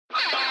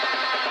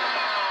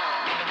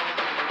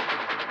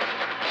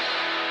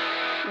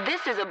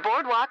is a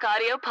Boardwalk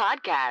Audio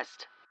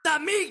podcast. The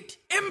Meat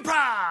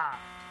Improv!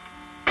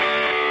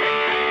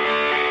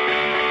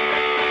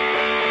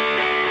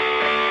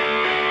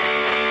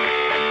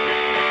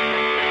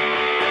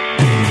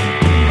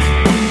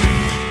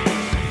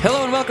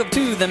 Hello and welcome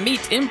to The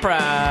Meat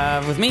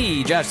Improv with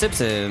me, Josh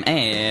Simpson,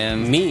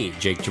 and me,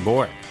 Jake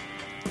Jabor.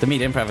 The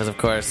Meat Improv is, of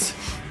course,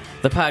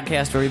 the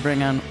podcast where we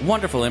bring on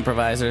wonderful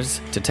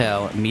improvisers to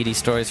tell meaty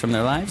stories from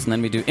their lives, and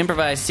then we do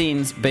improvised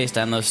scenes based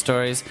on those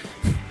stories.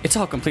 It's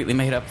all completely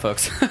made up,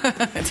 folks.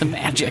 It's a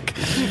magic.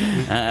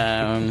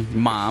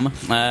 Mom.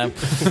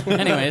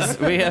 Anyways,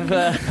 we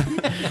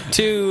have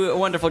two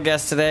wonderful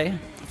guests today,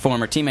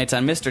 former teammates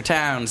on Mr.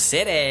 Town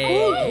City.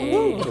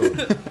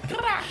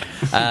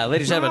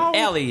 Ladies and gentlemen,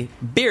 Allie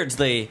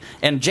Beardsley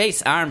and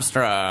Jace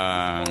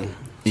Armstrong.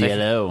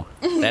 Hello.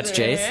 That's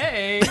Jace.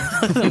 Hey.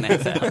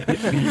 Nice,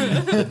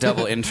 the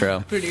double intro.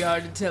 Pretty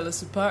hard to tell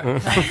us apart.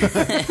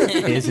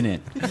 Isn't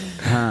it?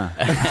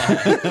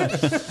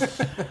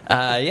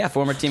 Yeah,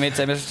 former teammates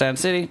at Mr. Town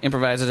City,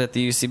 improvisers at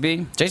the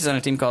UCB. Jace is on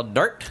a team called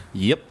Dart.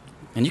 Yep.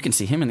 And you can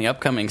see him in the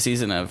upcoming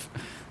season of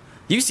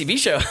UCB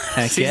show.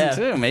 Season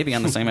 2, maybe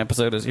on the same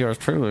episode as yours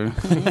truly.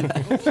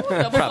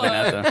 Probably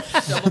not,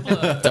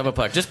 though. Double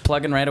plug. Just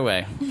plugging right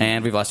away.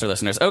 And we've lost our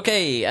listeners.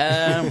 Okay,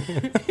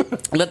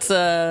 let's...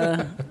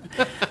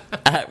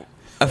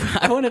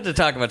 I wanted to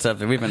talk about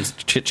something. We've been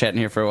chit-chatting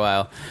here for a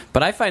while.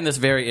 But I find this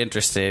very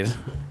interesting.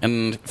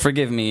 And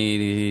forgive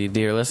me,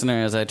 dear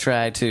listener, as I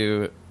try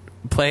to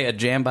play a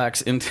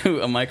Jambox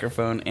into a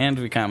microphone and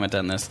we comment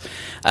on this.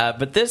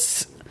 But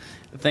this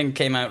thing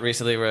came out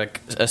recently where a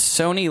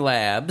Sony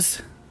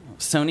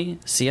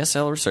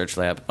CSL Research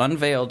Lab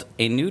unveiled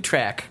a new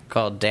track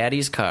called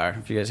Daddy's Car.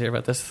 Have you guys hear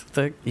about this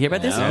thing? You hear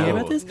about this? No. You hear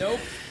about this? Nope.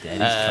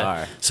 Daddy's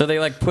car. So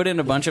they put in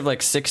a bunch of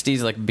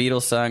 60s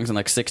Beatles songs and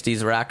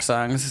 60s rock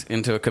songs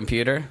into a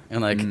computer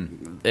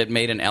and it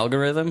made an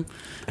algorithm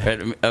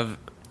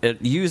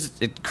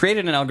it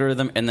created an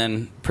algorithm and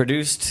then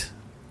produced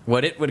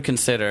what it would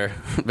consider,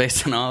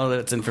 based on all of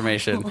its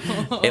information, a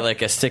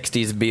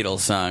 60s Beatles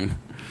song.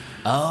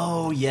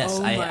 Oh, yes.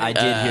 Oh I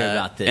did hear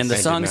about this. And the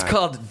song's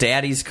called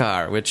Daddy's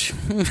Car, which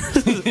Oh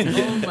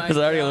my is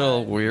already a God.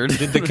 little weird.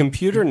 Did the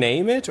computer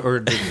name it, or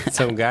did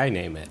some guy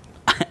name it?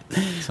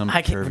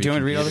 I can't. Do you want me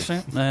to read all this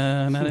shit?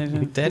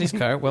 Daddy's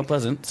Car, well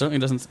pleasant. Certainly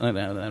doesn't. I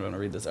don't want to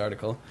read this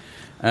article.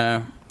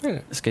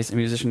 This case, a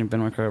musician named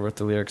Ben Walker wrote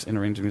the lyrics and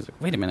arranged the music.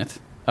 Wait a minute.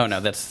 Oh, no,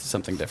 that's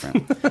something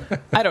different.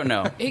 I don't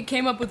know. It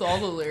came up with all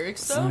the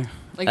lyrics, though?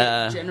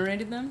 It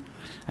generated them?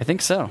 I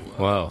think so.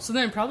 Whoa. So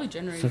then it probably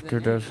generated Sucker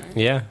them. does. Right?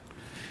 Yeah.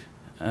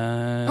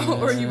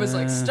 Or he was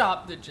like,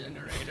 stop the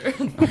generator.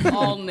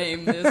 I'll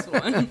name this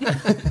one.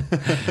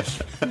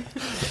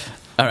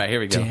 All right, here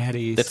we go.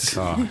 Daddy's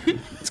car.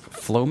 It's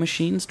Flow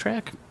Machines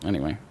track?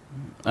 Anyway.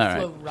 All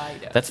right. Flow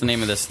Rida. That's the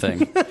name of this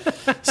thing.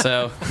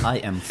 So I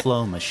am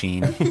Flow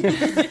Machine. He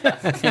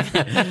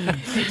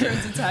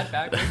turns its hat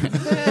backwards.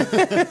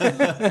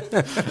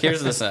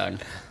 here's the song.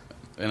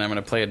 And I'm going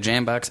to play a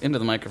Jambox into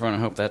the microphone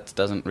and hope that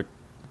doesn't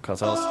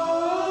cause us.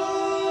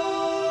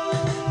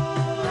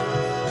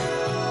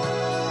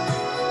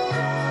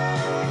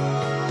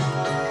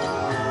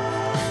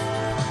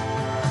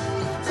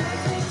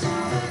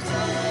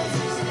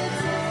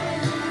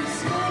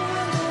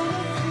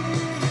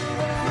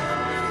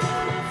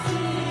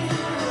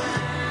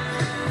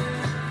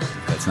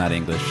 That's not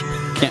English.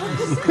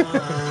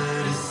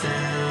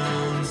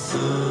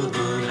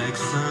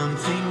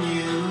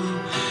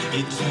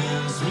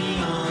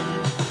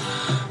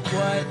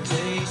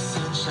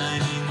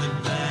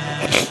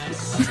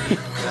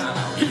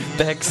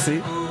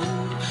 Backseat.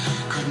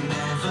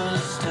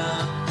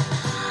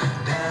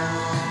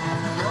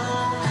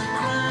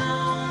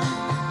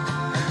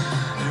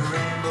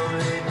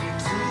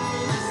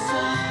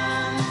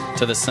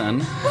 To the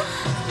sun.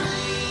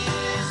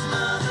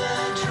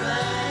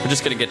 We're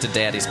just going to get to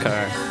Daddy's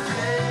Car.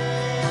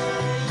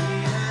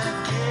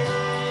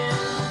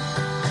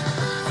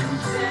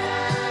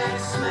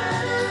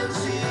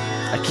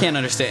 I can't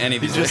understand any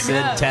of these. Just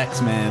said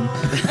text, man.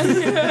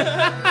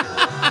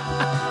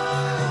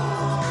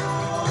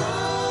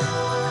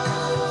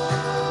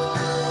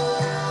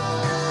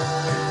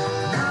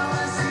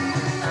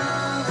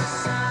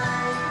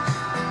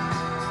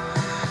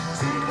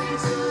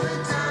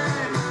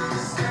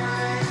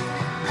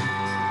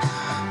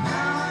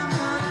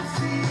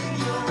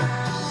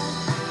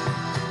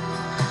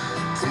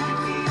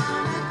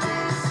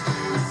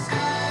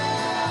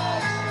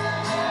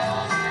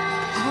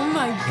 Oh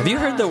my God. Have you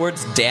heard the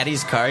words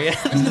Daddy's Car yet?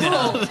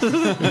 No. It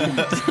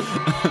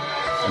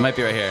might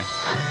be right here.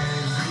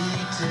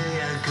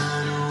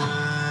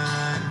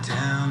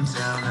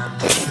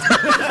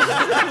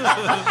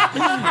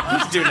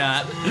 Do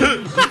not.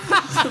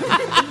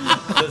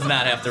 Does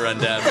not have to run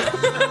down.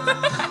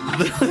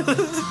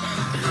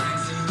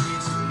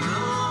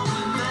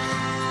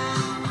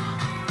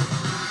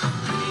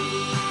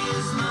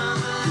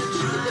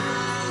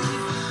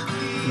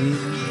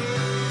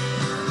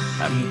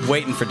 I'm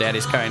waiting for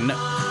Daddy's car. No.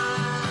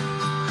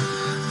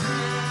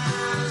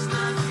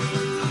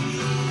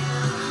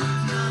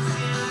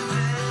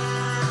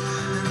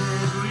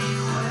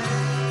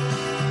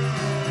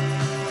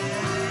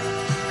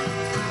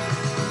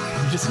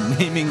 just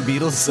naming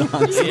Beatles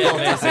songs. Yeah,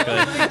 basically.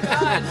 Oh my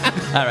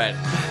god, All right,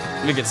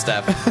 we can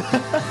stop.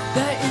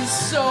 that is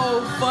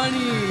so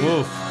funny.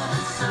 Oof.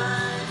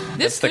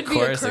 This the could be a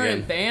chorus current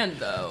again. band,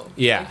 though.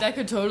 Yeah. Like, that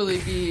could totally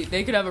be.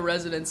 They could have a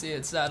residency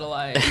at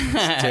Satellite.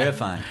 It's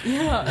terrifying.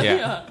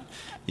 Yeah.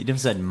 You'd have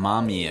said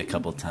mommy a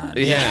couple times.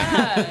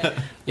 Yeah.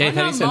 Yeah. I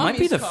thought he said- It might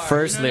be the Mommy's car,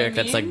 first you know what I lyric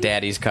that's like mean?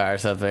 Daddy's car or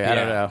something. I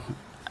don't Yeah.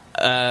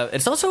 know.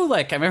 It's also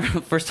like, I remember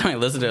the first time I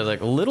listened to it, I was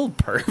like, a little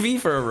pervy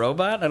for a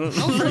robot. I don't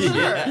know. For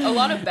sure. A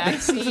lot of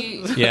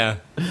backseat. Yeah.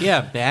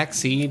 Yeah,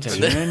 backseat.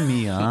 And, Turn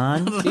me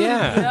on.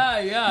 yeah.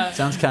 Yeah.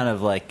 Sounds kind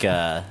of like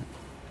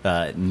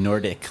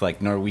Nordic,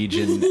 like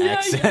Norwegian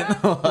accent.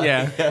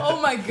 Yeah. Oh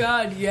my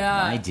god, My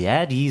yeah.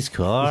 daddy's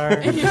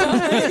car.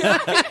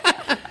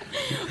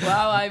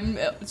 Wow, I'm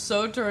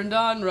so turned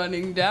on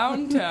running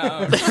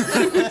downtown.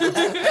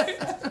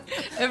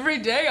 Every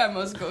day I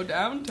must go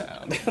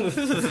downtown. What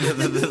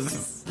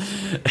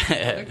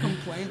a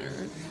complainer.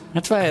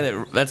 That's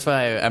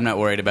why I'm not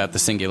worried about the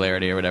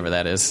singularity or whatever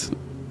that is.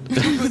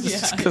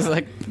 Yeah. Because,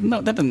 like,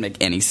 no, that doesn't make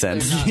any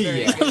sense.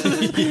 They're not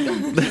very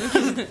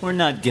good. We're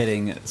not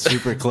getting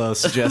super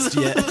close just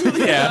yet.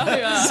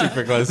 Yeah.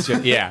 Super close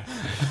to, yeah.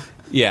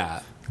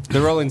 Yeah.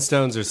 The Rolling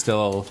Stones are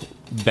still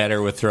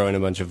better with throwing a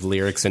bunch of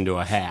lyrics into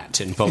a hat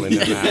and pulling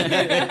them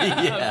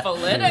out.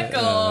 Political.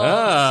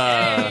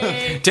 Ah.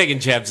 Taking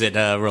jabs at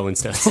Rolling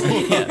Stones.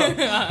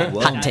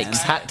 Hot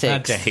takes. Hot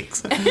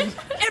takes.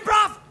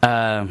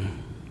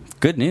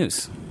 Good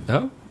news.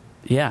 Oh?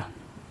 Yeah.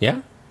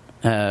 Yeah?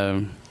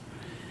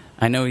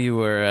 I know you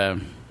were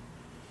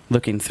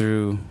looking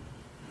through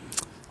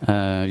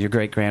your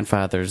great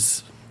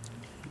grandfather's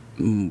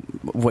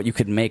what you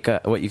could make.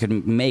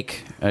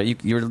 You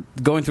were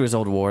going through his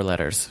old war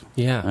letters.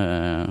 Yeah.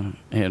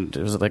 And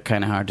it was like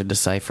kind of hard to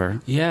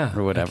decipher. Yeah.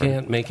 Or whatever. I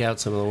can't make out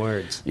some of the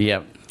words.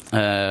 Yep.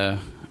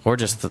 Or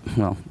just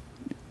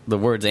the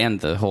words and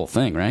the whole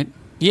thing, right?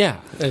 Yeah.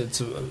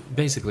 It's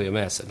basically a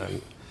mess.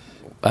 And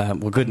I'm,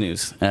 Well, good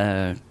news,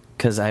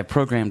 because I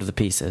programmed the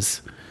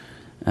pieces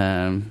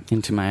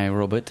into my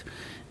robot,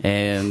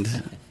 and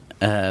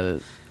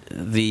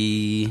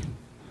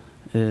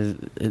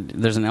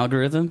there's an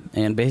algorithm,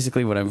 and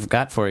basically what I've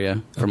got for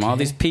you from all Okay.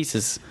 these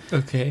pieces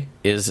okay.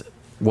 is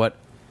what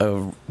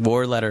a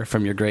war letter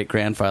from your great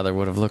grandfather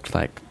would have looked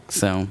like.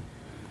 So,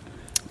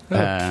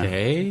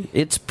 Okay.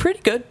 it's pretty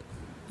good.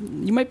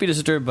 You might be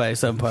disturbed by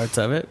some parts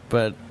of it,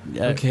 but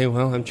Okay,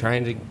 well, I'm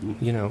trying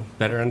to,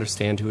 better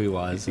understand who he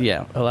was.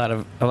 yeah, a lot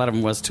of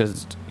them was to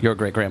your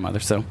great grandmother.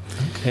 So,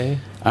 Okay.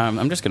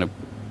 I'm just gonna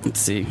let's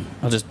see.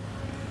 I'll just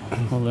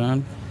hold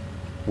on.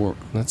 We're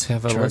Let's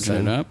have a charging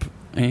listen. it up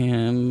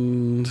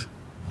and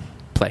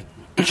play.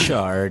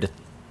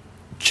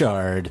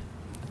 Charred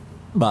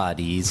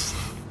bodies.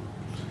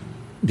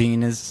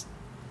 Venus,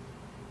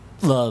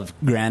 love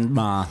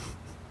grandma.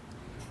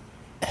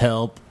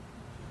 Help,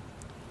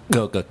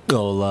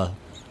 Coca-Cola.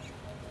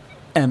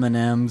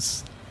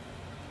 M&M's,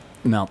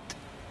 melt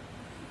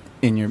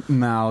in your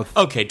mouth.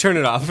 Okay, turn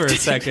it off for a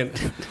second.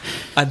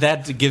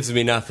 That gives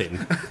me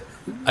nothing.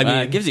 I mean,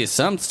 It gives you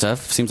some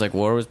stuff. Seems like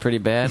war was pretty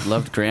bad.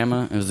 Loved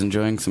grandma. I was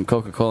enjoying some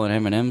Coca-Cola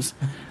and M&M's.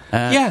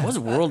 Yeah. Was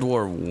it World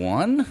War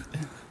One?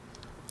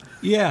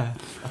 yeah.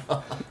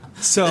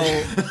 So,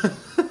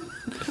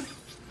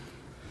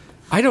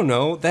 I don't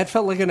know. That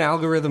felt like an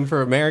algorithm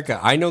for America.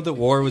 I know that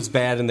war was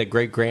bad and that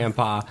great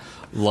grandpa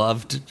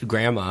loved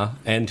grandma,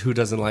 and who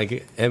doesn't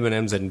like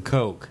M&M's and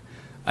Coke?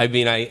 I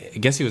mean, I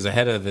guess he was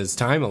ahead of his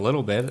time a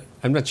little bit.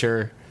 I'm not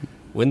sure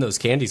when those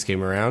candies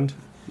came around.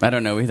 I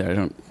don't know either. I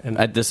don't.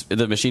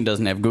 The machine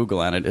doesn't have Google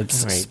on it.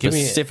 It's All right, give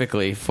me a-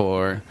 specifically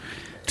for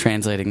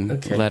translating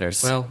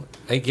letters. Well,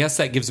 I guess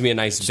that gives me a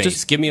nice base.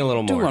 Just Give me a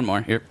little do more. one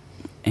more here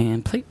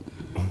and play.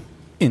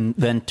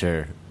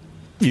 Inventor,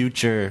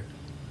 future,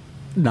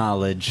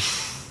 knowledge.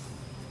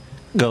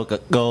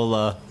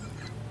 Coca-Cola,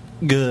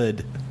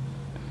 good.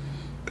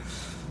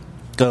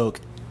 Coke,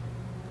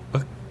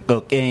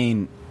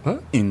 cocaine Huh?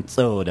 in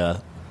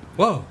soda.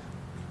 Whoa.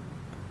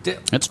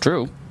 It's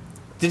true.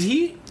 Did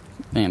he...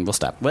 And we'll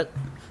stop. What?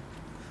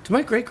 Did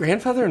my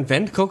great-grandfather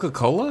invent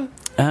Coca-Cola?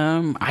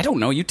 I don't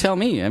know. You tell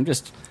me. I'm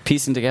just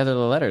piecing together the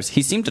letters.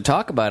 He seemed to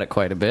talk about it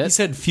quite a He bit.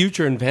 said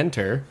future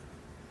inventor.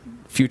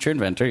 Future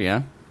inventor,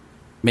 yeah.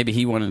 Maybe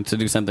he wanted to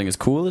do something as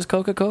cool as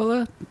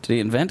Coca-Cola? Did he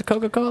invent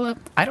Coca-Cola?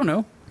 I don't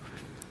know.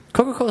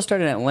 Coca-Cola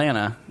started in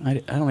Atlanta.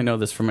 I only know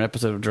this from an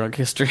episode of Drunk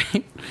History.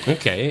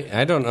 Okay,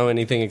 I don't know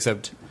anything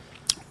except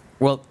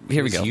Well,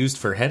 here we it's go. used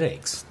for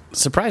headaches.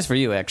 Surprise for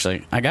you,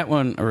 actually. I got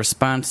a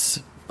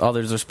response, all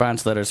those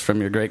response letters from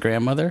your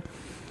great-grandmother,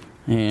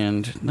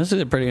 and this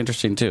is pretty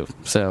interesting, too.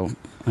 So,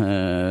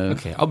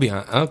 Okay, I'll be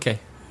on. Okay,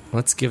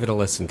 let's give it a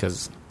listen,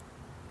 because...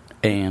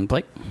 and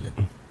play.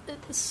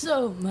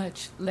 So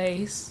much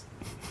lace.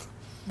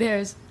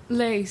 There's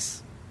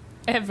lace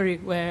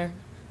everywhere.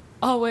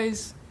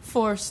 Always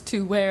forced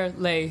to wear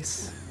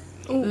lace.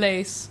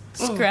 Lace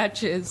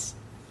scratches.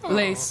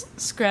 Lace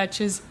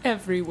scratches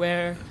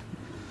everywhere.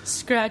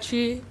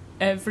 Scratchy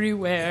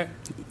everywhere.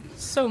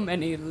 So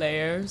many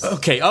layers.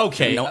 Okay.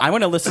 No, I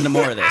want to listen to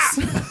more of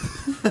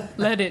this.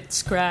 Let it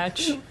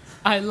scratch.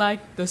 I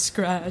like the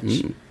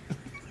scratch.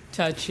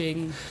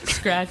 Touching,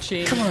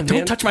 scratching. Come on, Don't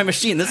man. touch my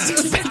machine. This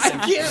is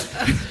expensive. I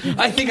can't.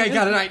 I think I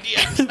got an idea.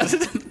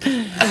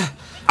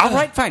 All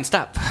right, fine.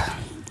 Stop.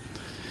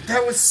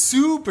 That was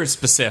super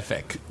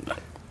specific.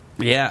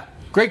 Yeah.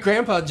 Great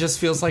Grandpa just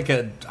feels like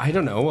a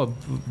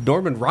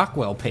Norman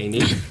Rockwell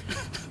painting.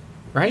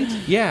 Right?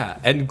 Yeah.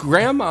 And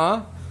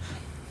Grandma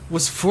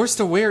was forced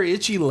to wear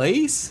itchy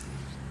lace?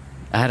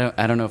 I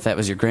don't know if that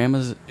was your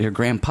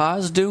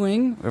grandpa's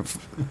doing, or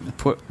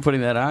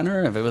putting that on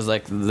her. If it was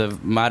like the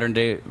modern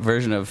day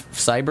version of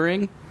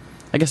cybering,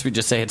 I guess we'd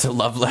just say it's a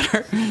love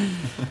letter.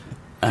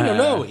 I don't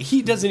know.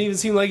 He doesn't even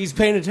seem like he's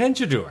paying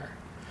attention to her.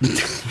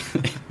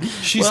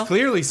 She's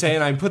clearly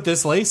saying, "I put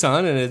this lace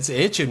on and it's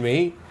itching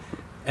me,"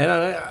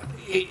 and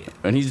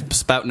he's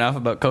spouting off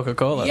about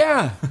Coca-Cola.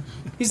 Yeah,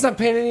 he's not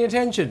paying any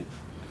attention.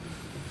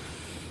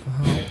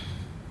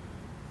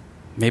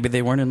 Maybe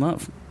they weren't in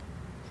love.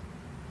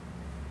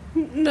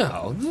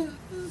 No,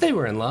 they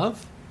were in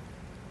love.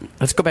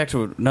 Let's go back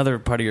to another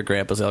part of your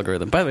grandpa's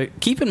algorithm. By the way,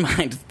 keep in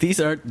mind, these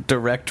aren't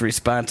direct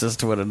responses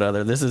to one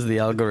another. This is the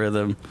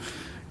algorithm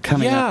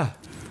coming up.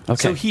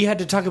 Okay. So he had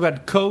to talk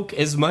about Coke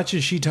as much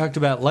as she talked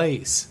about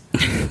lace.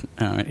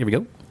 All right, here we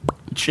go.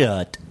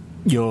 Shut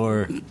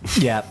your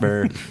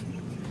yapper.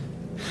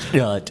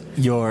 Shut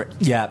your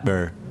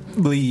yapper.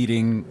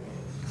 Bleeding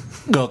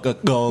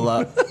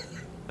Coca-Cola.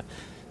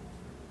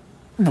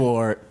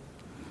 War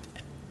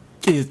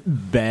is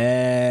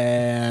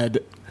bad.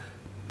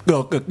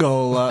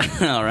 Coca-Cola.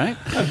 All right.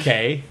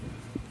 Okay.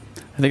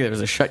 I think there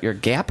was a shut your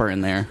gapper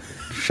in there.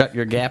 Shut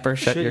your gapper,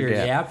 shut your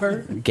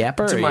yapper?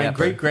 Gapper To or my yapper?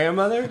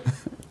 great-grandmother?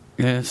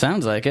 Yeah,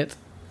 sounds like it.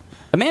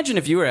 Imagine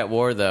if you were at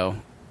war, though,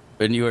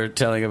 and you were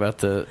telling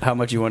about how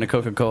much you wanted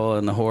Coca-Cola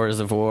and the horrors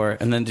of war,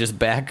 and then just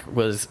back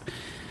was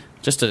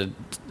just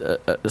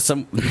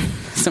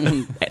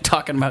someone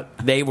talking about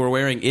they were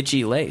wearing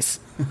itchy lace.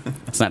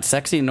 It's not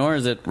sexy, nor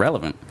is it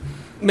relevant.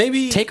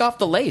 Maybe... Take off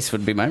the lace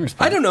would be my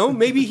response. I don't know.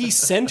 Maybe he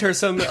sent her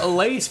some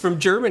lace from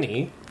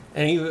Germany,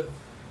 and he...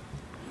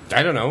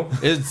 I don't know.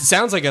 It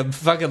sounds like a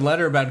fucking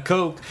letter about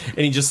Coke, and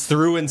he just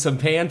threw in some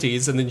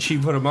panties, and then she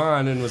put them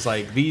on and was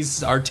like,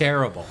 "These are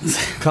terrible.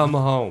 Come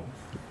home."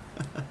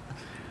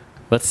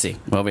 Let's see.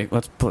 Well,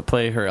 let's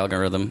play her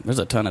algorithm. There's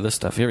a ton of this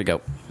stuff. Here we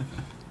go.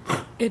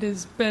 It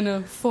has been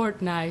a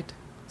fortnight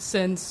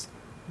since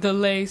the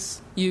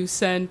lace you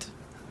sent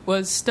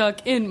was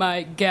stuck in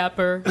my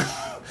gapper.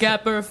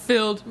 Gapper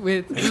filled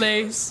with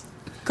lace.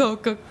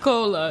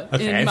 Coca-Cola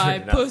Okay, in my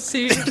I've heard enough.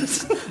 pussy.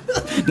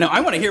 No,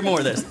 I want to hear more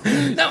of this.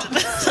 No.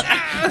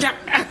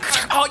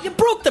 Oh, you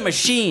broke the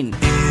machine.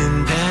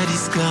 And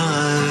Daddy's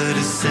got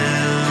a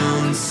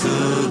sound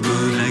so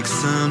good, like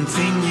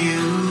something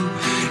new.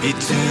 It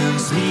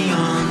turns me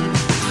on.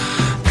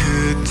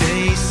 Good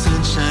day,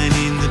 sunshine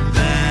in the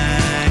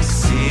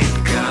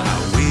backseat car. I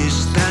wish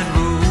that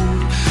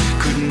road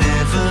could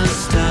never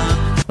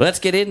stop. Let's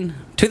get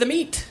into the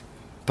meat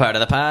part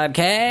of the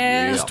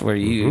podcast where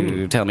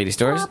you tell me these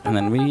stories and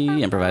then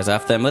we improvise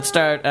off them. Let's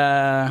start.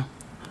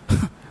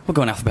 We'll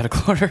go in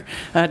alphabetical order.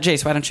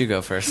 Jace, why don't you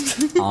go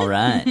first? All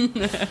right.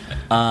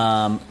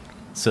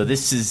 So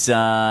this is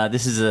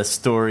a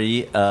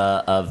story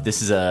of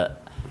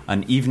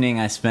an evening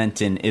I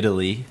spent in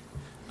Italy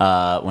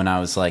when I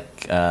was I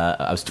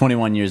was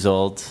 21 years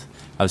old.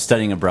 I was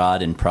studying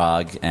abroad in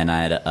Prague, and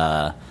I had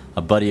a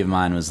buddy of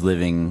mine was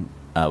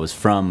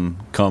from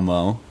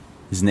Como.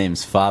 His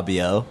name's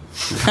Fabio.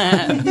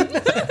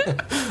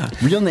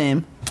 Real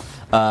name.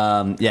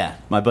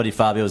 My buddy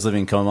Fabio was living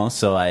in Como,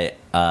 so I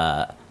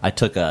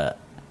took a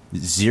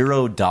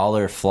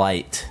 $0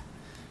 flight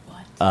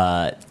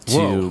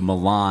to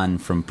Milan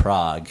from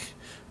Prague,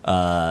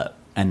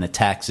 and the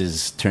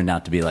taxes turned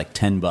out to be like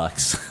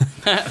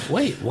 $10.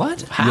 Wait,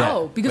 what?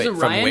 How? Because Wait, of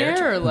from where Ryanair?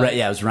 to- Or like, Right,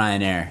 yeah, it was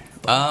Ryanair.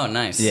 Oh,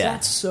 nice. Yeah,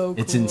 That's so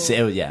It's cool. insane.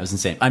 It was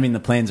insane. I mean, the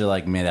planes are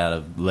like made out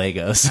of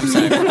Legos.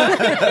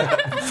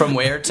 From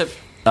where to?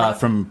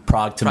 From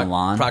Prague to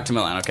Milan. Prague to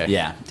Milan, okay.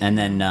 Yeah, and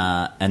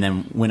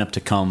then went up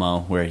to Como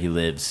where he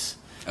lives.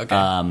 Okay.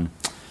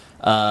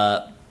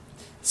 But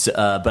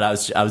I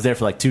was there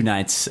for like 2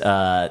 nights,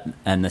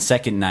 and the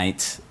second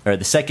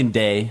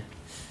day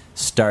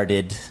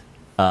started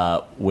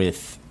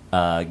with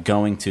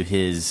going to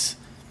his.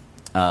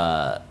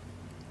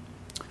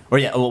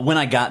 When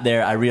I got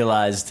there, I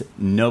realized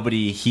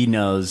nobody he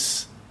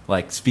knows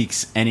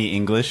speaks any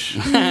English,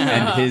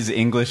 and his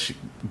English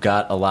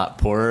got a lot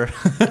poorer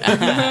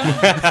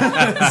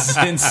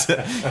since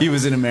he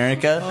was in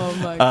America. Oh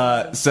my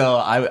God. So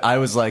I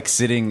was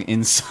sitting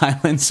in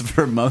silence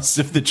for most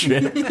of the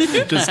trip,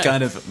 just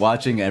kind of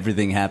watching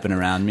everything happen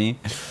around me.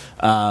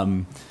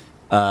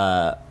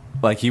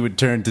 He would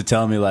turn to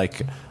tell me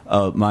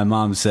 "Oh, my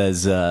mom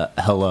says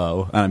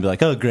hello," and I'd be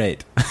like, "Oh,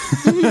 great."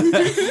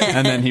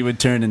 And then he would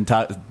turn and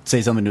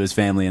say something to his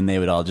family, and they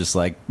would all just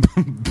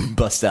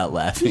bust out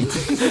laughing.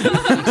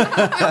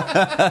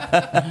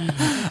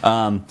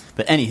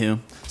 But anywho,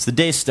 so the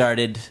day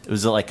started. It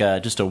was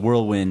just a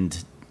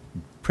whirlwind,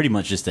 pretty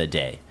much just a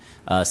day.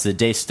 So the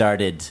day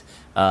started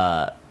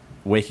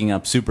waking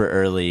up super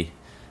early,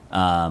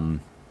 going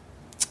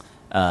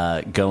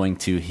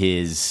to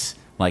his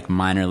like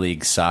minor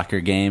league soccer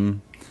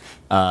game,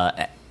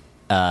 like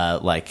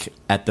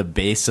at the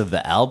base of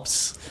the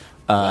Alps.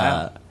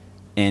 Wow.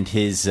 And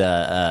his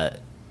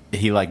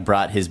he like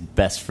brought his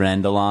best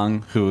friend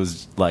along, who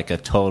was like a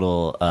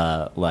total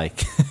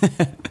like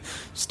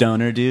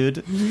stoner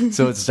dude.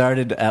 So it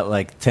started at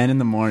like 10 in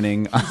the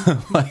morning,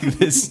 like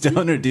this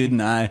stoner dude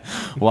and I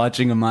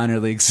watching a minor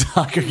league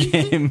soccer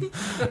game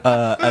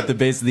at the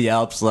base of the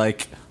Alps,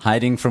 like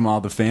hiding from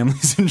all the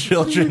families and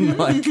children,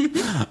 like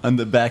on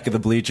the back of the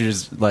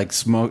bleachers, like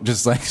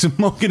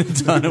smoking a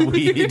ton of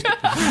weed.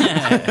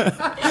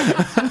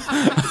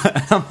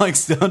 I'm like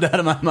stoned out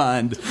of my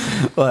mind,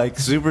 like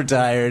super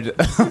tired,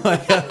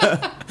 like,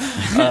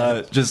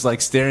 just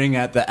like staring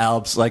at the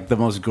Alps, like the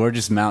most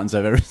gorgeous mountains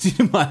I've ever seen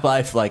in my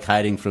life, like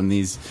hiding from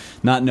these,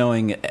 not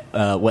knowing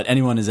what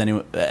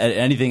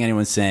anything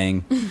anyone's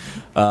saying.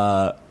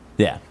 Yeah,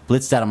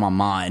 blitzed out of my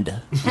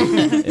mind.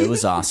 It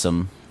was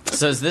awesome.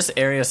 So is this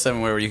area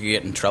somewhere where you could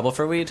get in trouble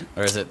for weed,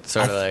 or is it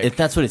sort of like?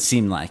 That's what it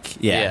seemed like.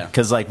 Yeah,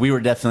 because like we were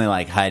definitely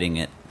like hiding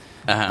it.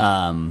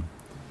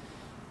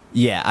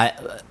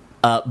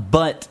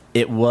 But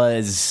it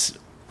was,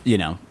 you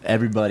know,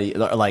 everybody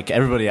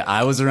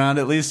I was around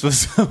at least was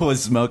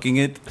smoking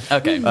it.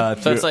 Okay,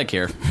 so it's like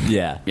here.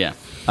 Yeah.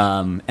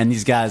 And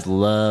these guys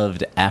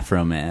loved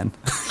Afro Man.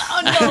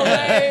 Oh, no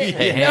way.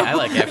 Hey, I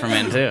like Afro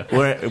Man too.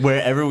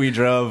 Wherever we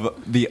drove,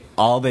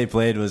 all they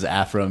played was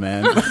Afro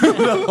Man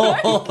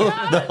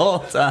the whole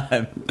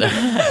time.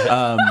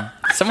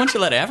 Someone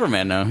should let Afro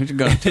Man know. He should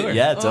go on tour.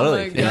 Yeah,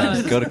 totally. Oh my God.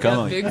 Just go to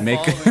Como. Big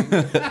Make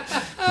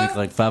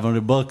like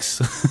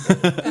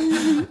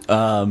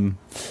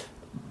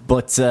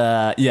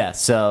 $500.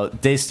 So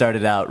they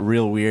started out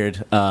real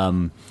weird.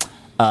 And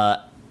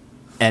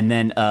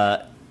then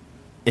I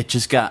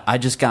just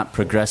got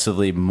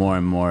progressively more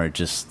and more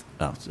just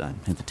I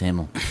hit the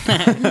table.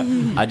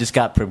 I just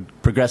got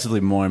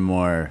progressively more and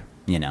more,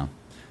 you know,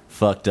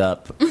 fucked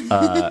up,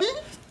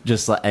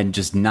 just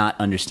not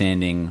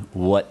understanding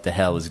what the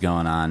hell was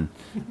going on.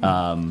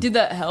 Did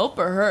that help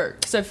or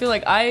hurt? Because I feel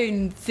like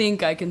I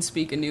think I can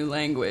speak a new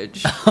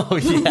language. Oh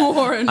yeah,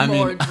 more and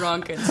more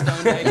drunk and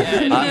stoned I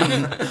get.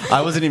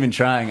 I wasn't even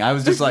trying. I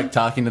was just like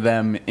talking to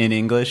them in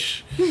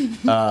English,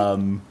 just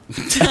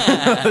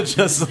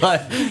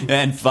like,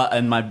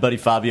 and my buddy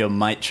Fabio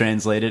might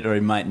translate it or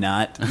he might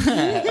not.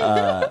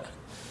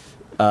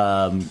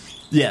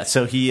 Yeah.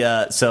 So he.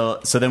 So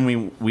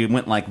then we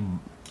went like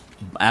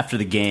after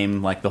the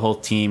game, like the whole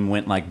team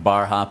went like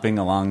bar hopping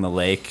along the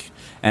lake.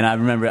 And I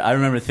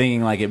remember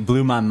thinking like it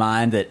blew my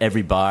mind that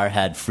every bar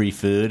had free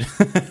food.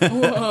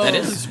 That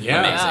is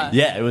amazing.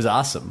 Yeah, it was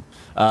awesome.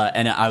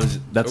 And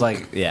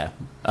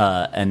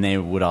and they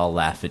would all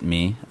laugh at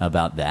me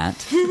about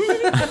that.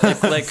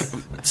 like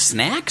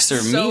snacks or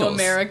So meals?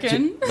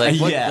 American.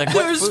 Like what, Yeah. like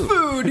what There's food?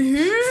 food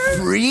here.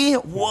 Free?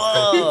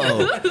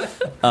 Whoa.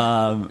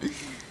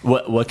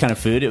 What kind of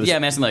food? It was. Yeah,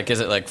 I'm asking, like, is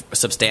it like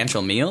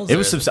substantial meals? It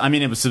was.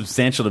 It was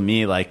substantial to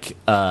me. Like,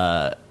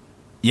 it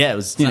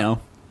was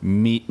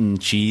meat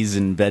and cheese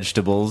and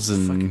vegetables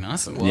and fucking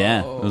awesome.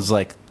 Yeah, it was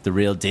like the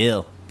real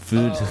deal.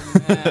 Food.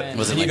 Oh, man.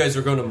 Was it And you like, guys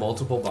were going to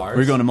multiple bars?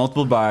 We were going to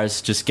multiple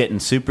bars, just getting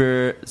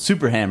super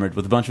hammered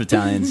with a bunch of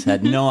Italians.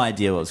 Had no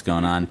idea what was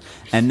going on,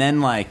 and then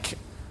like,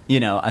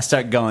 I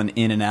start going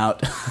in and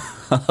out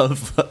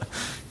of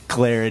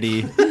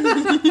clarity.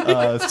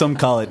 Some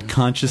call it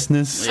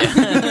consciousness.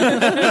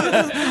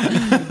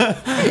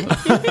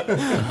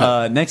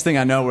 Next thing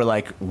I know, we're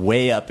like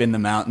way up in the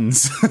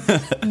mountains.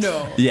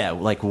 No. Yeah,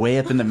 like way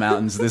up in the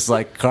mountains. This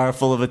like car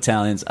full of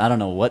Italians. I don't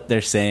know what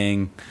they're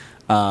saying.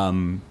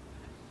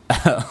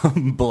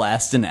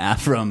 Blasting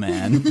Afro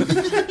Man.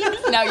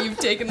 Now you've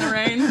taken the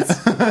reins.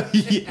 Have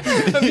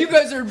you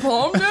guys heard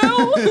Palm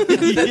now?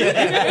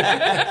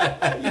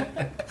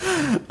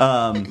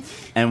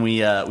 And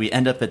we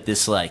end up at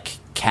this like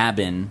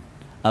cabin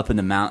up in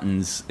the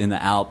mountains in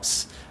the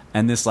Alps,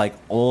 and this like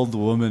old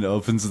woman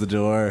opens the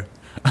door,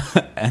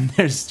 and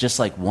there's just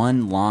like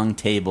one long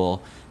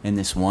table in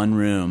this one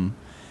room,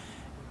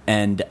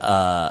 and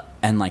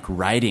like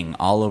writing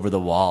all over the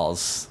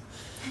walls.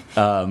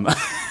 I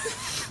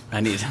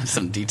need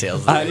some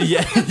details.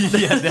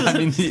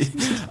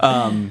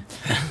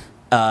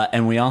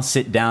 And we all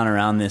sit down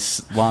around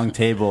this long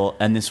table,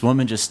 and this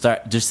woman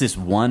this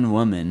one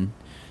woman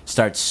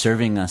starts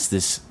serving us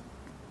this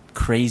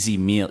crazy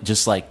meal,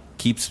 just like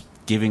keeps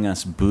giving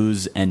us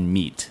booze and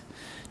meat,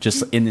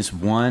 just in this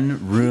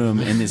one room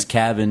in this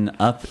cabin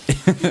up.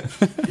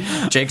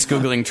 Jake's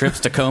Googling trips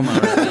to Como.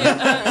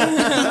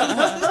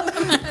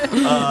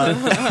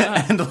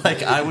 And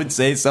like I would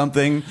say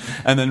something,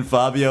 and then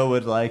Fabio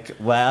would like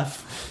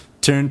laugh,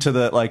 turn to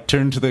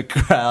the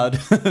crowd,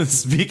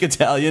 speak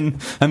Italian,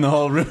 and the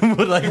whole room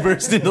would like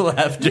burst into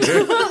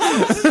laughter.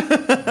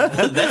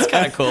 That's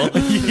kind of cool.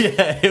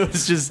 Yeah, it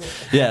was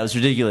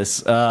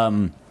ridiculous.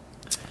 I'm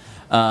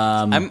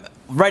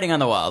writing on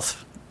the walls.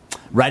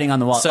 Writing on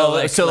the wall.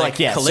 So,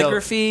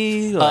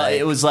 calligraphy.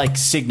 it was like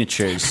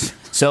signatures.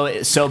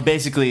 So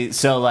basically,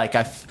 like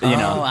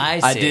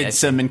I did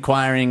some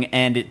inquiring,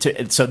 and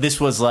so this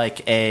was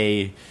like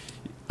I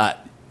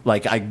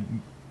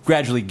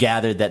gradually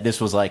gathered that this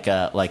was like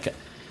a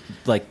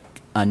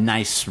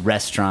nice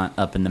restaurant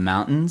up in the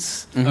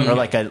mountains, or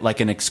like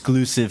an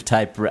exclusive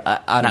type.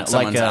 I don't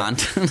know,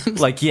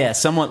 like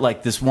somewhat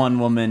like this one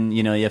woman.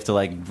 You have to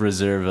like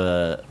reserve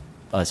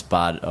a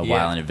spot a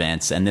while in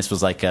advance, and this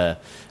was like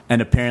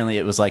and apparently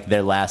it was like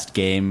their last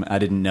game. I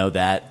didn't know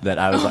that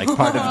I was like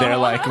part of their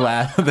like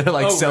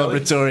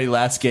celebratory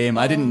last game.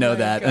 I didn't know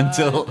that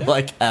until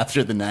like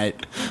after the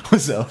night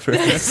was over.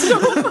 I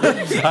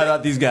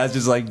thought these guys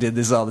just like did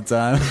this all the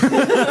time.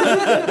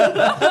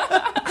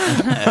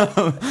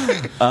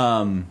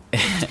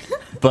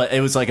 But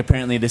it was like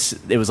apparently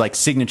it was like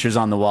signatures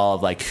on the wall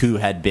of like who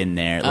had been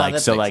there. Like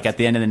so like at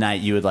the end of the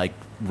night you would like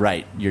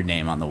write your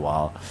name on the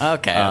wall.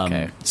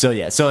 Okay. So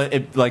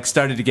it like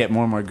started to get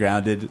more and more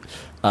grounded.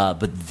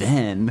 But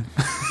then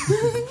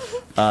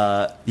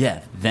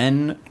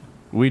then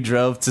we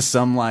drove to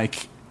some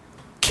like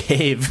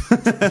cave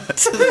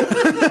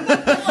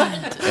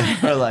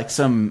or like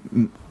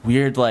some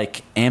weird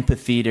like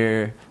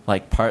amphitheater,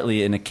 like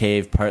partly in a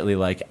cave, partly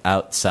like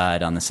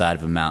outside on the side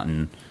of a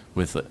mountain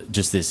with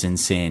just this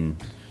insane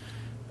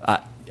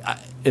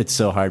it's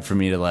so hard for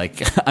me to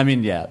like I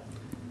mean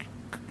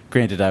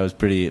granted I was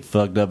pretty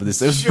fucked up with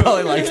this. It was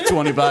probably like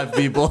 25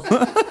 people.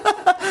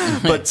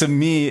 But to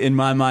me, in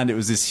my mind, it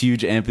was this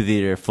huge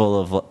amphitheater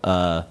full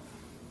of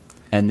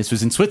and this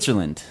was in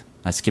Switzerland.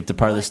 I skipped a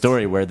part of the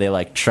story where they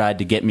like tried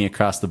to get me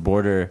across the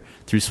border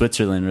through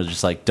Switzerland. We're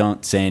just like,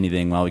 don't say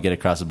anything while we get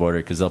across the border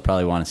because they'll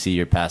probably want to see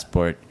your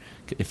passport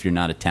if you're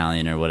not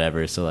Italian or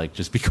whatever. So like,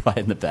 just be quiet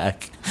in the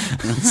back.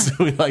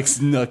 So we like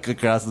snuck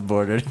across the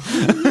border.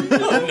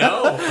 Oh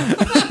no!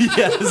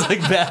 Yeah, it was like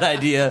a bad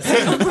idea.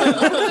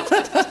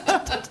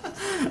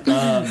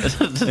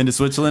 Into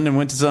Switzerland and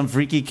went to some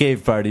freaky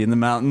cave party in the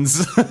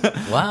mountains.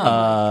 Wow.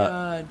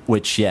 God.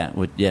 With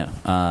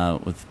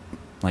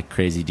like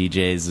crazy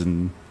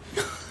DJs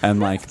and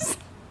like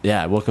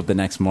I woke up the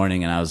next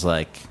morning and I was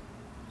like,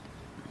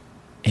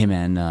 hey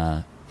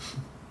man,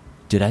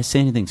 did I say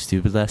anything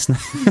stupid last night?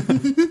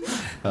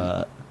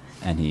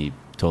 And he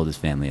told his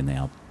family and they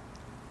all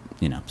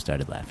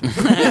started laughing.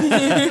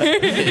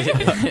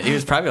 He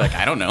was probably like,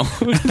 I don't know.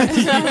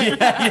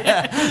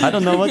 I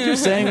don't know what you're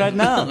saying right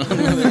now.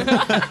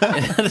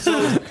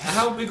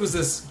 How big was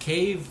this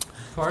cave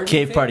party?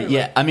 Cave party,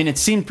 yeah. I mean, it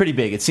seemed pretty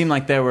big. It seemed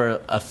like there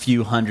were a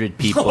few hundred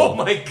people. Oh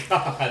my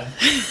god!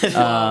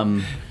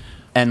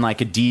 And like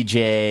a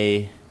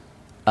DJ,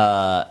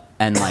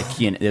 and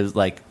like it was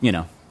like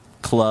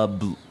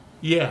club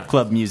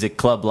music,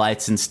 club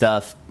lights and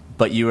stuff.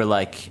 But you were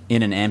like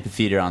in an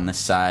amphitheater on the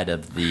side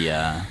of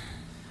the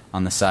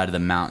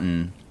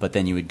mountain. But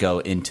then you would go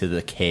into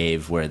the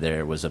cave where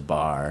there was a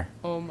bar.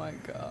 Oh my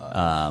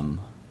god!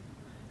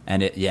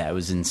 And it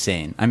was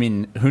insane. I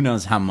mean, who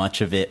knows how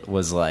much of it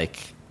was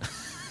like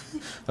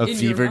a In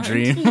fever your mind.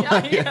 dream?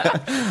 Yeah.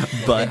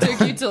 But It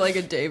took you to like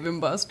a Dave and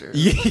Buster's.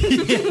 yeah.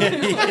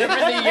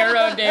 Remember the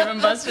Euro Dave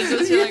and Buster's?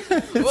 And you're like,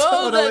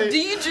 whoa, that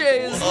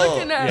DJ is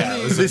looking at Yeah,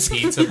 me. it was a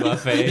pizza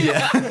buffet. It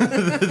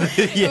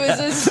was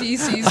a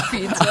CC's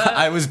pizza.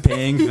 I was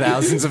paying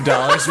thousands of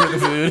dollars for the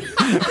food.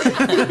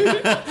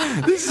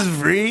 This is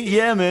free?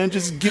 Yeah, man.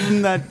 Just give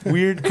them that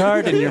weird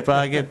card in your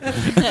pocket.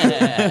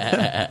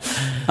 That's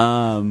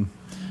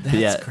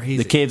crazy.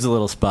 The cave's a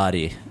little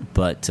spotty,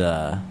 but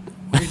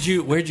Where'd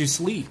you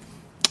sleep?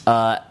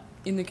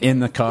 In the in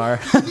the car,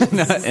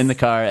 in the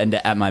car, and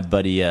at my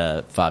buddy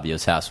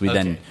Fabio's house. We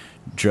then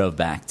drove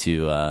back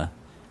to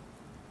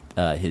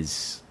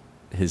his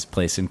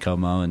place in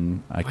Como,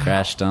 and I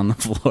crashed on the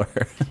floor.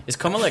 Is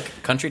Como like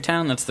country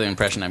town? That's the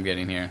impression I'm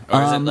getting here.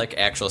 Or is it like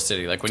actual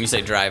city? Like when you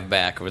say drive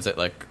back, was it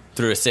like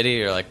through a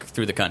city or like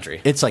through the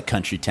country? It's like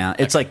country town.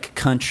 It's like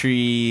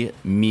country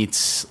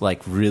meets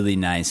like really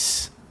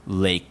nice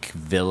lake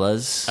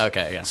villas.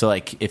 Okay, yeah. So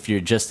like if you're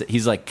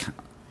he's like,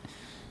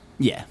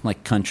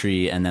 like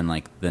country, and then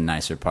like the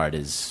nicer part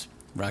is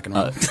Rock and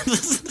roll.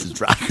 is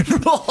rock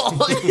and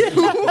roll.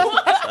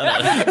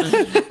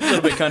 A little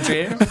bit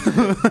country here. A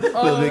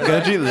little bit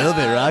country, a little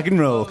bit rock and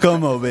roll.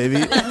 Como, baby.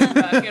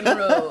 rock and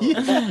roll.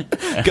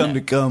 Come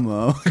to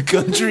Como.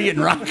 Country and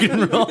rock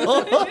and roll.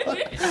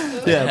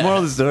 Yeah, moral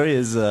of the story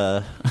is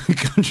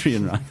country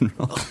and rock and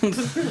roll.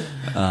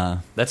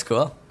 That's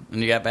cool.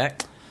 And you got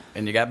back?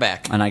 And you got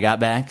back. And I got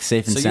back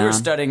safe and So sound. you were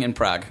studying in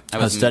Prague. I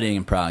was studying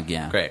in Prague,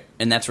 yeah. Great.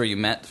 And that's where you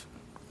met?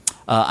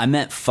 I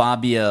met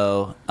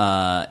Fabio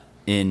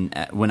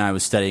when I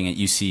was studying at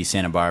UC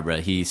Santa Barbara.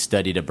 He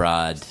studied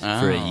abroad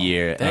for a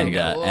year, there you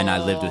go. and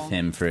I lived with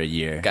him for a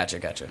year. Gotcha.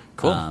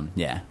 Cool.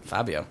 Yeah.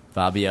 Fabio.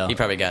 He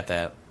probably got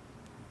that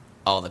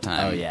all the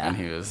time. Oh, yeah. And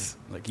he was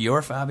like,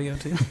 you're Fabio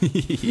too?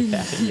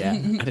 yeah. I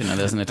didn't know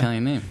that was an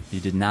Italian name.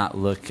 He did not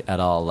look at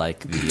all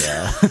like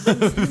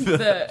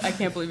the... I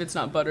can't believe it's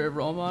not butter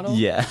role model.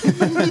 Yeah.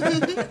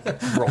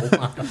 Roll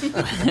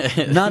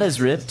on. Not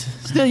as ripped.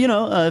 Still,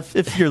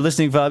 if you're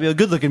listening, Fabio,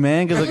 good looking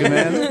man. God,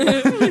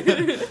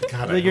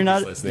 Like, you're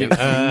not- listening.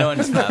 No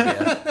one's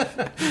Fabio.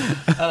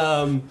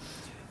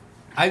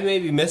 I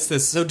maybe missed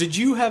this. So did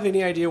you have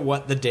any idea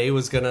what the day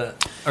was gonna,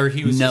 or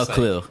he was No just like,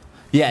 clue.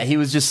 Yeah, he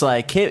was just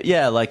like, hey,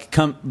 yeah, like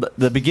come.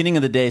 The beginning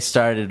of the day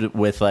started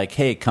with like,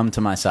 hey, come to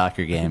my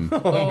soccer game,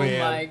 Oh man.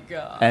 my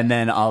god. and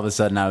then all of a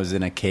sudden I was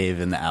in a cave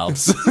in the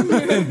Alps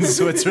in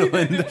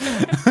Switzerland.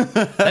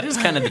 That is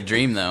kind of the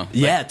dream, though.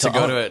 Yeah, to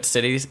go to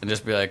cities and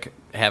just be like,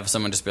 have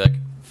someone just be like,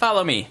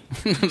 follow me.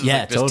 Just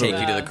Yeah, just totally.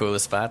 take you to the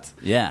coolest spots.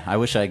 Yeah, I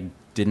wish I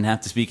didn't have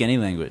to speak any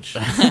language.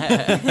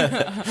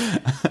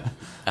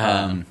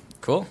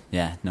 Cool,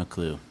 Yeah, no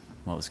clue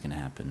what was going to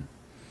happen,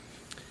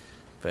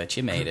 but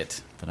you made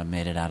it. but I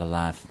made it out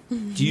alive.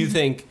 Do you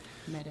think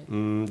Made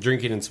it.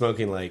 drinking and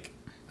smoking, like,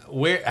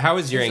 how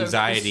is your Is it-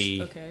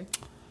 anxiety? Okay.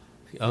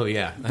 Oh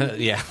yeah,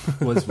 yeah.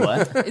 Was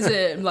what? Is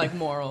it like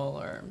moral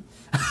or?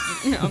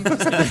 No, I'm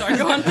just kidding. Sorry,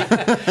 go on.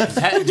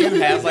 Do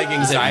you have like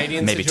anxiety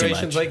in Maybe too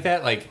situations much. like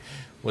that? Like,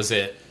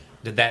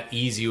 did that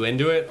ease you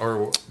into it,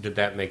 or did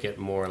that make it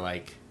more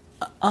like?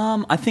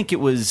 I think it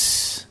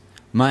was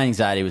my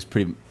anxiety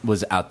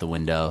was out the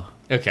window.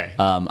 Okay.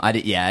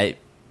 I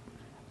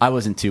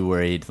wasn't too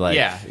worried. Like,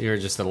 yeah, you're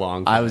just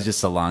along. I was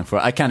just along for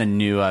it. I kind of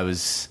knew I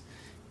was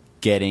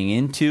getting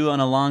into on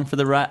along for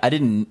the ride. I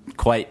didn't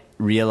quite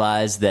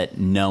realize that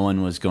no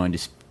one was going to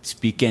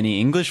speak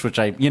any English, which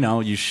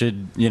you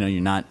should,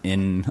 you're not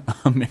in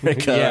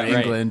America Yeah, or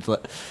right. England.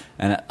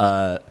 And,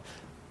 I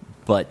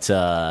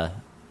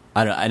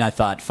don't, and I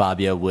thought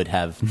Fabio would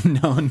have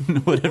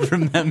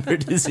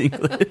remembered his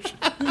English.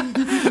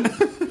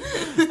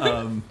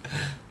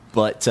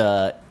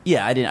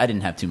 I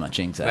didn't have too much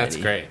anxiety. That's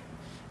great.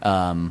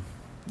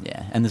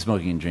 Yeah, and the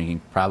smoking and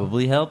drinking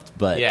probably helped,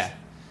 but Yeah,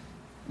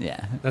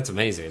 yeah, that's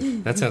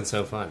amazing. That sounds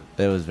so fun.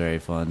 it was very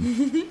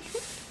fun.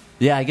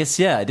 Yeah, I guess,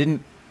 yeah,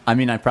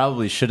 I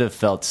probably should have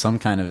felt some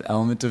kind of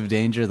element of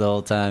danger the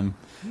whole time,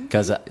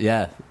 because,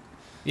 Yeah,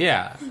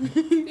 yeah.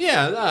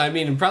 No, I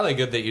mean, probably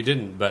good that you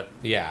didn't, but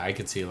yeah, I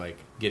could see like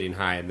getting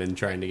high and then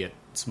trying to get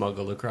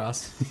smuggled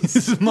across.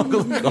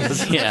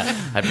 Yeah,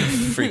 I'd be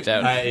freaked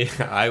out.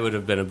 I would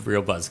have been a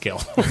real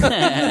buzzkill.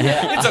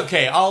 It's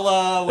okay.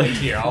 I'll wait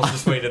here. I'll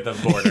just wait at the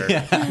border.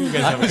 You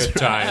guys have a good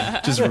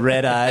time. just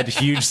red-eyed,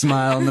 huge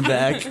smile in the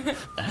back.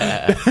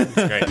 It's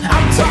great.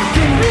 I'm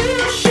talking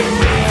real shit.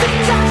 The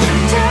Dutch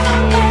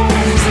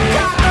towns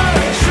got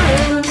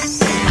a truce.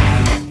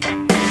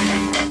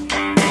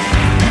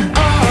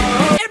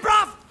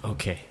 Improv!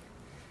 Okay.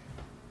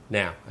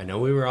 Now, I know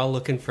we were all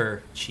looking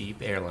for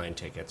cheap airline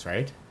tickets,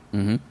 right?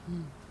 Yeah.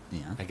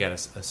 I got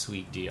a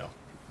sweet deal.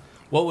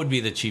 What would be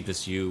the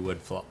cheapest you'd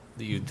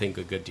think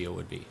a good deal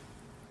would be?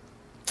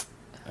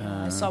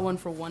 I saw one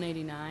for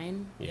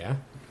 $189. Yeah?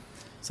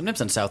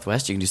 Sometimes on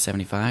Southwest you can do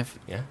 75.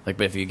 Yeah. Like,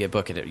 but if you get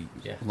booked it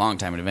Yeah. a long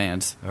time in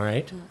advance. All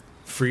right.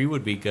 Free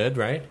would be good,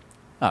 right?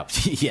 Oh,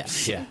 yeah.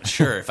 Yeah.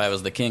 Sure, if I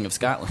was the king of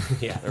Scotland.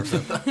 Yeah.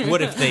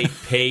 What if they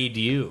paid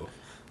you?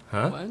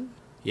 Huh? What?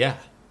 Yeah.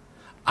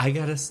 I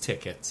got us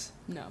tickets.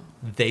 No.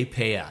 They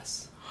pay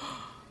us.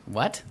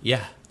 What?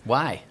 Yeah.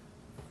 Why?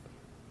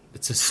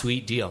 It's a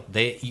sweet deal.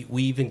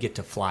 We even get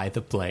to fly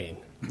the plane.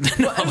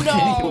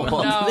 No.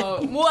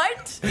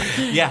 What?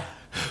 Yeah.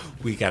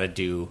 We got to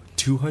do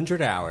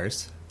 200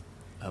 hours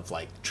of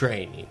like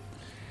training.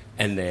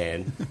 And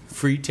then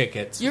free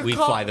tickets. We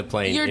fly the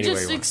plane You're anywhere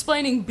just we want.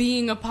 explaining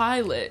being a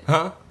pilot.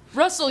 Huh?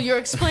 Russell, you're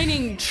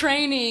explaining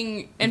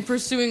training and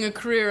pursuing a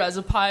career as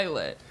a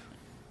pilot.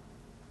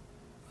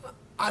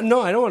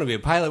 No, I don't want to be a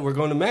pilot. We're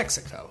going to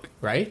Mexico,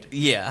 right?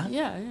 Yeah.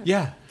 Yeah.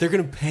 Yeah. They're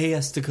going to pay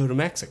us to go to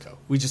Mexico.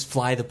 We just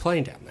fly the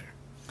plane down there.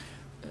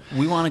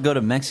 We want to go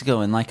to Mexico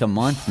in like a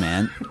month,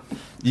 man.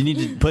 You need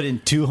to put in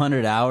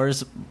 200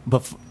 hours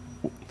before.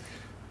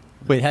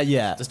 Wait,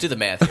 yeah. Let's do the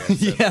math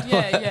here.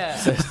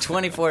 So Yeah.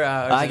 24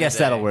 hours. I in a guess day.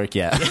 that'll work,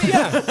 yeah.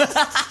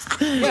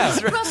 Yeah.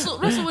 Russell,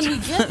 when we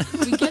get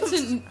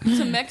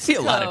to Mexico, See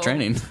a lot of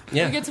training.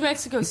 Yeah. We get to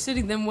Mexico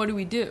City, then what do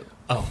we do?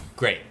 Oh,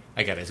 great.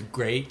 I got a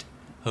great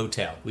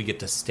hotel. We get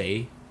to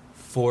stay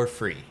for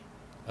free.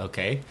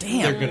 Okay?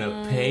 Damn. They're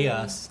going to pay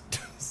us to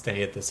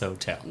stay at this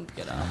hotel.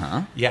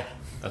 Yeah.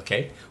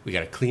 Okay. We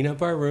got to clean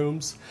up our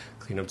rooms,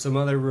 clean up some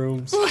other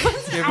rooms.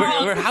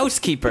 We're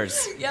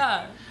housekeepers.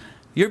 Yeah.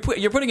 You're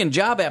putting in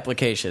job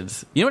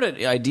applications. You know what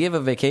the idea of a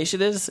vacation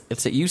is?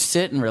 It's that you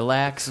sit and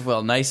relax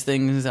while nice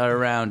things are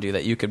around you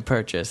that you can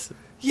purchase.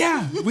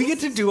 Yeah, we get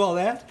to do all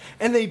that,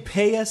 and they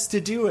pay us to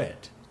do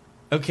it.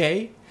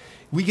 Okay?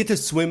 We get to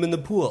swim in the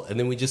pool, and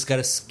then we just got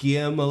to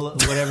skim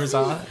whatever's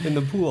off in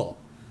the pool.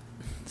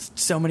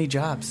 So many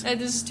jobs. And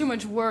this is too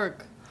much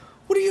work.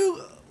 What do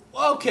you...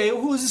 Okay,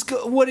 who's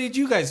this... What did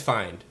you guys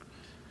find?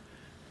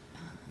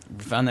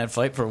 We found that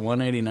flight for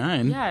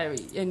 $189. Yeah,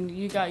 and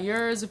you got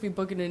yours if we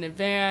book it in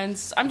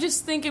advance. I'm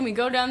just thinking we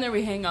go down there,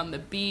 we hang on the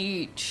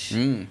beach,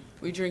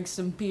 we drink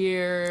some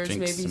beers, Drink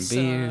maybe some some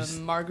beers.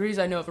 margaritas.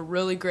 I know of a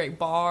really great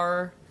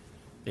bar.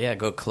 Yeah,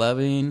 go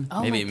clubbing.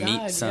 Oh maybe my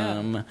God, meet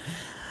some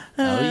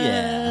Oh,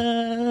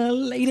 yeah.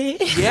 lady.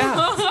 Yeah,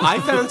 I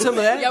found some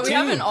of that, Yeah, we too.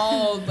 haven't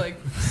all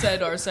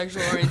said our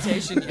sexual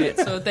orientation yet,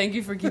 so thank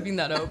you for keeping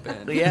that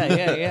open.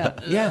 Yeah.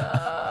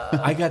 Yeah,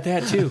 I got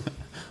that, too.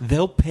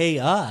 They'll pay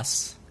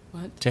us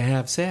What? to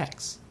have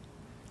sex.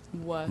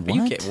 What? Are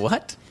you kidding?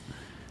 What?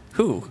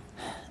 Who?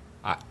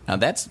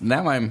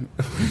 Now I'm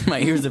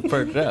my ears have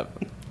perked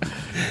up.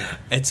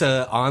 It's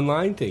an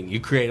online thing. You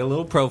create a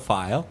little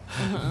profile.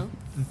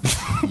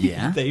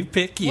 Yeah. They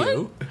pick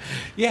you.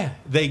 Yeah,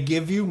 they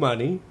give you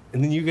money,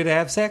 and then you get to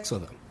have sex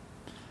with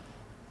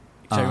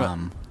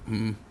them.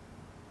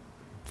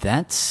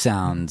 That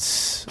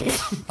sounds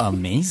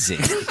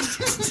amazing.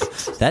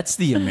 That's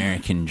the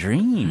American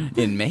dream.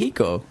 In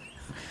Mexico.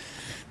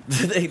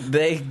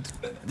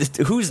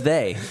 Who's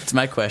they? It's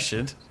my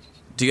question.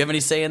 Do you have any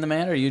say in the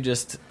matter, or you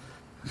just...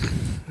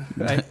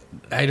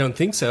 I don't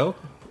think so.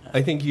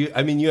 I think you.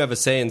 I mean, you have a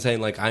say in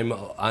saying like I'm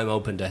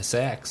open to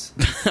sex.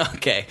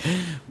 Okay.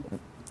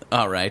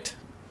 All right.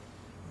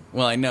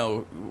 Well, I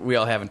know we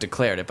all haven't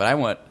declared it, but I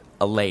want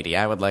a lady.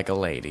 I would like a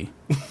lady.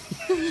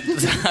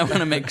 I want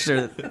to make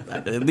sure,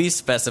 at least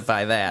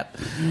specify that.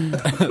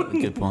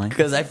 Good point.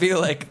 Because I feel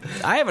like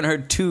I haven't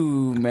heard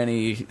too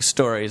many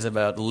stories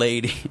about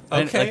lady.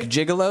 Okay. Like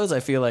gigolos, I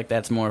feel like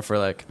that's more for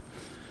like,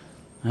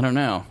 I don't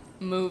know.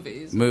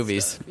 Movies.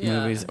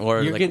 Yeah. Movies.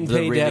 Or You're like getting the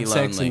paid to really have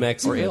sex lonely. in Or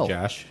Mexico, ill.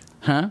 Josh.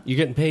 Huh? You're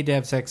getting paid to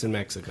have sex in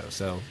Mexico,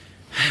 so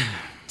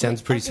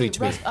sounds pretty sweet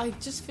to me. Russ, I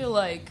just feel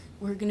like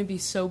we're going to be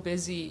so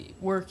busy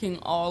working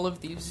all of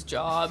these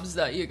jobs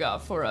that you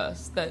got for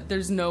us that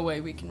there's no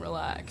way we can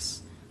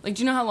relax. Like,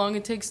 do you know how long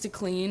it takes to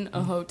clean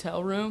a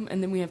hotel room?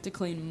 And then we have to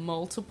clean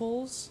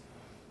multiples?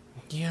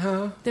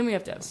 Yeah. Then we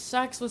have to have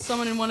sex with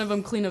someone and one of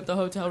them clean up the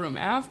hotel room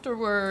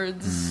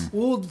afterwards.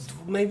 Well,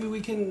 maybe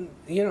we can.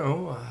 I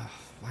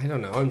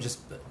don't know. I'm just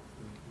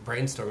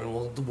brainstorming.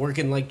 We'll work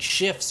in like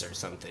shifts or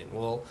something.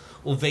 We'll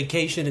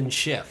vacation in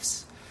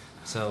shifts.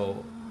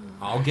 So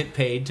I'll get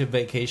paid to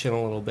vacation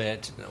a little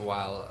bit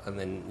and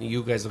then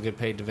you guys will get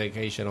paid to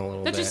vacation a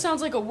little bit. That just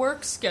sounds like a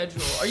work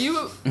schedule.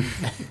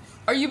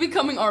 Are you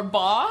becoming our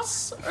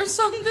boss or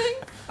something?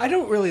 I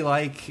don't really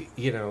like,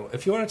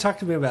 if you want to talk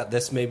to me about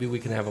this, maybe we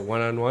can have a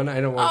one-on-one.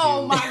 I don't want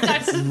Oh you my,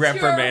 that's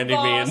reprimanding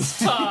pure me in boss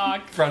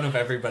talk. front of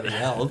everybody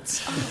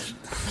else.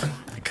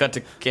 I cut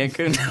to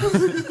Cancun.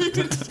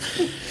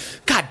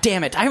 God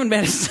damn it. I haven't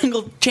had a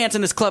single chance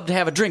in this club to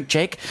have a drink,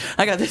 Jake.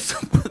 I got this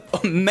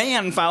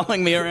man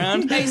following me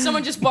around. Hey,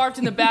 someone just barked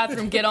in the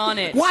bathroom. Get on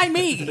it. Why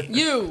me?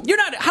 You. You're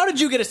not. How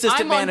did you get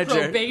assistant I'm manager? on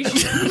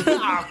probation.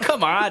 Oh,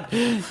 come on.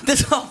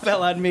 This all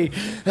fell on me.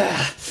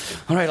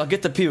 All right, I'll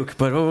get the puke,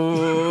 but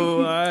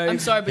I'm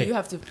sorry, but you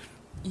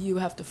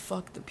have to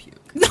fuck the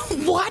puke. No,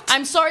 what?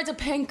 I'm sorry, it's a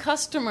paying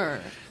customer.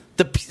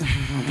 The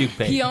Puke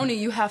bait. Peony,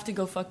 you have to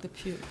go fuck the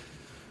puke.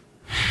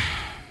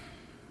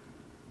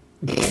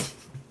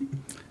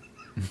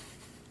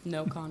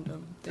 No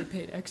condom. They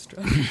paid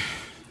extra.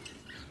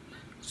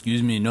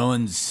 Excuse me, no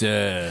one's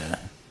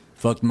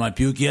fucked my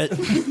puke yet?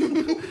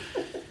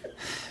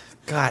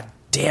 God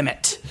damn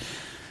it.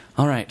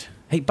 All right.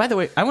 Hey, by the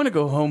way, I want to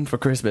go home for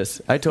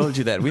Christmas. I told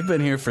you that. We've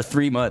been here for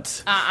 3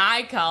 months.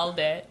 I called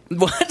it.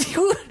 What?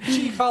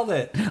 She called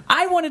it.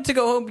 I wanted to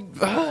go home.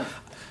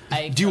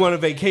 Do you want a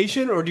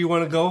vacation or do you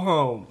want to go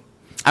home?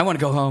 I want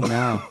to go home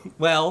now.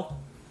 Well,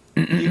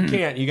 you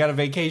can't. You got a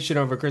vacation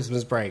over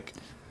Christmas break.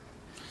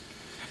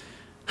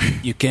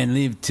 You can't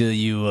leave till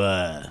you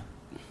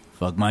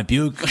fuck my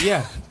puke.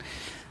 Yeah.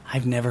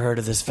 I've never heard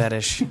of this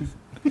fetish.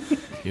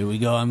 Here we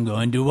go. I'm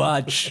going to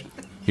watch.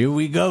 Here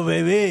we go,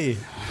 baby.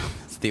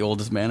 It's the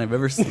oldest man I've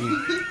ever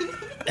seen.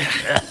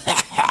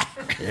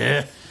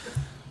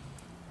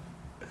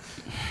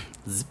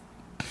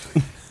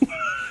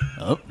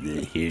 Oh,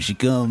 here she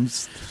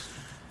comes.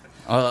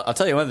 I'll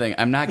tell you one thing.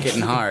 I'm not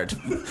getting hard.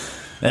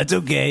 That's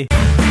okay.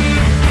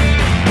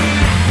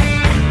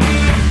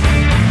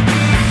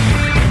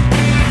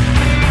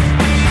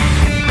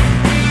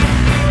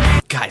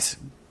 Guys,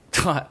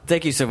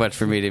 thank you so much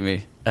for meeting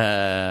me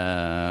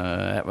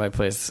at my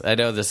place. I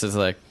know this is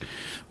like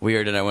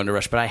weird and I wanted to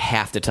rush, but I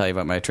have to tell you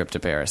about my trip to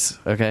Paris,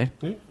 okay?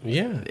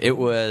 Yeah. It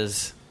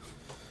was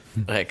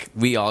like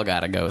we all got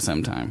to go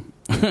sometime.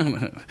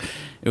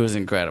 It was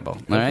incredible.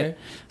 All right?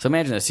 So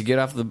imagine this. You get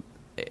off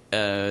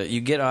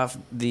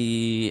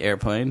the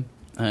airplane,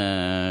 get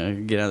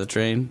on the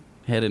train,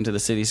 head into the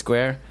city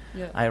square.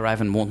 Yeah. I arrive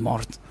in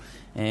Montmartre.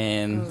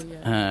 And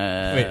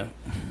Wait.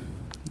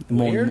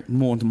 Where?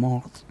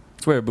 Montmartre.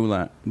 It's where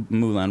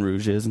Moulin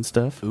Rouge is and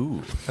stuff.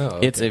 Ooh. Oh,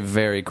 okay. It's a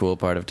very cool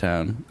part of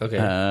town. Okay.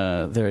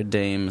 There are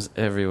dames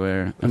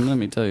everywhere. And let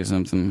me tell you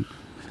something.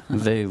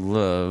 They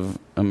love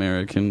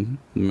American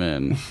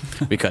men.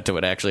 We cut to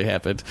what actually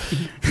happened.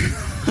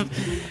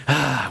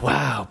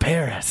 Wow,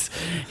 Paris.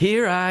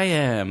 Here I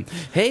am.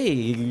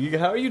 Hey,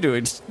 how are you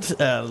doing,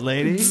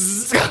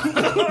 ladies?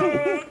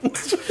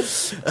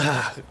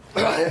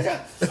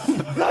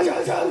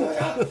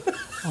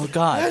 Oh,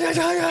 God.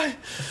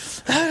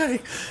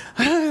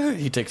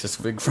 He takes a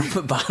swig from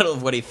a bottle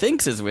of what he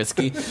thinks is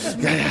whiskey.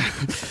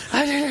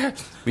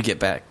 We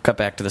cut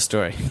back to the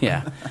story.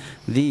 Yeah.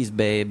 These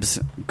babes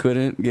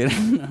couldn't get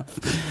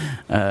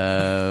enough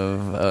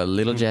of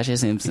little Joshy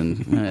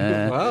Simpson.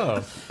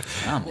 Wow.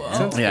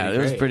 Oh, man. Yeah, it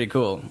was pretty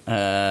cool.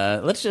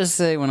 Let's just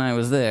say when I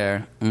was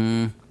there,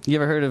 You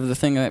ever heard of the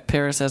thing that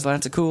Paris has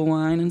lots of cool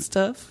wine and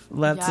stuff?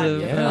 Lots Yeah,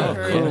 of yeah, I've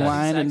heard cool of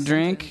wine and sex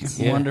drink, sentence.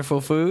 Yeah.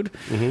 wonderful food.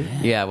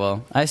 Yeah,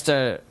 well, I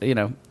started,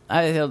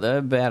 I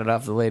batted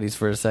off the ladies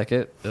for a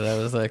second, and I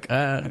was like,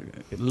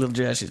 little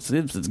Joshy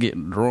Simpson's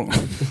getting drunk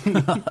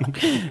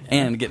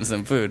and getting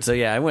some food. So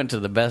yeah, I went to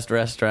the best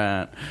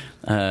restaurant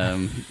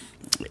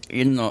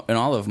in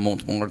all of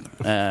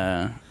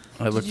Montmartre.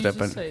 I looked Did you up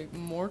just on say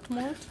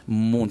Mortmort?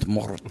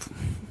 Montmartre.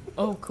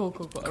 Oh, cool.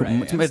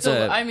 Right. It's Still,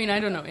 a- I mean, I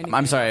don't know anything.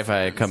 I'm sorry about if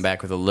I France. come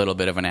back with a little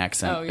bit of an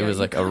accent. Oh, It yeah, was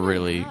you like a kinda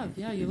really have.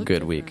 Yeah, you look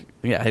good different. week.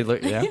 Yeah, I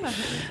look.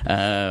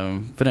 Yeah.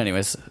 But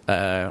anyways,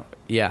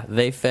 yeah,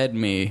 they fed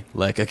me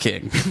like a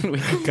king. We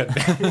cut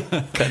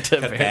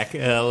to Back.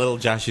 Little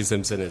Joshy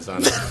Simpson is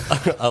on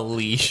a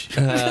leash.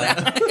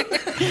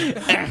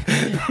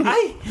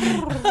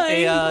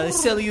 I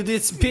sell you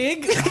this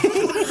pig.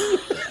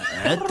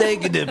 I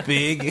take the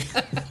pig.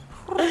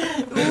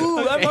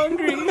 Ooh, I'm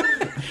hungry.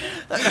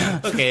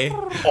 Okay.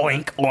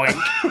 Oink oink.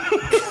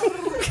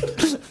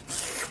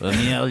 Let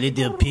me a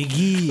little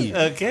piggy.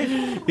 Okay.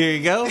 Here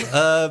you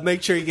go.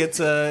 Make sure he gets,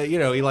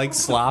 he likes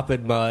slop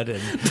and mud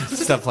and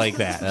stuff like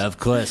that. Of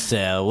course.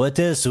 What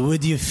else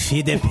would you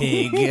feed a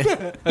pig?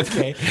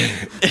 Okay.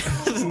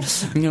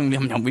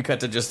 We cut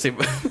to just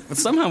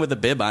somehow with a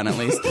bib on at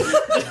least.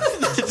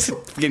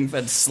 Getting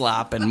fed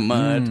slop and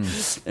mud.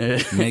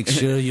 Make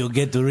sure you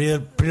get the real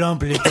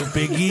plump little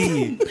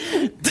piggy.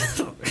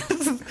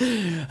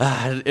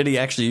 And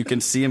you can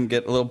see him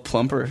get a little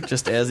plumper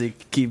just as he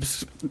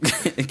keeps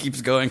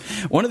going.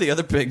 One of the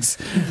other pigs,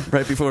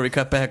 right before we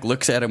cut back,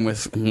 looks at him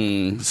with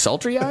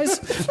sultry eyes.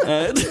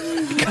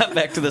 Cut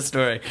back to the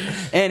story.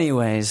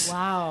 Anyways,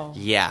 Wow.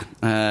 yeah.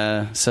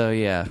 So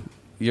yeah,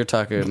 you're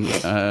talking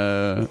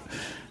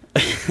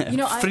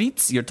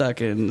frites. You're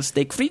talking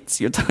steak frites.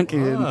 You're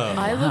talking.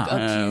 I look up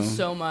to you Um,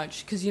 so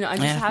much because I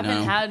just yeah, haven't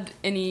no. had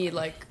any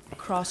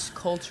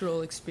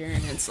cross-cultural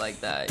experience like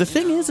that. The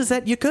thing is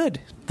that you could.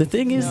 The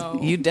thing is, No.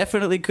 you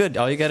definitely could.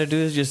 All you got to do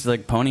is just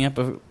pony up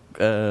a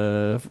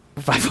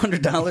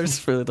 $500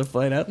 for the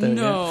flight out there.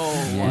 No.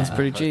 Yeah. It's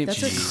pretty cheap. That's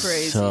a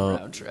crazy So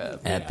round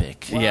trip.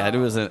 Epic. Yeah, it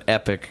was an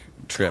epic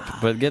trip.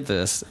 But get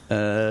this.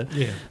 So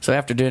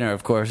after dinner,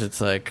 of course,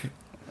 it's like,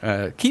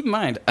 keep in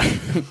mind, I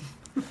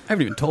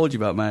haven't even told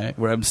you about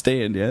where I'm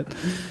staying yet.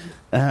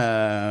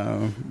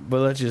 But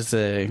let's just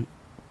say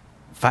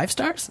 5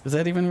 stars? Is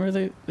that even where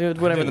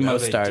whatever the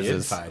most stars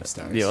is? 5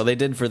 stars. Yeah, well, they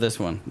did for this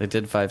one. They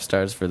did 5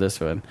 stars for this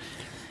one.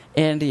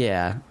 And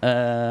yeah,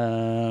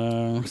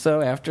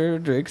 so after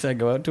drinks, I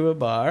go out to a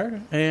bar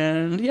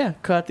and yeah,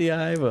 caught the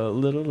eye of a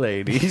little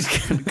lady. He's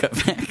gonna cut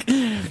back,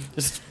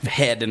 just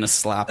head in a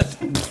slop.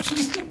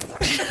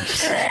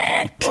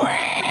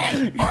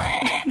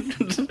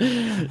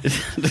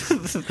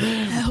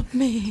 Help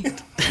me.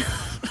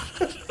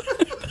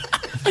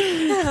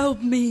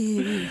 Help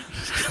me.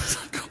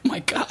 Oh my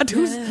God,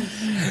 who's?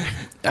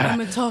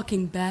 I'm a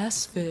talking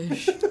bass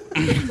fish.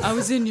 I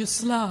was in your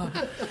slop.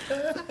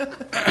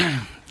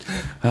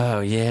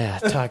 Oh yeah,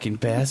 talking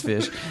bass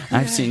fish.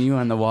 I've seen you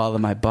on the wall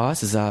of my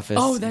boss's office.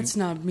 Oh, that's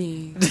not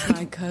me. It's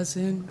my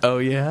cousin. Oh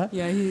yeah.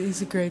 Yeah,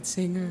 he's a great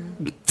singer.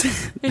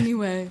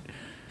 Anyway,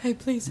 hey,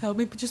 please help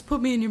me. Just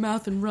put me in your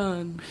mouth and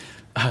run.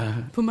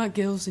 Put my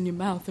gills in your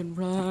mouth and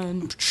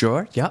run.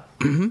 Sure. Yep.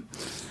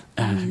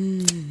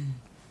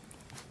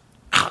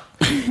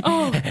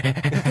 Oh,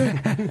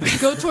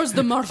 go towards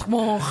the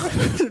marshmallow.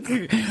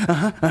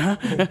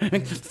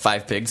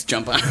 5 pigs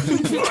jump on.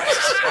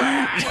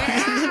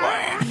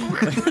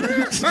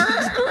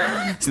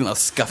 See a little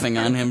scuffing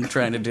on him,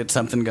 trying to get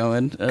something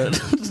going.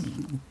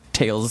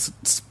 Tails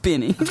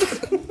spinning.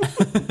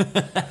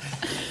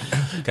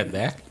 Cut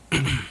back.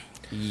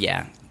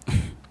 Yeah.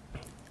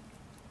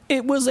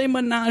 It was a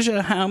menage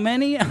a how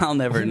many? I'll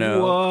never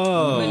know.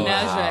 Whoa.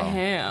 Menage a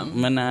ham.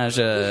 Menage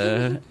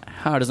a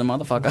hard as a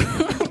motherfucker.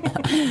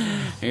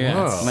 Yeah,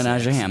 Whoa.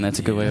 menage a ham. That's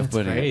a good way of That's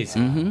putting crazy.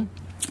 it.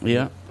 Mm-hmm.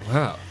 Yeah.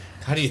 Wow.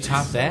 How do you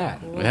top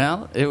that?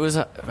 Well, it was.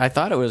 I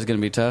thought it was going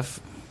to be tough,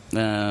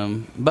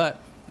 but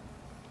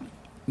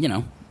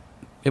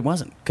it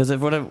wasn't because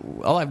of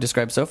all I've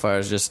described so far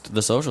is just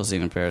the social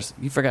scene in Paris.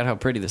 You forgot how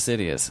pretty the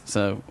city is.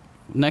 So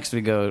next we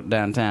go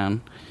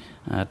downtown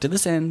to the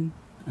Seine,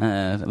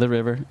 the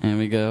river, and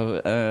we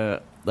go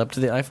up to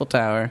the Eiffel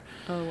Tower.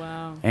 Oh,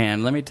 wow.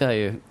 And let me tell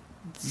you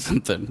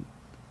something.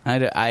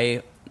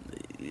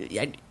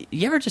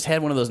 You ever just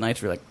had one of those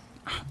nights where you're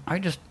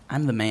like,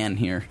 I'm the man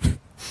here.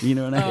 You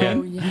know what I mean?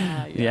 Oh,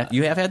 yeah. Yeah.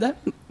 You have had that?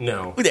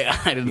 No. Yeah,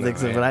 I didn't think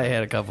so, but I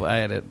had a couple. I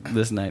had it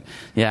this night.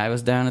 Yeah, I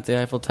was down at the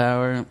Eiffel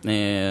Tower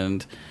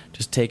and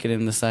just taking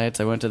in the sights.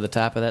 I went to the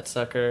top of that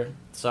sucker,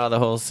 saw the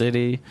whole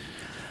city.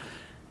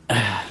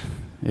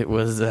 It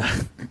was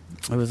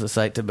a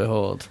sight to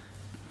behold.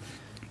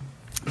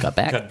 Cut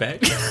back. Cut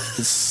back.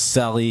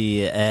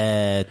 Sorry,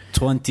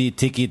 20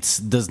 tickets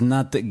does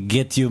not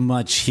get you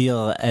much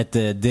here at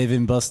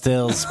Dave &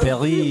 Buster's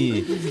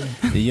Paris.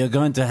 You're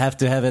going to have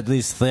at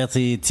least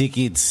 30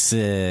 tickets.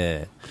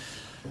 Okay,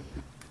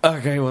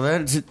 well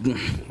that's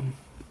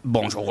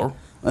bonjour.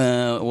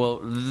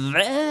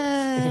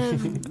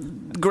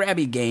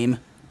 Grabby game.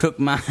 took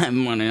my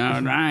money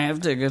out. I have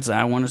tickets.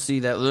 I want to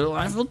see that little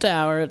Eiffel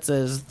Tower. It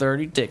says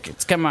 30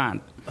 tickets. Come on.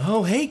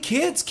 Oh, hey,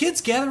 kids,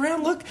 gather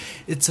around. Look,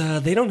 it's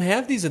they don't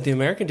have these at the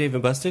American Dave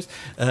and Buster's.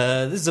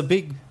 This is a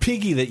big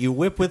piggy that you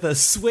whip with a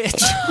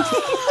switch.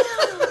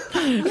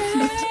 Here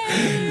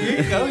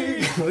you go.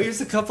 Here's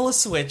a couple of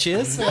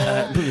switches.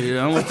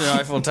 I'm with the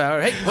Eiffel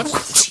Tower. Hey,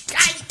 what's...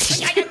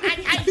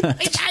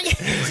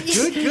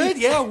 Good.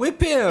 Yeah,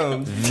 whip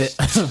him.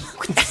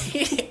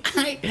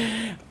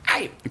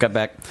 Got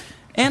back.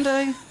 And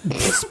I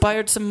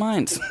inspired some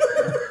minds.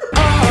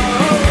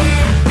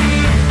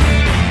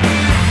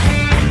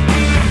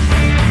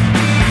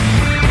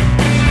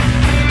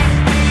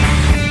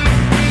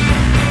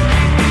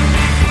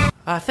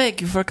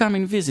 Thank you for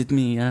coming visit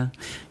me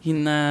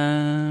in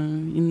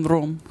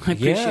Rome. I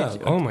appreciate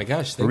it. Oh my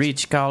gosh. Thanks.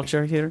 Rich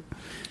culture here.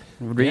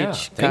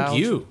 Thank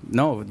you.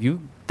 No,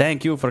 you.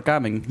 Thank you for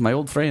coming, my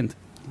old friend.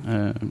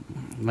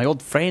 My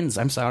old friends.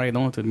 I'm sorry, I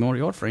don't want to ignore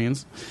your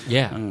friends.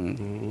 Yeah.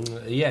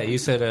 Yeah, you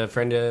said a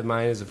friend of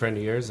mine is a friend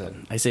of yours.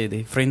 I said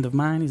a friend of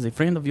mine is a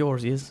friend of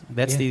yours. Yes,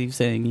 that's the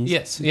saying.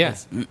 Yes.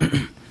 Yes.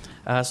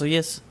 So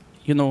yes.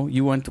 You know,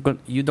 you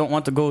don't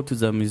want to go to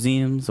the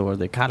museums or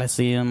the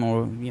Colosseum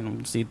or,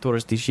 see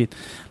touristy shit.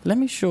 Let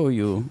me show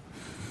you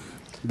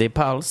the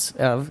pulse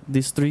of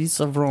the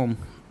streets of Rome.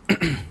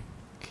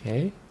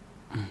 Okay.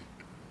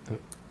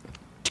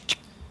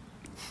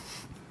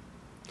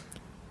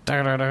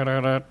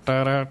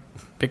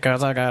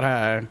 Because I got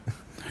high.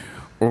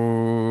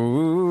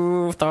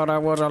 Ooh, thought I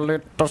was a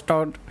little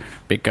stoned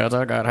because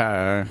I got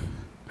high.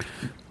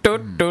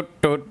 Toot, toot,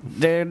 toot.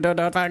 They do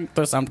not think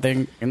to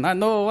something, and I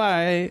know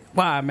why.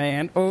 Why,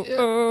 man?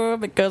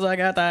 Because I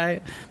got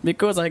high.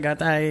 Because I got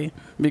high.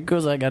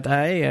 Because I got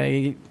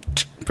high.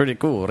 Pretty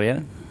cool,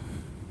 yeah?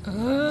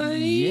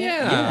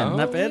 Yeah.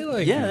 Not bad.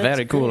 Like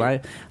Very cool.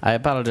 I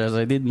apologize.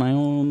 I did my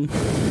own.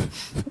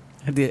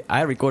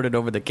 I recorded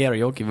over the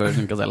karaoke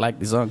version because I like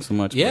the song so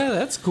much. Yeah,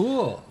 that's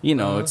cool.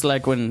 It's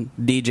like when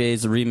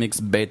DJs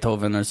remix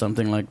Beethoven or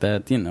something like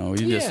that. You're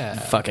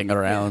just fucking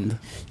around.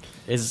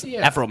 Is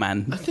Afro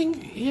Man. I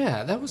think,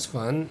 that was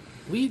fun.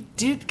 We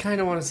did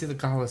kind of want to see the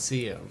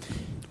Colosseum.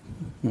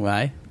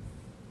 Why?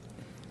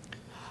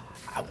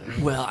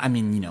 Well, I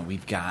mean,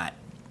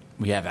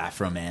 we have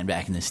Afro Man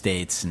back in the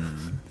States,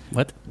 and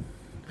What?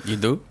 You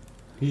do?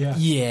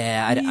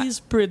 yeah, He's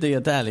pretty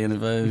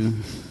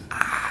Italian.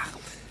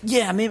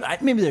 yeah,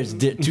 maybe there's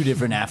two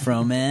different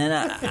Afro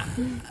Men.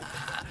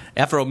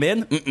 Afro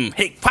men? Mm-mm.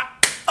 Hey, pop!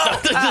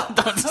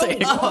 Don't say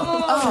it.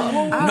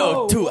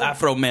 No, two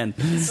Afro men.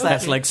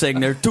 That's like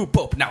saying they're two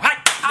Pope. Now, hi!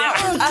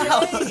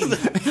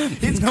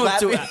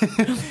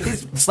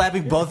 He's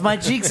slapping both my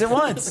cheeks at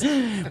once.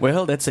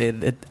 Well, that's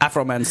it.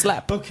 Afro man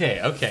slap. Okay.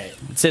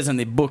 It says in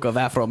the book of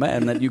Afro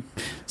Man that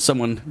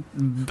someone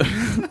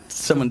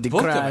decries.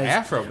 Book of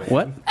Afro Man?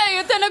 What?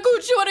 Hey,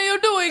 Tenaguchi, what are you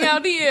doing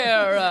out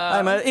here?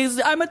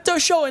 I'm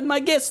showing my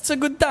guests a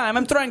good time.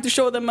 I'm trying to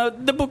show them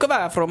the book of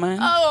Afro Man.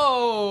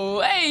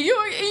 Oh, hey,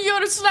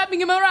 you're slapping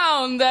him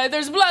around.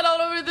 There's blood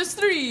all over the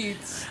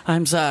streets.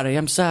 I'm sorry.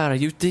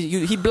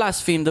 He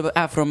blasphemed the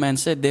Afro Man.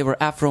 Said they were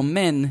Afro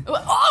men. Oh,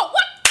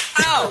 what?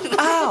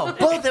 Ow!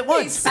 Both at He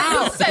once.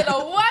 said a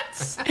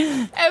what?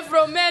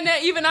 Afro men,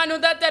 even I know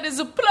that is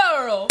a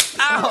plural.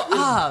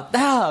 Ow!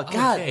 God!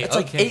 Okay, It's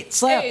like okay. 8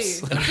 slaps.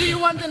 Hey, do you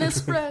want an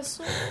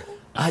espresso?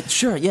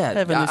 Sure, yeah.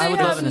 Have an I would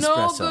love have an no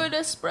espresso. good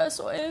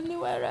espresso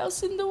anywhere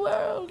else in the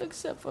world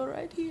except for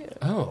right here.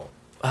 Oh,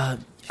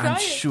 I'm Try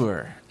it.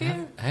 sure.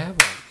 Here. I have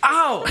one.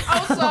 Ow!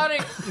 Oh, sorry.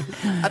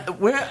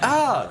 Where?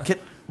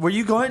 Were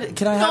you going to?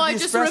 Can I have No, the I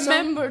just espresso?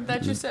 remembered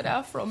that you said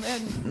Afro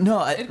man.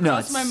 No, It no.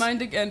 crossed my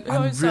mind again.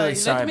 I'm Oh, sorry. really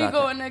sorry Let me about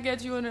go that. and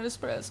get you an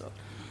espresso.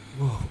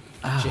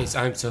 Jace,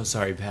 I'm so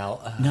sorry,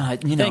 pal. No,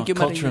 Thank you,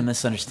 cultural Maria.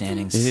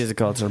 misunderstandings. This is a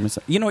cultural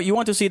misunderstanding. You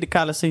want to see the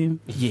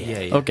Colosseum?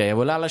 Yeah. Okay,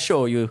 well, I'll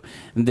show you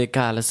the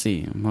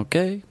Colosseum,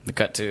 okay? The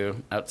cut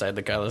to outside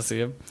the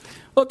Colosseum.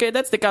 Okay,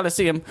 that's the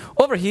Colosseum.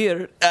 Over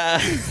here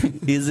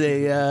is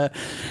a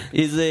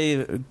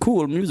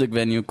cool music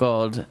venue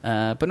called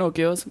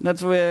Pinocchio's.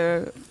 That's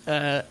where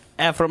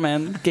Afro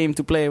Man came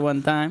to play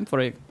one time for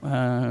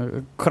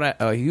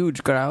a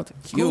huge crowd.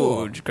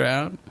 Cool. Huge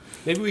crowd.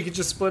 Maybe we could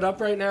just split up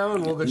right now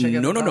and we'll go check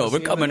out No, the we're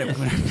Colosseum.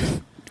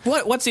 coming.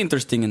 What's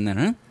interesting in there,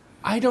 huh?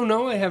 I don't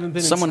know. I haven't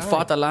been Someone inside.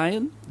 fought a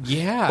lion?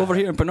 Yeah. Over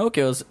here in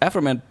Pinocchio's,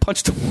 Afro Man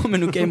punched a woman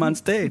who came on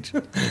stage.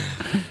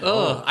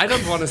 Ugh, I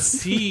don't want to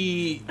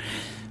see...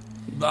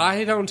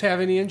 I don't have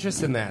any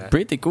interest in that.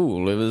 Pretty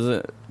cool. It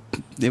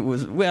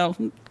was well,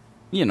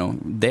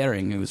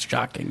 daring. It was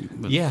shocking.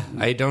 But Yeah,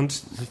 I don't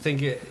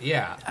think it...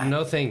 Yeah,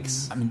 no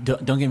thanks. I mean,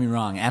 don't get me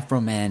wrong. Afro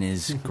Man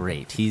is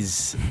great.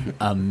 He's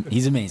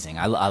amazing.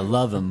 I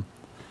love him.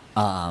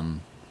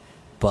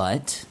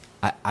 But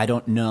I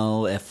don't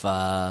know if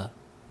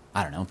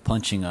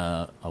punching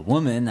a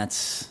woman.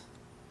 That's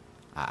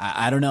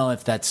I don't know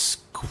if that's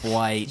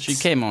quite. She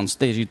came on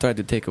stage. You tried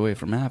to take away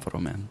from Afro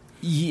Man.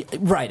 Yeah,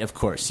 right, of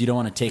course. You don't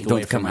want to take Don't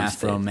away from come on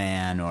Afro stage.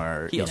 Man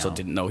or He also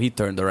didn't know. He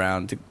turned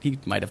around. He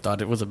might have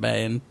thought it was a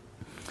band.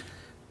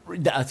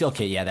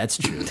 Okay, yeah, that's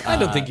true. I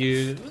don't think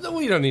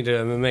we don't need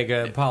to make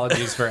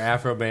apologies for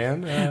Afro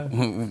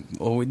Man.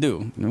 Oh, we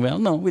do. Well,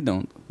 no, we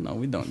don't. No,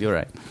 we don't. You're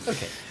right.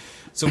 Okay.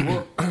 So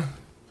we'll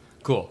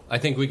cool. I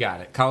think we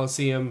got it.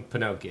 Coliseum,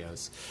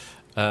 Pinocchios.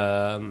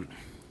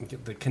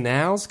 The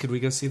canals? Could we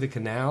go see the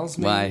canals?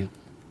 Maybe? Why?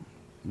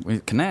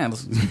 With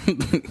canals?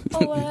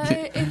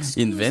 Excuse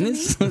In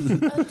Venice? me.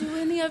 Do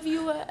any of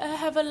you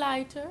have a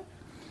lighter?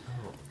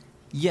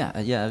 Yeah,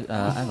 I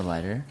have a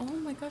lighter. Oh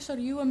my gosh, are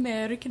you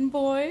American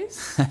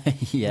boys?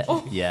 Yeah,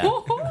 yeah,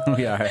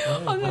 we are.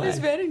 Oh, that is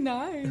very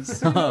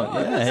nice. Oh,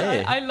 yeah,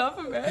 hey. I love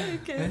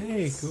Americans.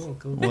 Hey,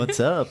 cool. What's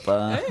up?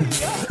 Oh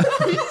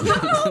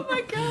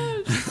my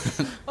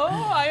gosh.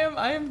 Oh,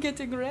 I am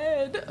getting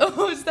red.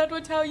 Oh, is that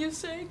how you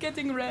say?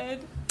 Getting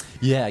red?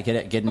 Yeah,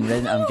 getting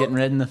red. I'm getting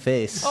red in the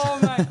face. Oh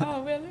my.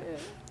 Oh well.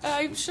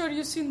 I'm sure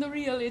you've seen the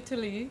real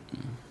Italy.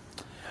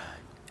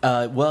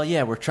 Well,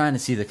 yeah, we're trying to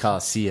see the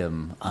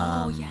Coliseum.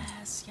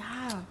 Yes,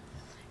 yeah.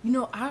 You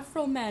know,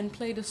 Afro Man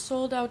played a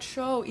sold-out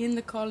show in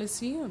the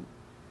Coliseum.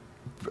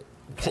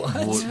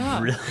 What? Yeah.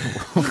 Really?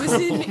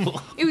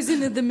 It was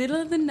in the middle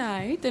of the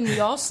night, and we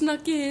all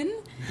snuck in,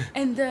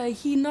 and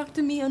he knocked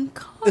me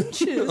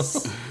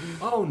unconscious.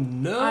 Oh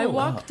no! I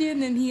walked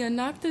in, and he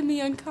knocked me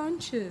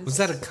unconscious. Was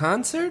that a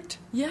concert?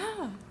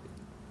 Yeah.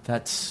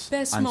 That's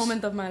Best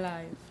moment of my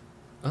life.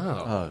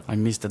 Oh. I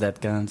missed that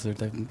concert.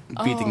 I'm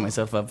beating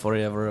myself up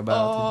forever about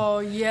Oh,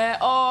 yeah.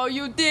 Oh,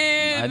 you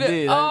did. I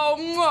did. Oh,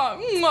 mwah,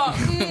 mwah,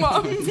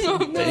 mwah,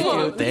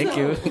 mwah, it. Thank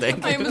you.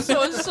 I'm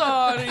so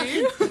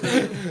sorry.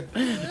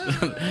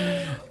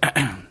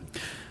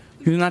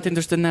 You're not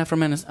interested in Afro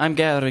Man? I'm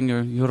gathering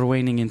your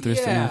waning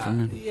interest in Afro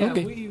Man. Yeah,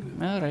 Okay. we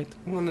All right.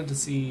 wanted to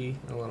see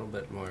a little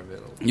bit more of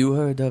it. You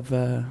heard of...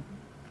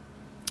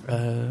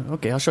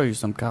 okay, I'll show you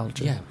some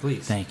culture. Yeah,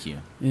 please. Thank you.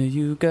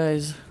 You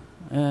guys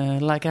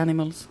like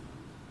animals?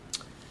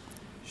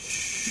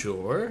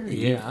 Sure.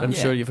 Yeah. I'm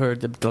sure you've heard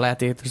the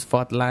gladiators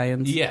fought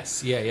lions.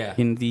 Yes. Yeah.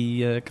 In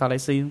the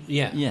Coliseum.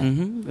 Yeah. Yeah.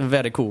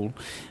 Very cool.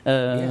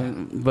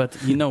 But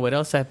you know what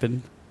else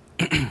happened?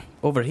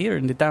 Over here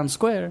in the town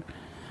square,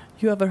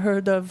 you ever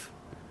heard of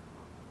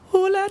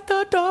Who Let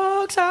the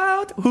Dogs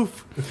Out?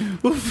 Oof,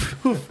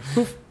 oof, oof,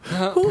 oof.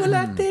 Who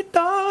let the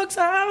dogs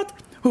out?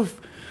 Oof,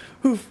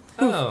 oof,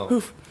 Oh.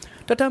 oof.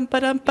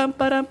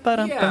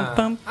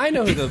 Da-dum-ba-dum-bum-ba-dum-ba-dum-bum-bum. I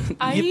know the.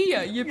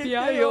 Aia,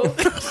 yippee-i-yo.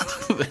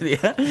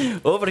 Yeah.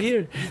 Over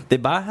here, the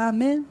Baja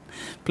Men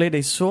played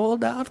a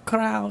sold-out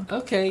crowd.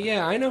 Okay,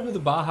 yeah, I know who the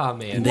Baja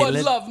Man. They One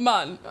let- love,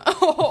 man.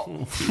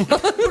 Oh.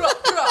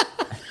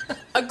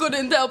 I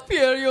couldn't help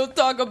hear you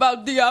talk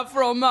about the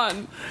Afro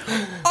Man.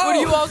 Were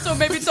you also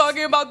maybe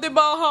talking about the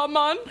Baja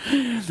Man?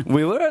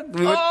 We were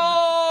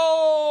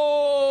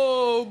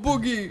Oh,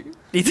 Boogie.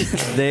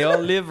 they all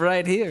live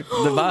right here.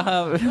 The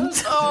Baja.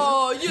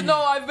 Oh, you know,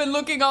 I've been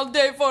looking all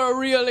day for a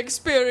real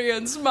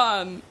experience,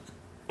 man.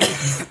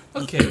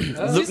 Okay. Is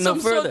Look this no some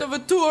sort further. of a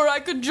tour I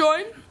could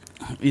join?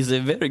 It's a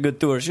very good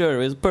tour,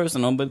 sure. It's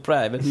personal but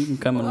private. You can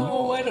come along.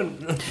 Oh, I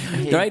don't know.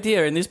 Right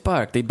here in this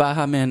park, the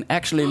Baja Men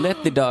actually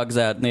let the dogs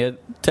out and they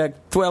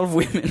attacked 12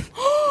 women.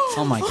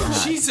 Oh my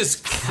god. Jesus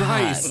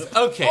Christ.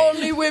 Okay.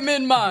 Only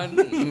women, man.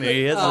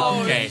 Yes.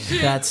 Okay.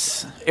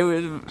 That's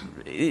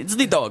It's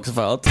the dog's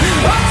fault.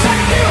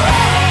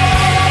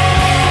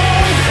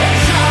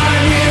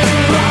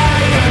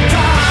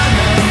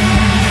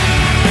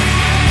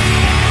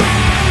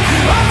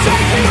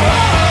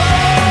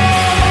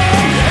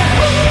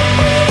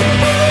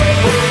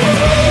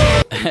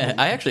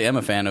 I actually am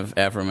a fan of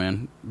Afro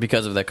Man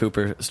because of that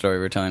Cooper story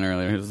we were telling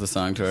earlier. He was the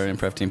song to our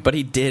improv team. But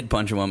he did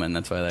punch a woman.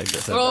 That's why I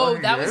guess. Oh,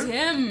 that was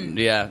him.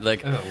 Yeah,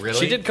 like Oh, really?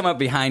 she did come up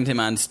behind him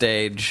on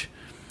stage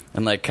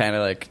and like kind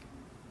of like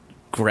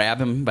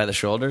grab him by the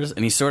shoulders,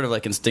 and he sort of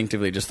like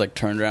instinctively just like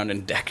turned around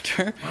and decked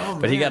her.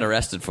 But he got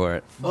arrested for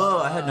it. whoa!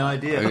 I had no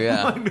idea.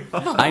 Yeah,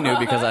 I knew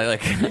because I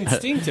like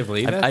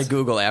Instinctively. I That's,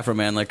 Google Afro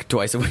Man like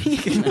twice a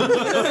week.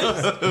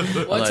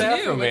 what's like-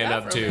 Afro Man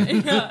up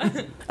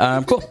to?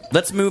 Cool.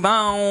 Let's move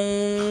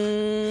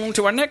on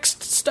to our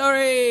next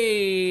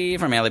story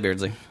from Allie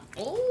Beardsley.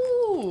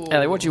 Ooh.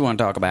 Allie, what you want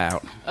to talk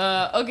about?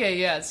 Okay,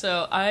 yeah.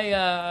 So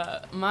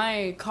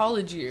my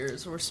college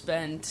years were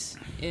spent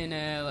in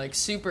a like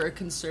super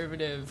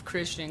conservative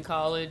Christian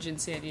college in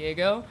San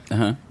Diego.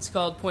 Uh-huh. It's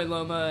called Point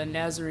Loma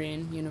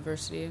Nazarene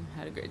University.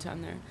 Had a great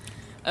time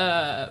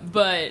there.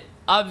 But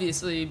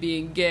obviously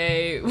being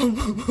gay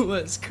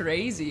was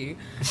crazy.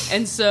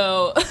 And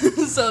so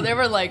so there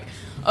were like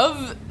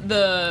of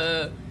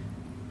the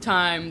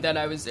time that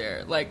I was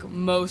there, like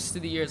most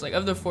of the years, like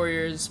of the 4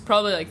 years,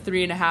 probably like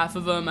 3.5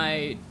 of them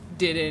I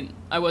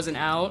wasn't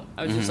out.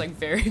 I was just like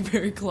very,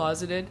 very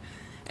closeted.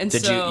 And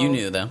Did so, you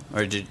knew though,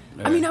 or did?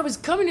 Or? I mean, I was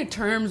coming to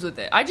terms with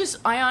it.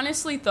 I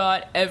honestly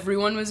thought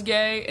everyone was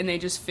gay and they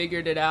just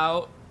figured it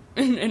out,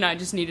 and I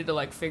just needed to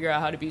like figure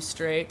out how to be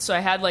straight. So I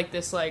had like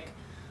this like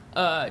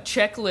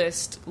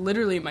checklist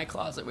literally in my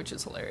closet, which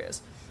is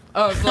hilarious,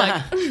 of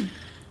like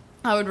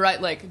I would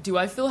write, like, do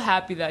I feel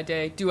happy that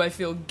day? Do I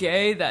feel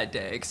gay that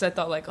day? Because I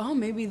thought, like, oh,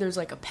 maybe there's,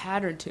 like, a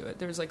pattern to it.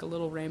 There's, like, a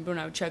little rainbow, and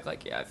I would check,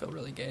 like, yeah, I feel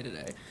really gay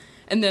today.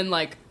 And then,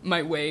 like,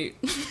 my weight.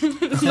 And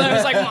I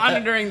was, like,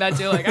 monitoring that,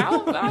 too. Like,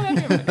 how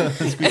like,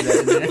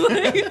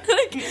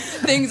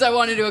 things I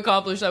wanted to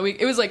accomplish that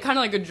week. It was, like, kind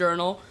of like a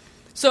journal.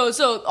 So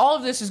all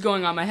of this is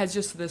going on. My head's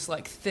just this,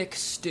 like, thick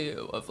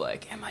stew of,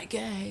 like, am I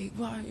gay?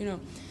 Why, you know?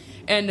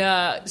 And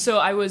so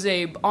I was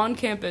a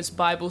on-campus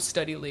Bible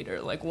study leader.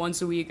 Like,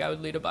 once a week I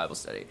would lead a Bible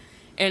study.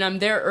 And I'm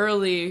there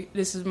early.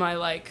 This is my,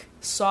 like,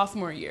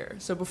 sophomore year.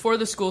 So before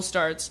the school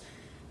starts,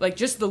 like,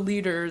 just the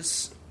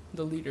leaders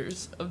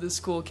of the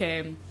school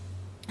came.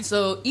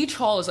 So each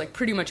hall is, like,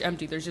 pretty much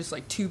empty. There's just,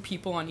 like, 2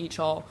 people on each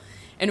hall.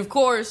 And, of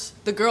course,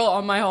 the girl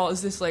on my hall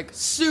is this, like,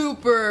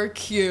 super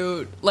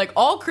cute. Like,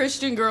 all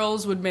Christian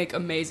girls would make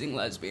amazing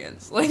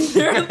lesbians. Like,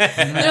 they're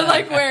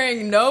like,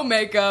 wearing no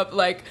makeup,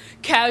 like,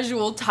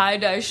 casual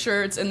tie-dye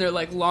shirts, and they're,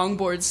 like,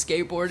 longboard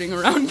skateboarding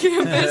around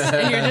campus.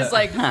 And you're just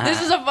like,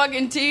 this is a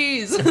fucking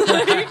tease.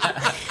 Like,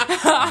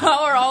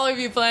 how are all of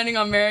you planning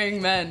on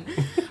marrying men?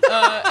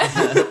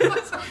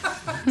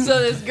 So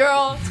this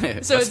girl...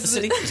 So What's it's the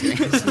city?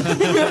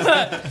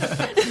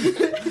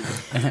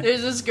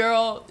 There's this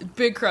girl,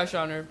 big crush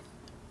on her.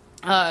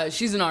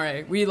 She's an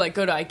RA. We, like,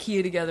 go to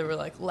IKEA together. We're,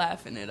 like,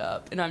 laughing it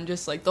up. And I'm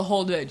just, like, the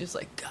whole day, just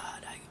like,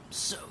 God, I am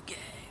so gay.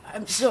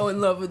 I'm so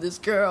in love with this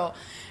girl.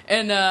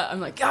 And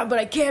I'm like, God, but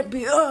I can't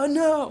be. Oh,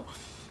 no.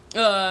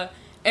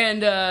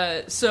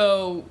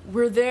 So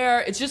we're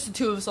there. It's just the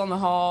 2 of us on the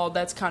hall.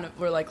 That's kind of,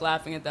 we're, like,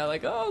 laughing at that.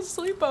 Like, oh,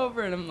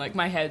 sleepover. And I'm, like,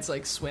 my head's,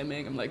 like,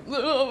 swimming. I'm like,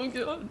 oh,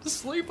 God,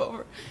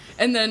 sleepover.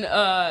 And then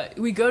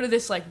we go to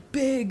this, like,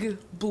 big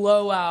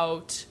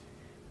blowout.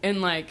 And,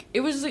 like,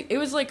 it was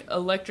like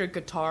electric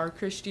guitar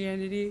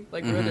Christianity,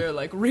 like, where they're,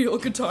 like, real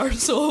guitar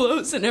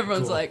solos, and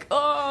everyone's like,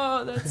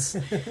 oh, that's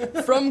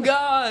from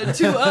God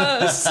to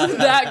us,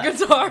 that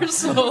guitar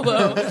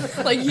solo.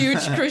 Like,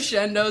 huge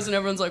crescendos, and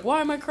everyone's like,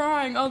 why am I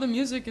crying? Oh, the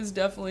music is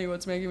definitely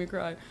what's making me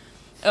cry.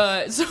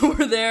 So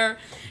we're there,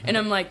 and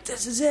I'm like,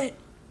 this is it.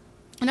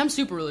 And I'm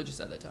super religious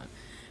at that time.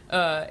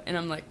 And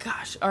I'm like,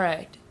 gosh, all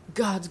right,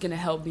 God's gonna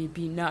help me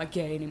be not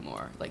gay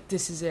anymore. Like,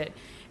 this is it.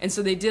 And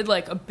so they did,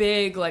 like, a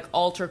big, like,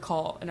 altar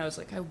call. And I was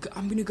like,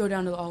 I'm going to go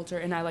down to the altar.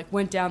 And I, like,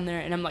 went down there,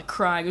 and I'm, like,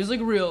 crying. It was,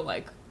 like, a real,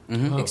 like,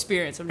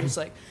 experience. I'm just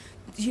like,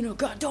 you know,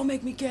 God, don't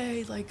make me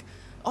gay. Like,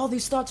 all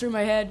these thoughts are in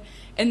my head.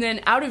 And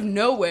then out of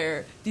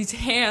nowhere, these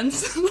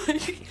hands,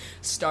 like,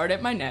 start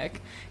at my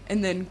neck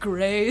and then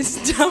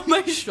graze down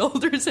my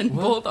shoulders and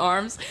both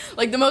arms.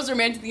 Like, the most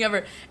romantic thing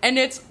ever. And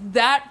it's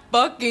that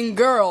fucking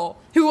girl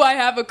who I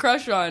have a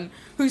crush on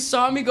who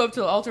saw me go up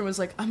to the altar and was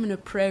like, I'm going to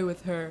pray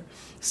with her.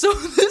 So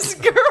this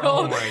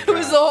girl, who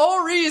is the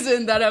whole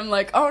reason that I'm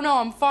like, oh no,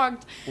 I'm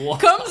fucked,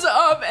 comes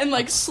up and,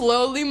 like,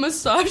 slowly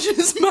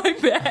massages my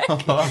back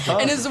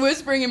and is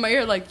whispering in my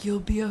ear, like,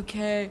 you'll be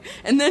okay.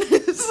 And then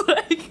it's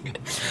like,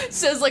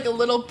 says, like, a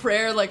little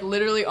prayer, like,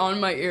 literally on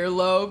my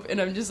earlobe.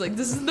 And I'm just like,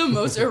 this is the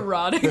most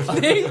erotic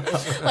thing.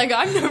 Like,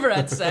 I've never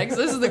had sex.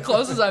 This is the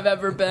closest I've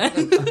ever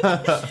been.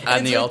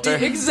 On the altar?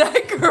 The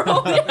exact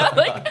girl, yeah,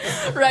 like,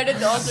 right at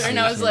the altar. And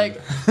I was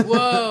like,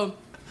 whoa.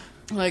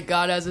 Like,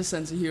 God has a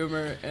sense of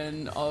humor,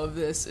 and all of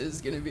this is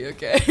gonna be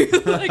okay.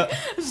 Like,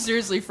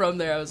 seriously, from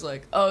there, I was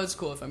like, oh, it's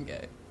cool if I'm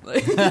gay.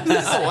 Like,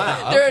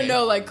 there are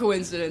no, like,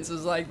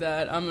 coincidences like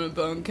that. I'm gonna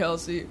bone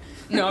Kelsey.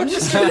 No, I'm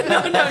just kidding.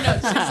 No.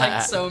 She's,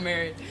 like, so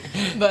married.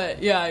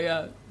 But,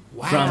 yeah.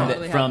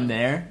 Wow. From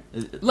there?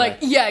 Like,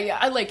 yeah.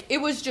 I, like, it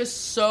was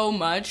just so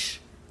much,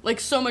 like,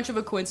 so much of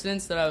a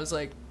coincidence that I was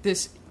like,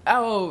 this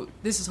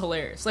is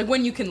hilarious. Like,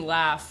 when you can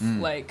laugh,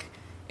 like,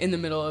 in the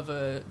middle of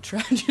a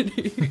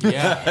tragedy.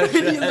 Yeah.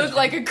 You look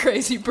like a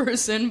crazy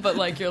person, but,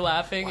 like, you're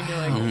laughing, and you're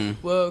like,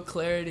 whoa,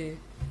 clarity.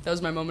 That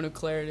was my moment of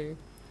clarity.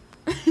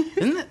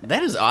 Isn't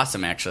that is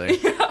awesome, actually.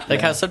 Yeah. Like,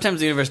 how sometimes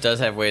the universe does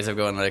have ways of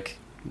going, like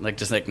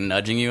just, like,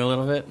 nudging you a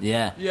little bit.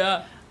 Yeah.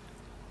 Yeah.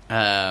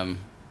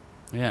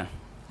 Yeah.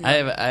 I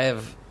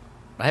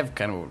have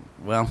kind of,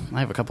 well, I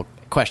have a couple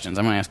questions.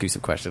 I'm going to ask you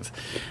some questions.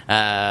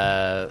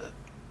 So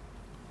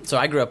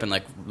I grew up in,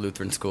 like,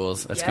 Lutheran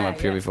schools. That's come up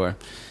here before.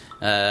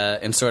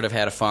 And sort of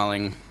had a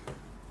falling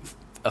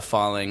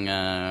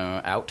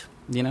out,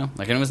 you know?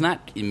 Like, and it was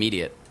not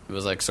immediate. It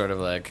was, like, sort of,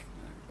 like,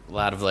 a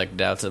lot of, like,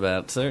 doubts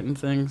about certain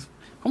things.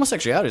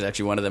 Homosexuality is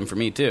actually one of them for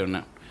me, too.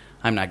 No,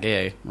 I'm not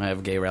gay. I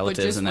have gay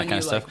relatives and that kind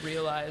of stuff. Like,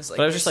 realize, like,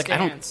 but I was just like, I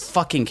don't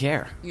fucking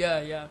care.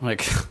 Yeah.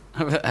 Like,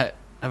 I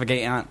have a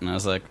gay aunt, and I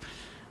was like,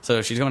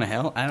 so she's going to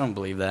hell? I don't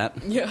believe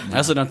that. Yeah. I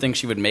also don't think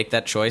she would make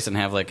that choice and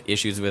have, like,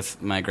 issues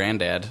with my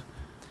granddad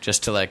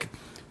just to, like,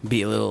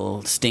 be a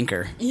little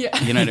stinker.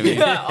 Yeah. You know what I mean?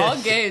 Yeah, all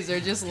gays are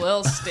just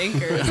little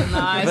stinkers in the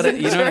eyes. But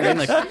you know what I mean?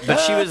 Like, but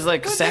she was,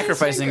 like,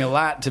 sacrificing a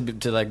lot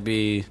to like,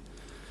 be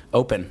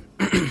open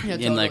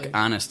and, like,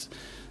 honest.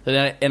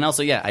 And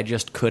also, yeah, I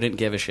just couldn't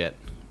give a shit.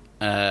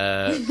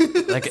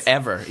 Like,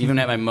 ever. Even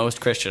at my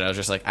most Christian, I was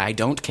just like, I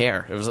don't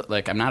care. It was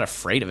like, I'm not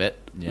afraid of it.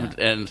 Yeah.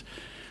 And,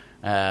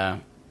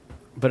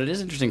 but it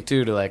is interesting,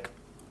 too, to, like,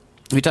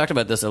 we talked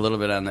about this a little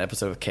bit on the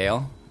episode of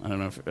Kale, I don't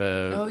know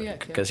if yeah.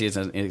 because he's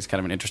kind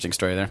of an interesting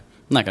story there. I'm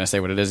not going to say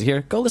what it is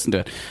here. Go listen to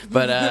it.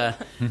 But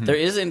there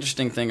is an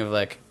interesting thing of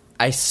like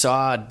I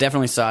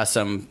definitely saw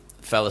some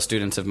fellow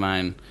students of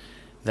mine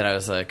that I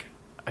was like,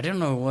 I don't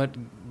know what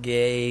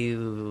gay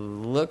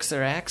looks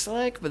or acts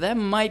like, but that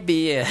might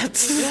be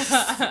it.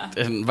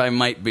 And by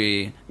might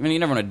be, I mean, you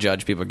never want to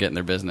judge people getting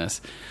their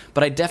business.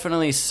 But I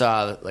definitely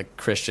saw like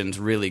Christians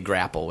really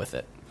grapple with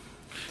it.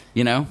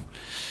 You know?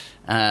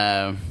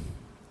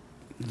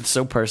 It's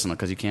so personal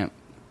because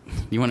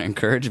you want to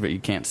encourage, but you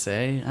can't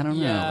say. I don't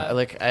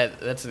know.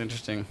 That's an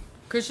interesting...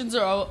 Christians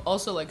are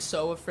also like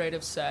so afraid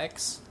of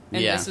sex.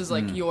 And Yeah. this is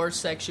like your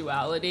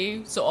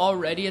sexuality. So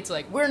already it's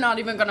like, we're not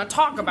even going to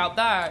talk about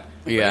that.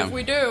 Yeah. But if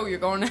we do, you're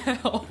going to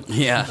hell.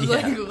 Yeah. It's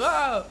like,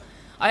 whoa.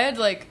 I had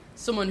like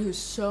someone who's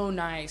so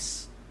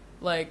nice.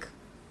 Like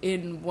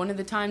in one of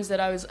the times that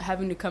I was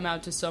having to come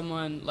out to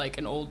someone, like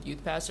an old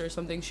youth pastor or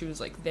something, she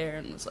was like there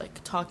and was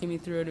like talking me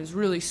through it. It was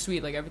really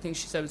sweet. Like everything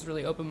she said was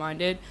really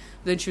open-minded.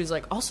 Then she was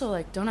like, also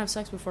like, don't have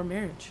sex before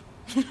marriage.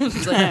 I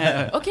was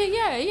like, okay,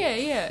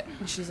 yeah.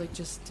 And she's like,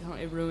 just don't,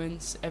 it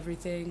ruins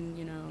everything,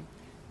 you know.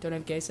 Don't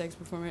have gay sex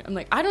before marriage. I'm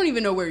like, I don't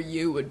even know where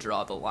you would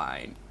draw the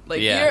line.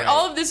 Like,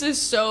 all of this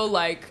is so,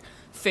 like,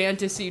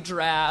 fantasy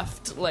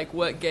draft, like,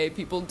 what gay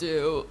people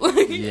do.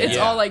 Like, it's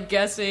all, like,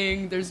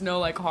 guessing. There's no,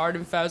 like, hard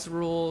and fast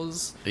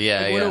rules.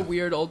 Yeah, like, what a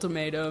weird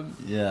ultimatum.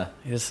 Yeah.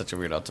 It is such a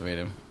weird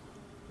ultimatum.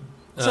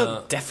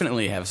 So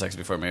definitely have sex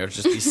before marriage.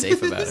 Just be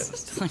safe about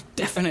it. Like,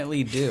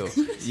 definitely do.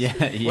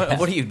 Yeah.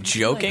 What are you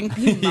joking?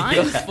 Be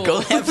mindful. Go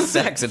have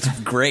sex. It's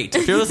great.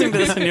 If you're listening to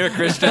this and you're a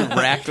Christian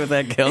racked with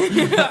that guilt,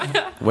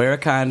 wear a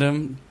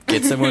condom.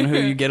 Get someone who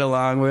you get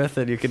along with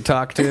and you can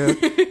talk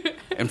to.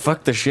 And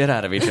fuck the shit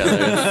out of each other.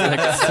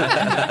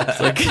 It's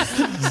like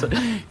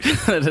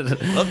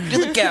Look till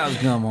the cows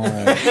come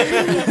home.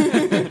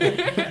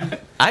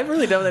 I've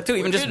really done that too.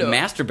 even just Weirdo.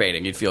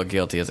 masturbating, you'd feel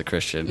guilty as a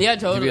Christian. Yeah, You'd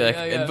totally. be like,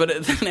 Yeah.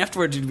 But then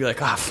afterwards, you'd be like,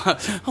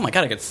 oh my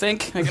god, I could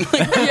think. I can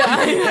like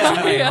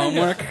Yeah. my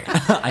homework.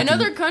 And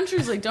other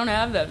countries, like, don't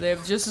have that. They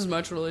have just as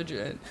much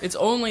religion. It's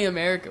only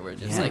America where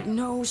it's just, like,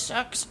 no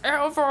sex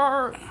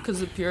ever.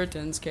 Because the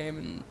Puritans came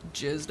and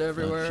jizzed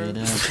everywhere.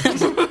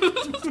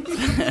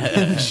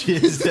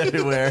 Jizzed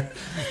everywhere.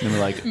 And we're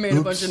like, Made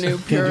a bunch of new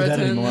can't do that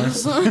anymore.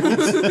 Puritans.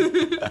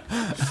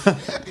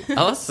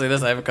 I'll also say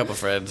this: I have a couple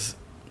friends,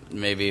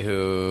 maybe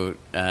who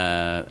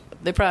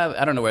they probably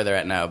I don't know where they're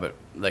at now, but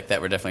like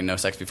that were definitely no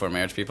sex before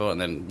marriage people, and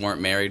then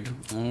weren't married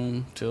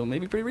till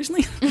maybe pretty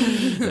recently.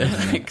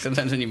 Like,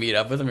 sometimes when you meet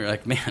up with them, you're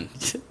like, man,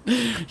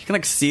 you can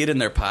like see it in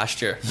their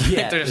posture.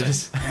 Yeah, Like, they're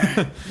just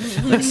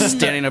like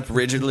standing up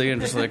rigidly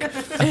and just like,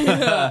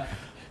 hey,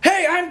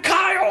 I'm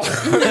Kyle.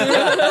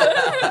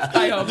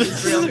 I hope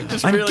it's real.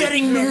 I'm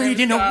getting married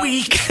in a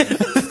week.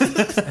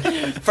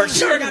 For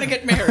sure, gotta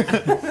get married.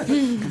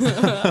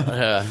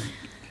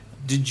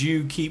 Did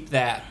you keep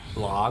that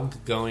blog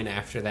going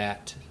after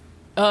that?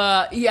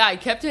 Yeah, I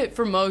kept it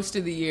for most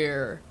of the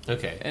year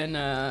Okay.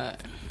 and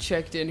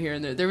checked in here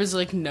and there. There was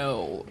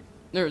no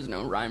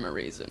rhyme or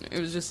reason. It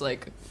was just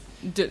like,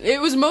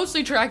 it was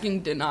mostly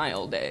tracking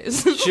denial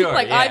days. Sure,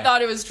 like I yeah.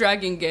 thought it was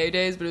tracking gay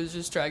days, but it was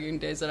just tracking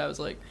days that I was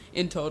like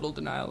in total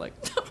denial, like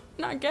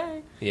not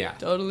gay, Yeah.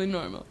 totally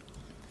normal.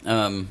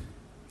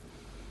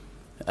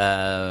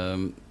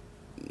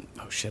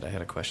 Oh shit! I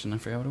had a question. I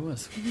forgot what it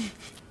was.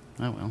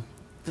 Oh well.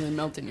 And they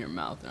melt in your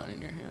mouth, not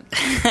in your hand.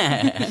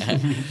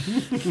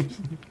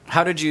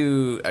 How do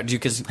you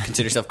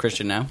consider yourself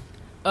Christian now?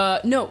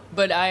 No,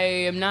 but I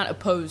am not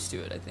opposed to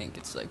it. I think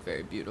it's like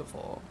very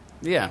beautiful.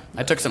 Yeah,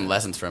 I took some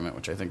lessons from it,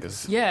 which I think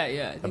is Yeah,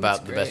 I think about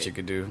it's the best great. you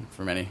could do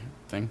from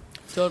anything.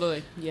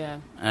 Totally, yeah.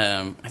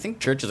 I think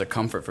church is a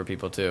comfort for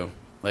people too.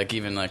 Like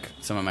even like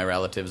some of my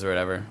relatives or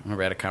whatever. I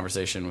remember I had a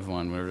conversation with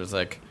one where it was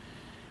like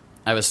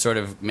I was sort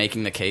of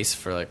making the case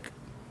for like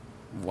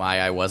why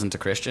I wasn't a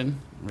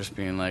Christian. Just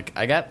being like,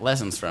 I got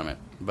lessons from it,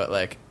 but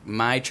like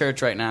my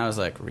church right now is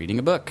like reading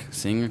a book,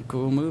 seeing a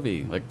cool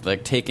movie,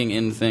 like taking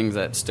in things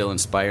that still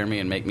inspire me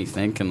and make me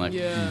think. And like,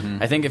 Yeah.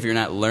 I think if you're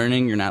not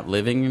learning, you're not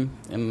living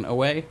in a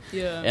way.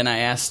 Yeah. And I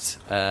asked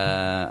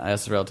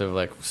the relative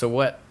like, so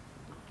what?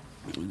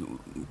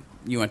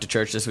 You went to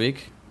church this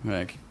week? I'm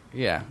like,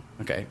 yeah.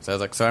 Okay. So I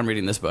was like, so I'm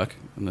reading this book,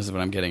 and this is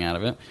what I'm getting out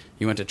of it.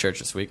 You went to church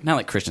this week. Not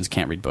like Christians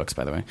can't read books,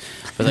 by the way.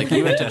 But like,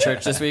 you went to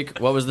church this week.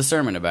 What was the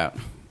sermon about?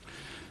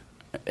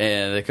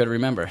 And they couldn't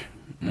remember.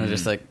 And I was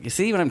just like, you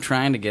see what I'm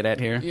trying to get at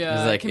here? Yeah,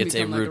 It's it like can it's a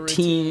become like a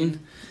routine, routine.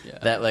 Yeah.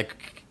 that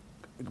like,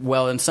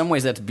 well, in some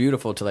ways that's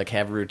beautiful to like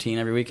have a routine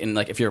every week, and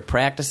like if you're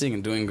practicing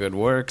and doing good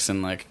works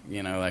and like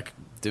like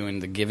doing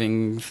the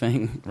giving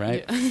thing,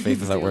 right? Yeah.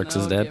 Faith without Doing works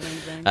is the dead.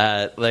 giving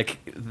thing. Like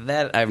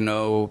that, I have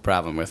no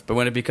problem with. But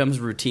when it becomes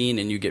routine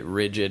and you get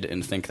rigid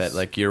and think that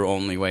like your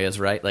only way is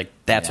right, like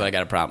that's what I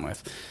got a problem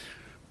with.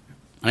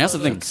 And I also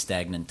think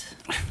stagnant.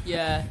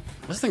 Yeah.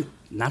 I just think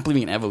not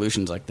believing in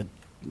evolution is like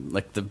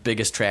the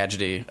biggest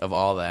tragedy of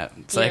all that.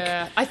 It's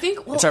Yeah. like I think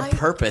it's our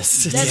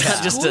purpose. That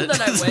It's not school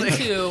that I went like-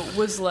 to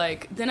was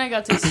like, then I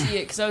got to see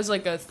it because I was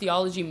like a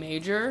theology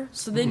major.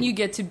 So Mm-hmm. then you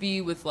get to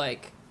be with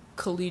like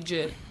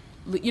collegiate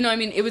you know, I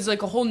mean, it was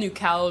like a whole new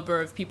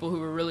caliber of people who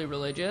were really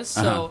religious.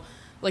 So,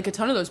 like, a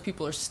ton of those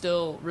people are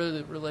still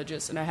really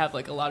religious, and I have,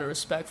 like, a lot of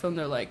respect for them.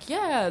 They're like,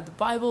 yeah, the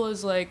Bible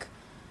is, like,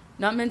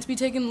 not meant to be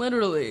taken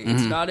literally.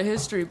 It's not a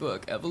history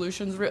book.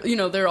 Evolution's real. You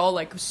know, they're all,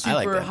 like,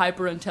 super that.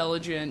 hyper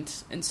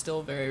intelligent and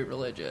still very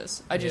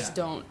religious. I just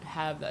don't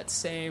have that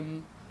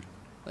same,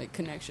 like,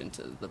 connection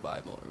to the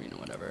Bible or, you know,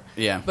 whatever.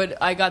 Yeah. But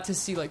I got to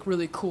see, like,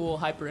 really cool,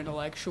 hyper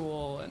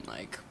intellectual and,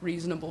 like,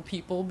 reasonable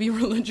people be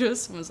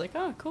religious, and was like,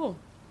 oh, cool.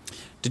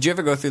 Did you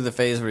ever go through the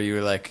phase where you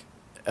were like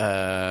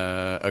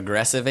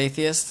aggressive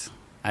atheist?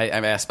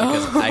 I've asked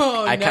because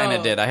I kind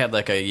of did. I had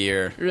like a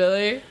year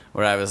Really?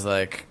 where I was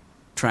like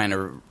trying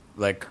to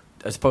like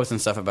I was posting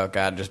stuff about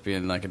God, just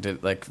being like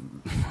like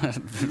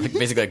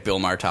basically like Bill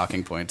Maher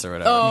talking points or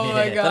whatever. Oh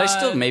my god. That I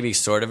still maybe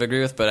sort of agree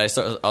with, but I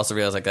also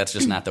realized like that's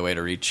just not the way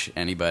to reach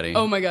anybody.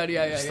 Oh my god,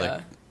 yeah.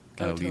 Like,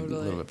 kind of lead a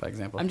totally. little bit by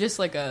example. I'm just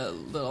like a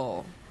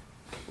little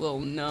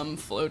numb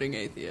floating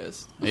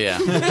atheist. Yeah.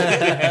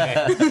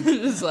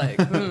 Just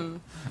like, who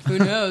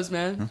knows,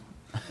 man?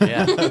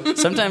 Yeah.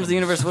 Sometimes the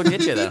universe will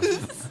get you, though.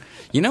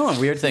 You know, a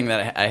weird thing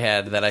that I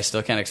had that I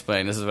still can't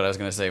explain. This is what I was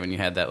going to say when you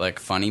had that like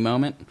funny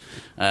moment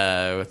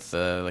with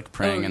like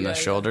praying and the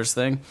shoulders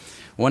thing.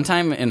 One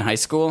time in high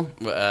school,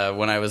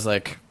 when I was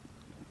like,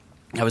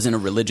 I was in a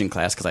religion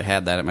class because I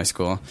had that at my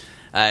school.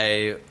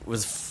 I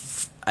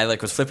was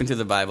flipping through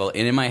the Bible,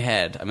 and in my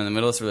head, I'm in the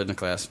middle of this religion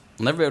class.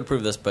 I'll never be able to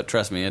prove this, but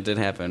trust me, it did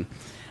happen.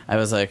 I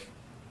was like,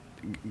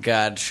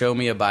 God, show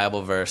me a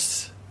Bible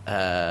verse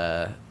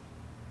that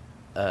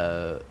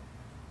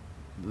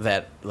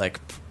like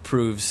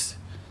proves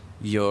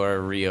you're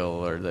real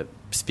or that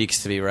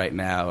speaks to me right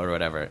now or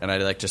whatever. And I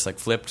like just like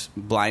flipped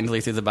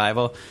blindly through the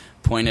Bible,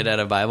 pointed at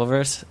a Bible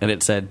verse, and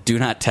it said, "Do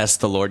not test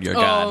the Lord your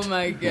God." Oh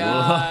my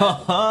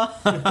god.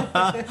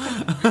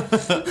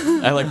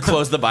 I like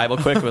closed the Bible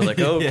quick. Was like,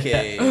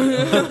 okay,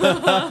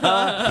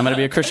 I'm gonna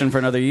be a Christian for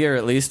another year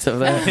at least. Of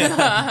that.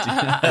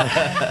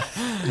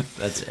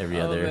 That's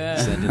every Oh, other man.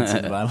 sentence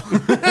in the Bible.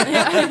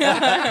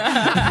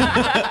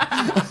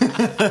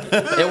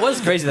 It was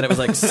crazy that it was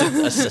like a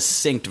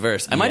succinct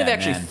verse. I might have Yeah,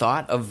 actually man.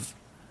 thought of.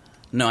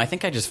 No, I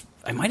think I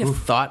might have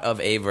thought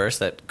of a verse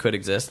that could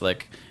exist,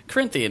 like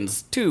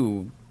Corinthians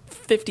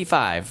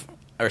 2:55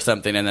 or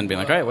something, and then being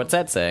like, all right, what's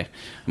that say?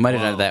 I might have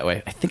done it that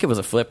way. I think it was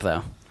a flip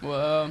though.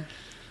 Whoa.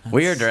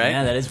 Weird, right?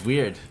 Yeah, that is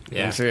weird.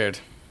 Yeah. It's weird.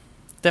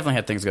 Definitely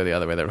had things go the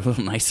other way that were a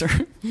little nicer.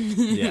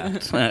 Yeah.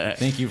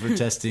 Thank you for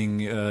testing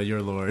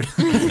your Lord.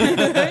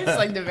 It's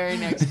like the very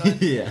next one.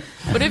 Yeah.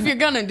 But if you're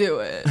gonna do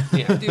it,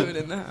 do it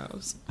in the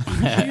house.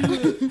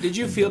 Did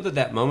you feel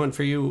that moment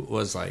for you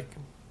was like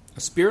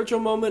a spiritual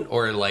moment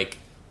or like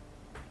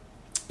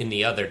in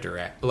the other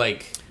direct?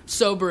 Like,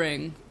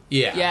 Sobering.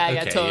 yeah.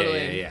 Yeah, okay,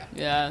 totally.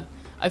 Yeah.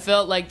 I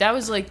felt like that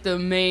was like the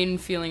main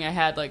feeling I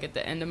had like at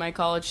the end of my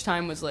college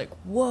time was like,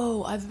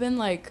 whoa, I've been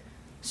like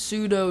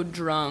pseudo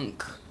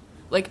drunk.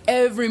 Like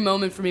every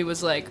moment for me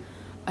was like,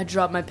 I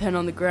dropped my pen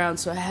on the ground,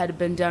 so I had to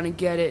bend down and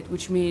get it,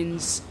 which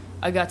means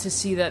I got to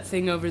see that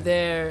thing over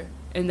there,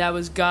 and that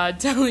was God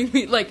telling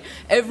me. Like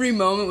every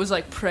moment was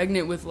like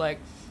pregnant with like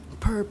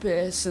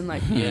purpose, and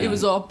like it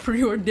was all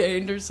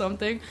preordained or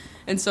something.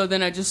 And so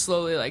then I just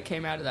slowly like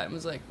came out of that and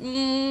was like,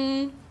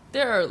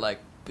 there are like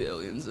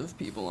billions of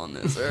people on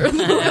this earth.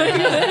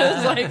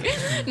 It's like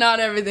not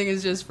everything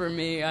is just for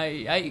me.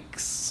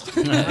 Yikes.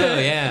 Oh,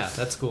 yeah.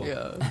 That's cool.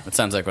 Yeah. It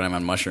sounds like when I'm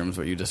on mushrooms,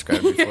 what you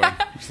described before.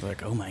 It's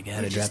like, oh my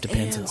god, I dropped a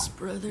pencil. Ants,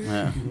 brother.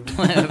 Yeah.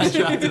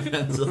 Dropped the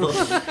pencil.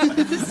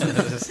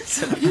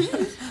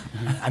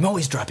 I'm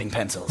always dropping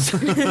pencils.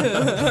 Pick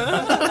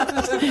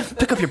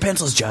up your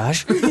pencils,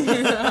 Josh. Am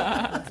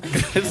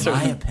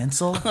I a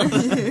pencil? But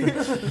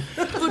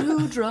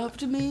who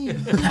dropped me? I'm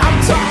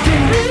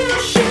talking real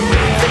shit.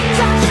 Think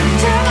I should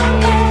tell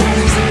me.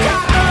 So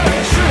got a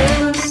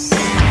truth.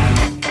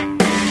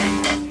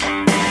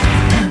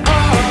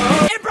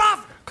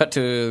 Improv! Cut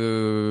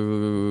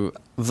to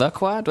the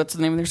Quad. What's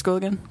the name of their school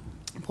again?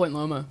 Point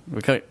Loma.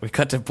 We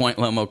cut to Point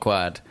Loma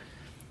Quad.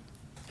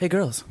 Hey,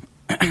 girls.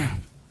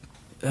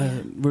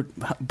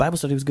 Bible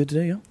study was good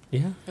today, yo?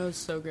 Yeah. That was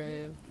so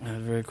great.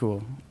 Very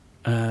cool.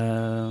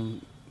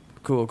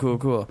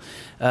 Cool.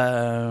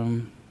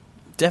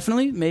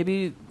 Definitely,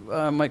 maybe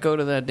might go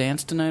to that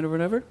dance tonight or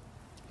whatever.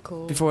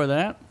 Cool. Before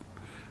that,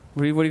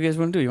 what do you guys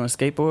want to do? You want to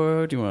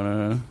skateboard? Do you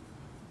want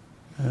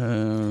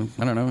to?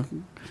 I don't know.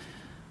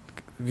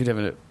 We could have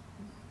a.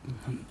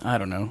 I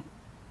don't know.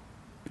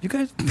 You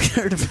guys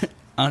heard of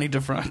Ani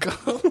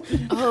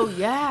DeFranco? Oh,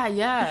 yeah.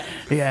 yeah.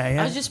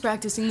 I was just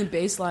practicing the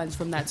bass lines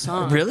from that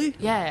song. Really?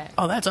 Yeah.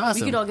 Oh, that's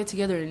awesome. We could all get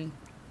together and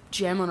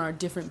jam on our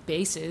different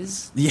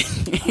basses. Yeah.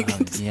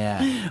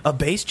 Yeah. A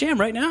bass jam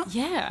right now?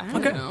 Yeah, I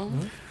Okay. don't know.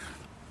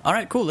 All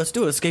right, cool. Let's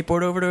do it.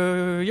 Skateboard over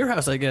to your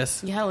house, I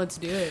guess. Yeah, let's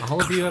do it.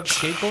 All of you have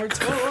skateboards?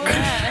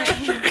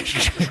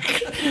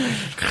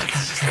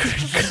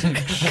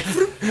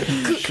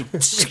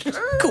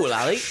 Cool,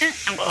 Ollie.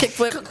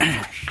 Kickflip.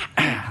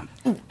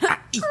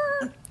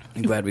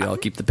 I'm glad we all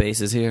keep the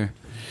bases here.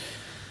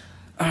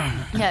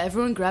 Yeah,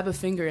 everyone grab a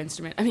finger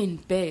instrument. I mean,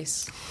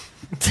 bass.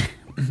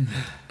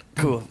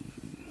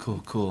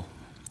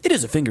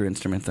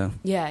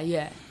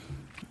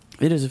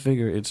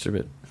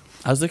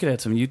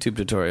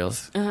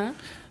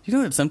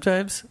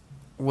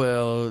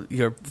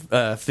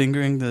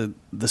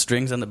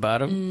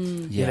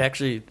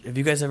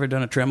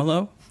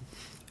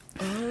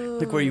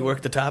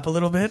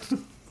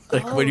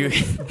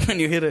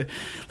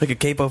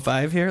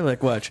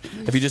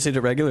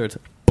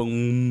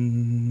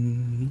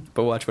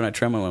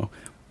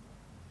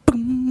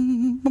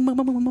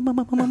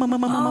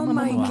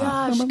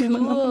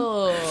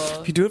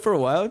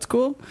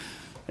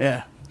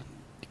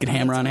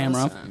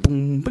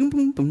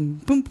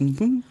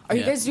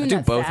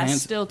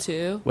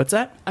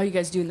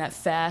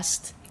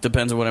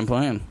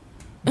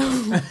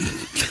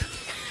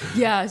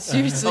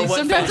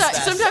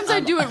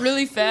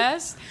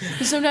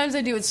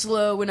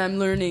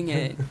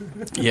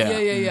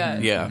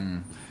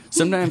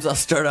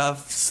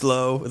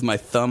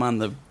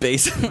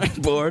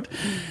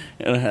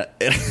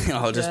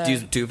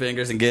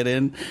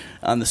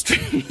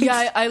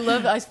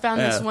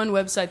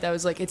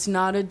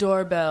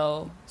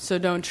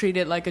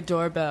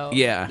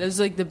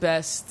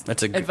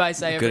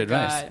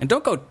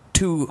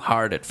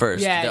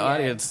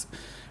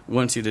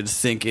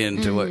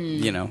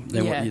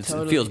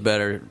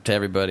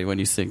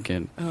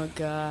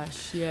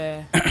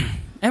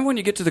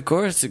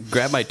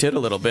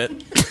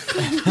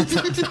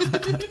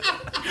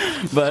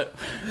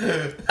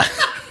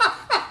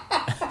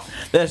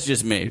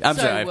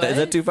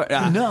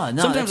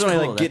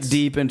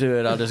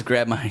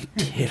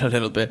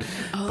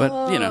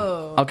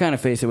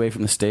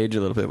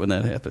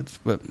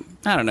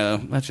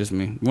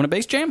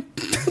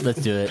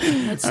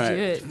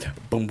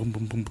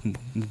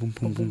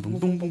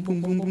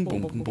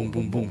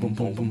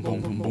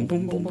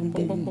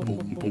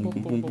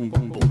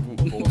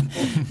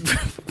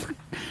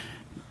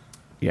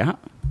 Yeah.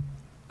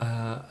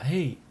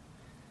 Hey,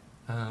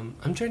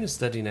 I'm trying to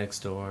study next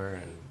door,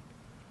 and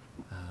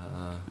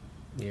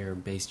your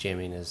bass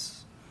jamming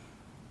it's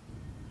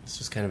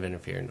just kind of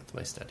interfering with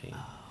my study.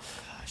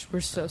 Gosh,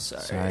 we're so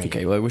sorry. Sorry.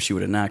 Okay, well, I wish you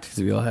would have knocked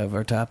because we all have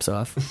our tops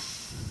off.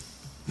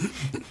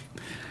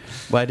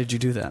 Why did you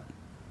do that?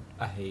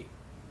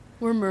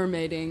 We're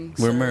mermaiding.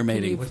 We're sir. mermaiding.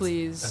 Can you What's-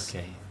 please.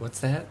 Okay, what's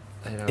that?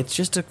 I don't. It's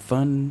just a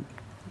fun...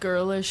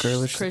 Girlish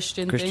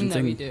Christian thing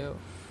that we do.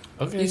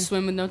 Okay. You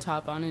swim with no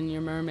top on and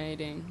you're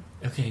mermaiding.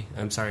 Okay,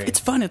 I'm sorry. It's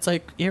fun. It's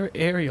like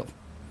Ariel.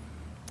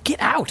 Get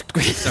out!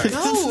 Sorry.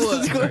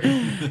 No! God,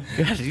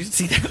 did you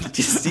see that? Did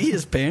you see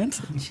his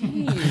pants?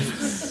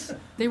 Jeez.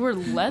 They were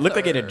leather. Looked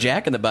like he had a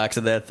jack in the box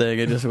of that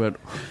thing. I just went...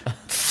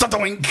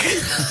 Suddwink!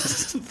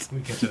 We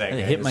get to that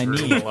guy hit in my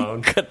this room knee.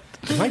 alone.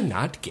 Am I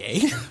not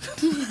gay?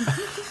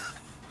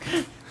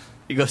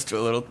 He goes to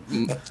a little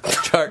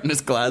chart in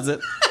his closet.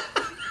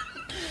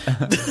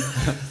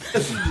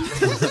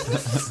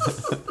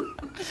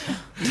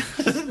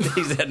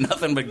 He's had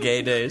nothing but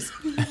gay days.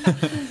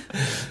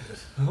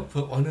 I'll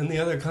put one in the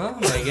other column,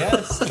 I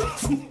guess.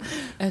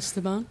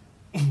 Esteban?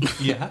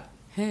 Yeah.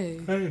 Hey.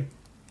 Hey.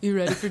 You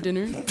ready for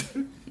dinner?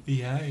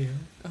 Yeah.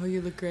 Oh,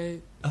 you look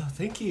great. Oh,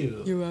 thank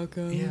you. You're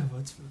welcome. Yeah.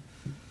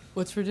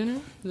 What's for dinner?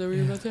 Is that what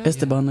you're about to ask?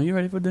 Esteban, are you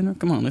ready for dinner?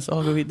 Come on, let's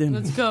all go eat dinner.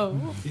 Let's go.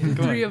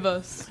 Three of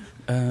us.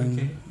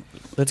 Okay.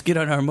 Let's get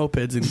on our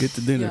mopeds and get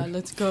to dinner. Yeah,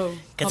 let's go.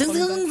 Hop on back.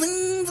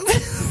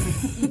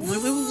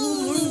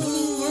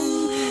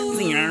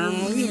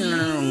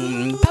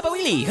 Papa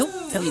Willie.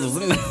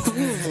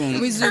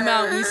 We zoom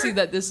out and we see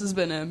that this has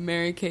been a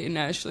Mary-Kate and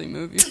Ashley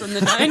movie from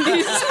the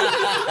 90s.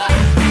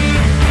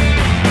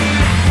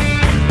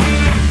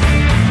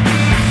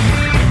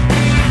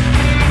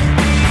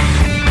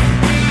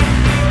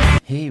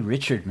 Hey,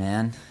 Richard,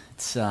 man.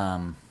 It's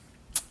good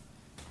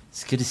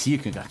to see you.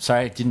 I'm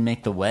sorry I didn't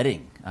make the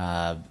wedding.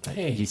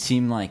 Hey. You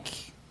seem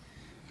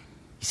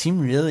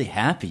really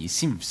happy. You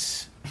seem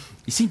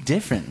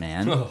different,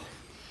 man. Oh,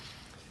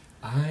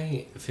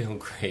 I feel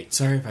great.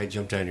 Sorry if I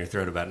jumped down your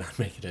throat about not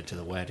making it to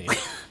the wedding.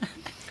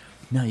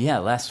 No, yeah,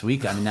 last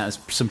week, I mean, that was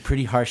some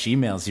pretty harsh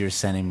emails you were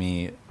sending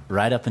me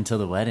right up until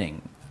the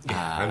wedding.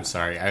 Yeah, I'm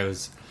sorry. I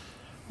was...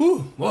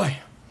 Whew, boy.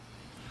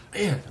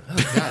 Man,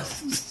 oh, God.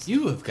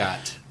 You have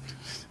got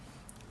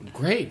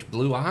great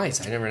blue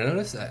eyes. I never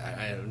noticed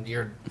that.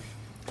 You're...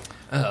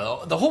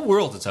 the whole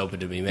world is open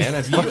to me,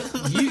 man.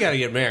 You got to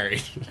get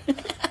married.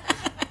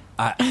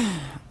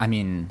 I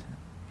mean,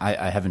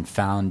 I haven't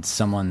found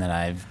someone that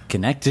I've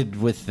connected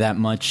with that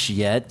much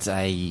yet.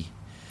 To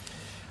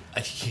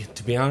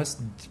be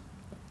honest,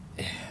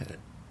 it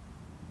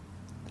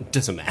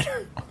doesn't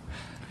matter.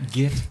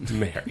 Get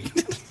married.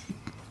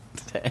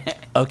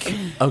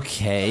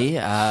 Okay.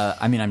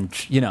 I mean,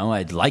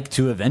 I'd like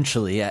to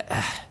eventually.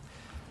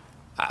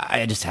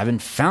 I just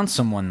haven't found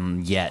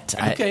someone yet.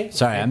 Okay.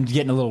 Sorry, I'm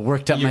getting a little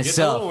worked up You're getting a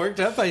myself. little worked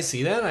up. I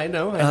see that. I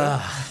know.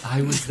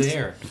 I was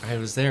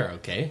there.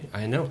 Okay.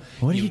 I know.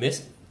 What you do you-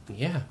 missed?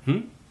 Yeah.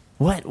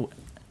 What are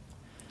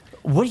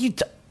you...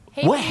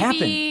 Hey, what baby.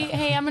 happened?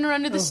 Hey, I'm going to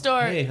run to the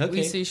store. hey, okay.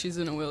 We see she's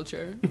in a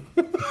wheelchair.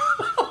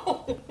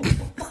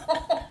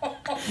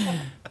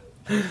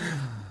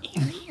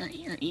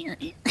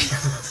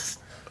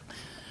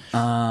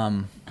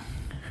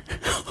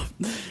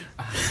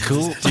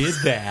 Cool. Did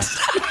that.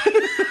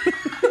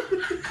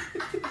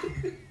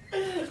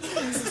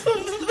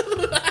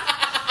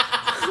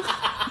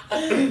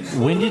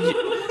 When did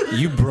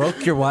you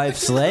broke your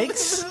wife's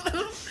legs?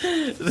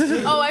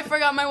 Oh, I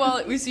forgot my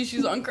wallet. We see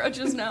she's on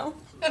crutches now.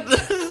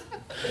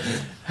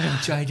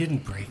 I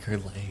didn't break her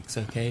legs,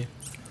 okay?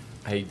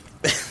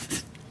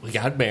 We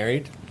got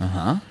married.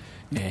 Uh-huh.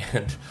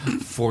 And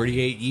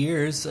 48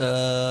 years,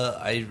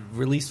 I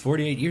released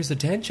 48 years of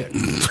tension,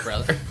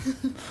 brother.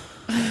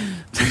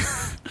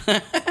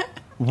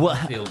 What?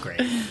 I feel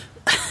great.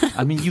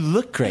 I mean, you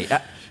look great.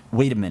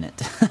 Wait a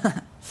minute.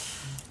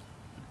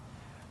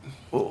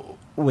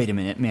 Wait a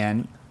minute,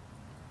 man.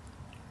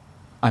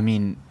 I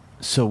mean,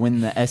 so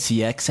when the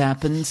SEX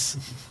happens,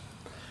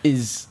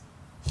 is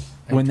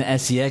that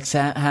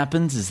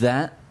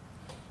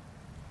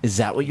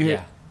what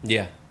you're...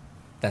 Yeah.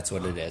 That's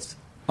what it is.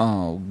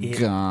 Oh,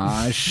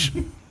 gosh.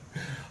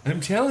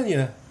 I'm telling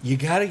you, you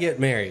got to get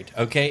married,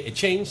 okay? It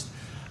changed.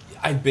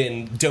 I've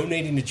been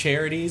donating to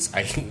charities.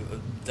 I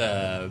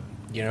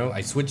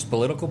switched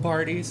political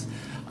parties.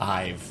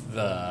 I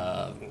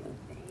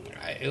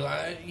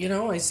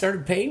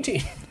started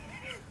painting.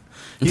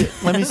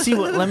 Let me see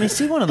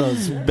one of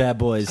those bad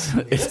boys.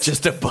 It's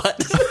just a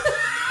butt.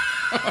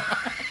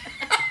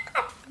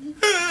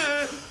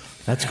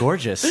 That's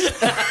gorgeous.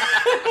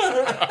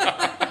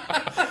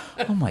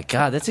 Oh my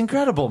God, that's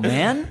incredible,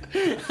 man.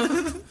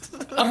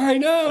 I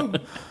know.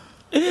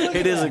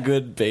 It is a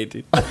good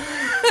painting.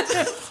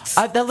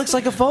 That looks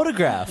like a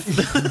photograph.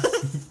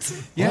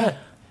 Yeah.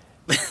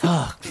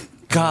 Oh,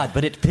 God,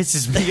 but it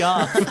pisses me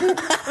off.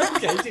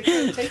 Okay, take it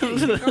easy.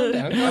 Calm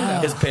down.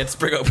 His pants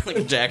spring open like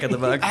a Jack in the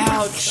Box.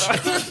 Ouch.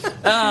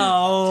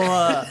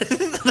 Ow.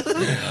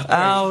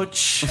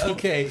 Ouch.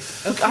 Okay.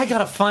 I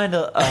gotta find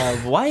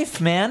a wife,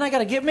 man. I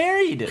gotta get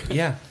married.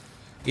 Yeah.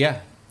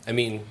 I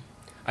mean,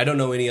 I don't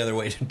know any other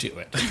way to do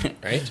it,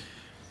 right?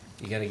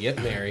 You gotta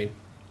get married.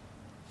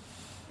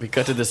 We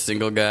cut to this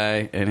single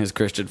guy and his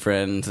Christian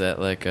friends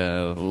at like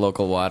a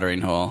local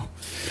watering hole.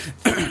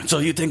 So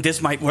you think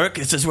this might work?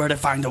 This is where to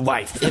find a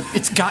wife.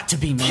 It's got to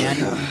be, man.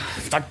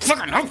 I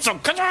fucking hope so.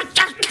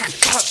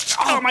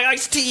 Oh, my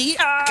iced tea.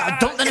 God,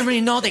 don't let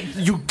anybody know that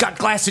you got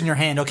glass in your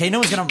hand, okay? No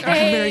one's gonna marry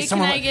Hey, can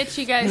someone. I get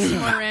you guys some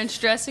more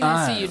ranch dressing?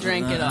 I see you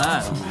drank it all.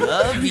 I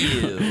love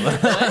you.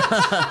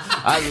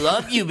 I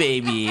love you,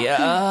 baby.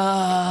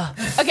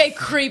 Okay,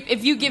 creep,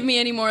 if you give me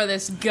any more of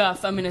this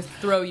guff, I'm gonna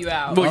throw you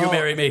out. Will you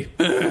marry me?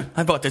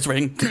 I bought this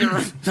ring.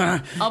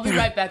 I'll be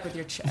right back with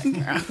your check.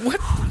 What?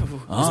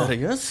 Is that a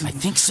yes? I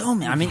think so,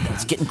 man. I mean,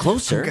 it's getting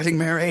closer. Getting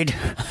married.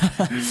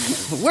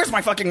 Where's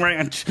my fucking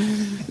ranch?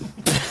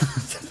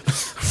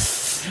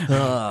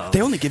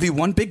 They only give you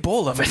one big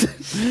bowl of it.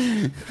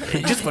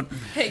 Just put...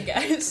 Hey,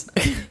 guys,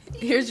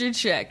 here's your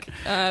check.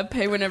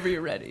 Pay whenever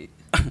you're ready.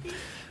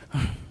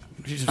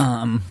 Did you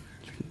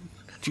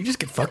just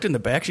get fucked in the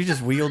back? She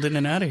just wheeled in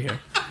and out of here.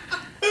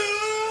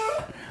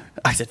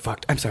 I said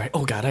fucked. I'm sorry.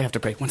 Oh, God, I have to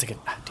pray. Once again.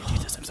 Did you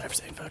just... I'm sorry for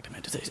saying fucked. I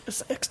meant to say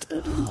sexed.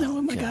 Oh,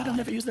 my God, I'll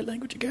never use that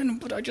language again.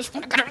 But I just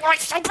want to get it right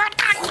so bad.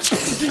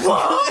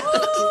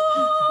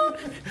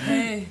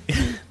 Hey.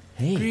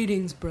 Hey.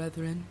 Greetings,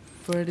 brethren,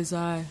 for it is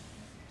I,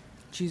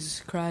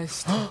 Jesus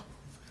Christ.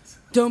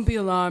 Don't be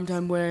alarmed,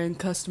 I'm wearing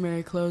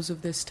customary clothes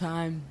of this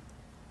time.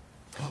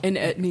 An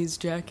Etnies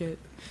jacket.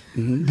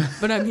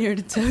 But I'm here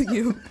to tell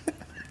you,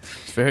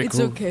 It's very it's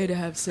cool. okay to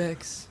have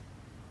sex.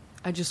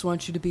 I just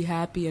want you to be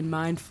happy and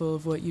mindful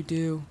of what you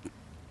do.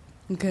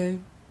 Okay?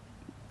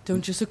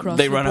 Don't just across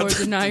They the run board up.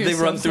 deny They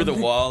yourself run through the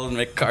something. wall and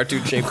make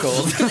cartoon-shaped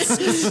holes.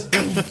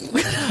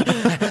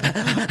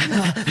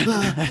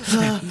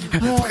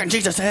 Fucking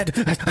Jesus head.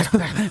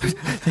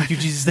 Thank you,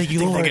 Jesus. Thank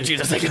you, Lord. Thank you,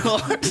 Jesus. Thank you,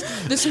 Lord.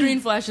 The screen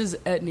flashes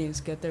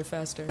Etnies. Get there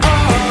faster.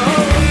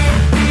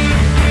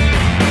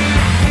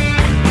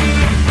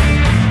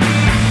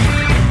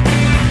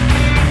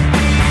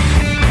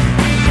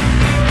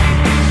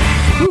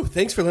 Whew,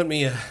 thanks for letting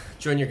me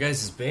join your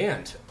guys'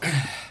 band.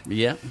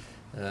 Yeah.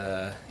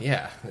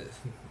 Yeah.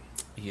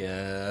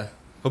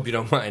 Hope you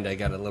don't mind. I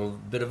got a little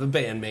bit of a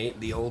bandmate,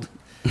 the old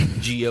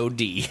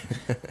G.O.D.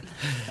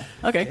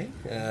 Okay.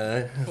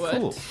 What?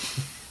 Cool.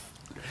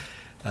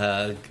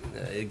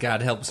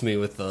 God helps me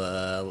with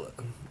the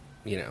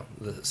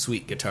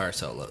sweet guitar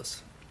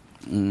solos.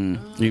 You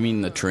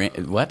mean the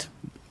what?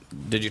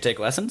 Did you take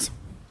lessons?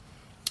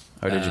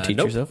 Or did you teach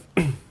nope. yourself?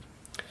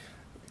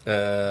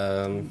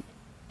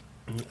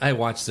 I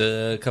watched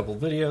a couple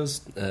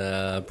videos,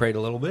 prayed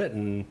a little bit,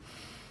 and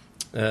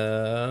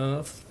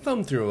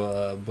thumbed through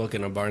a book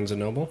in a Barnes &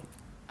 Noble.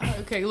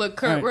 Okay, look,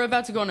 Kurt, Alright. we're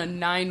about to go on a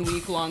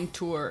 9-week-long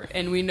tour,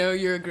 and we know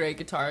you're a great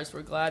guitarist.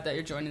 We're glad that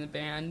you're joining the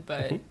band,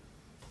 but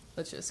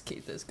let's just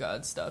keep this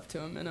God stuff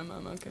to a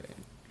minimum, okay?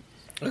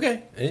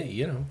 Okay.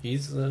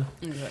 He's Okay.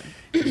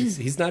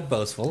 he's not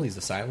boastful. He's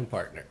a silent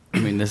partner. I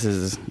mean, this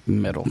is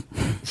metal.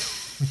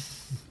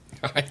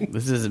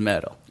 This is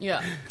metal.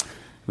 Yeah.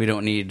 We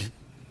don't need,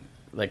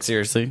 like,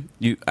 seriously.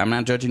 I'm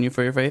not judging you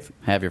for your faith.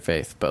 Have your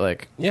faith, but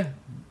like, Yeah.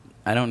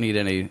 I don't need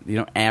any. You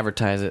don't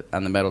advertise it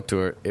on the metal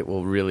tour. It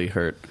will really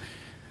hurt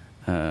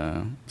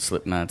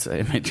Slipknot's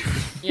image.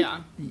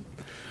 Yeah.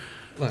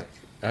 Look,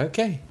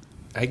 okay,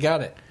 I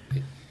got it.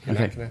 You're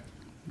not Okay. gonna-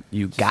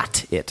 You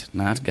got it,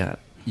 not got it.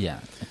 Yeah.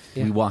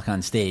 Yeah. We walk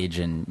on stage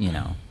and, you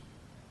know, I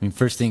mean,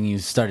 first thing you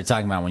started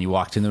talking about when you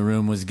walked in the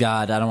room was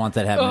God. I don't want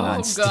that happening on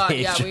Oh stage.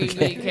 God, yeah, we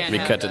can't. We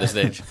have cut to the that.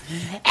 stage.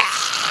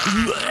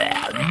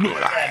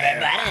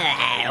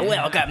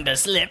 Welcome to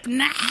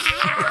Slipknot.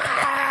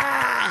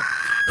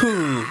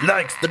 Who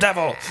likes the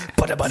devil?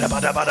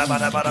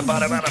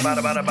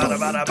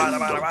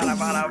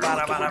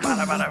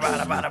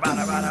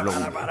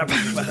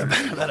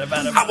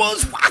 I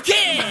was walking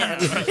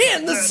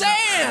in the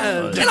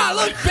sand, and I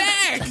looked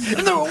back,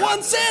 and there were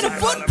one set of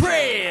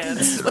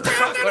footprints. What the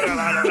fuck?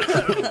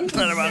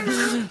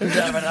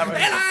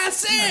 And I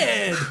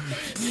said,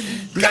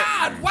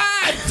 God,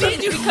 why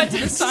did you? We cut to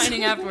the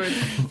signing afterwards.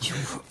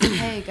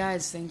 Hey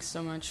guys, thanks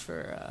so much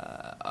for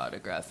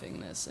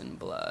autographing this in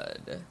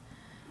blood.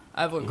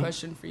 I have one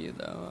question for you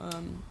though.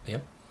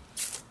 Yep.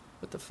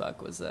 What the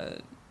fuck was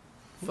that?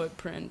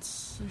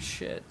 Footprints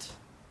shit.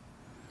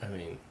 I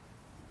mean,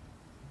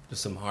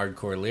 there's some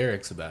hardcore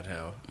lyrics about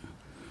how.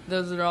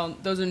 Those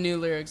are new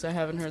lyrics. I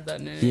haven't heard that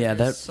in any Yeah, of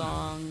their that-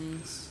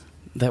 songs.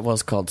 That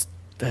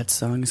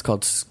song is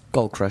called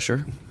Skull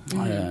Crusher.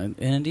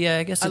 And yeah,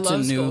 I guess I it's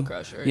love a new. Skull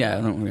Crusher, Yeah, yeah.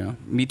 I don't, you know,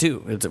 me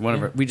too. It's one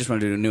of our, we just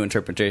want to do a new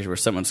interpretation where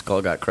someone's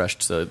skull got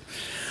crushed, so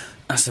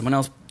someone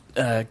else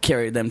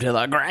carried them to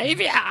the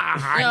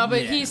graveyard. No,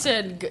 but he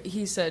said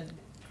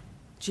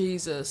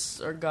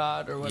Jesus or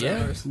God or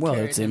whatever. Yeah. Well,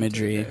 carried it's him to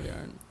the imagery.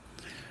 graveyard.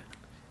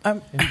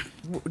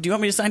 Do you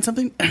want me to sign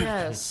something?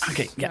 Yes.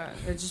 Okay, yeah.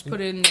 I just put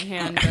it in the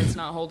hand that's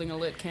not holding a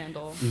lit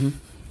candle. Mm-hmm.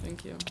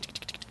 Thank you.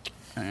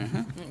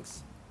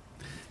 Thanks.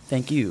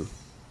 Thank you.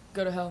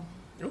 Go to hell.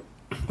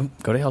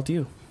 Go to hell to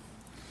you.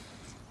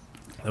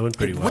 That went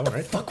pretty well, What the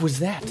right? fuck was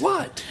that?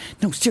 What?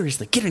 No,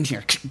 seriously, get in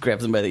here.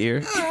 Grabs him by the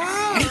ear.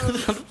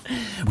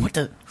 What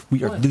the?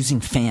 We are losing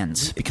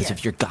fans because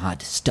of your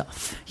God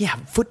stuff. Yeah,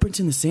 footprints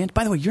in the sand.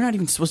 By the way, you're not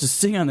even supposed to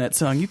sing on that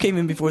song. You came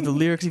in before the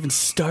lyrics even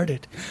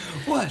started.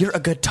 What? You're a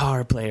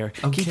guitar player.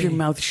 Keep Okay. your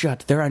mouth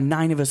shut. There are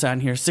 9 of us on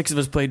here. 6 of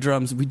us play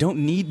drums. We don't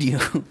need you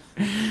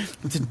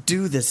to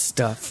do this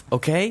stuff,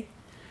 okay?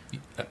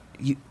 It's What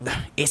a are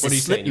you saying? You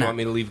Slipknot. want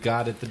me to leave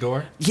God at the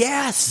door?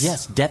 Yes.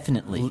 Yes,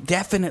 definitely.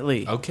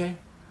 Definitely. Okay.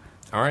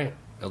 All right.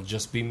 It'll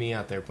just be me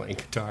out there playing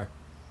guitar.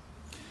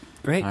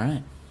 Great. All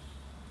right.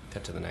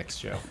 Cut to the next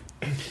show.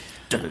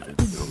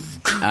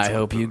 I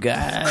hope you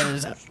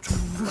guys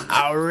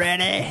are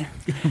ready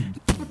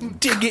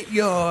to get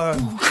your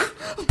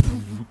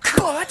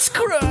butts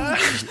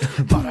crushed.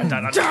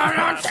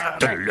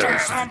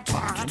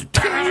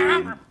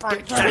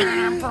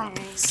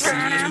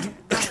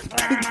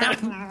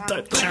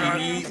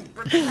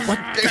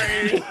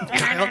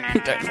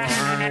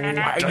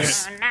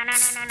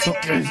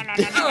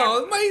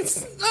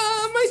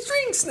 Oh, my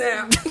string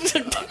snapped.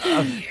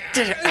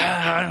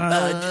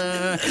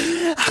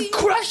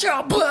 Crush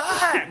your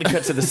butt.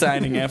 Cut to the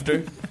signing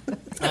after.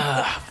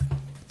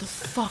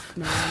 Fuck,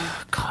 man.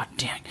 God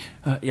dang.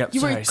 Yep. You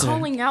sorry, were sorry.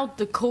 calling out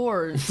the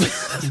chords.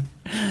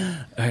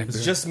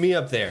 It's just me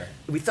up there.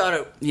 We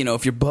thought,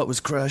 if your butt was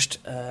crushed,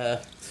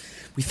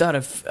 we thought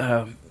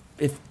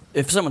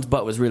if someone's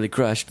butt was really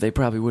crushed, they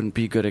probably wouldn't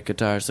be good at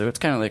guitar. So it's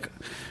kind of like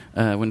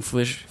when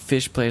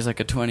Fish plays like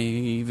a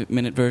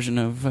 20-minute version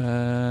of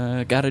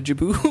Gotta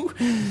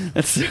Jaboo.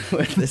 That's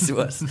what this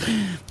was.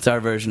 It's our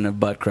version of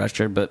Butt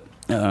Crusher, but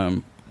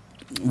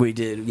we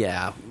did,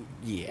 yeah.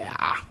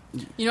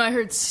 You know, I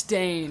heard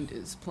Stained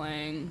is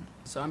playing,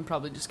 so I'm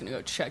probably just gonna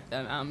go check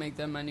them out, make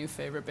them my new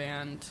favorite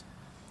band.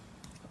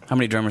 How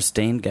many drummers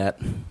Stained got?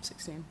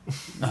 16.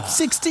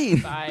 16.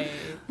 Bye.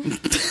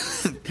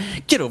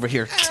 Get over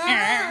here.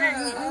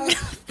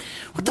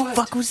 What the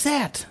fuck was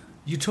that?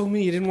 You told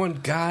me you didn't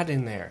want God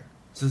in there.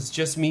 So it's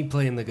just me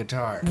playing the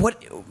guitar.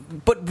 What?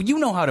 But you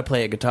know how to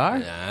play a guitar.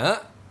 Yeah.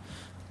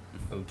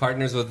 I'm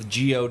partners with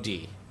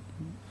G.O.D.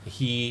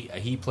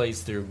 He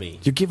plays through me.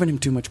 You're giving him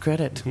too much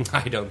credit.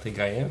 I don't think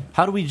I am.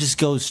 How do we just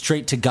go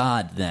straight to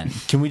God then?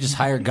 Can we just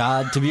hire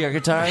God to be our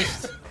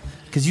guitarist?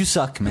 Because you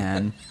suck,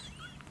 man.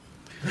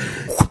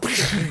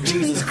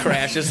 Jesus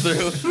crashes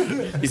through.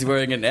 He's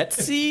wearing an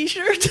Etsy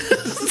shirt.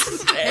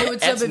 Hey,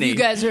 what's up? Have you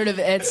guys heard of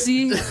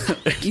Etsy?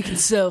 You can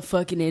sell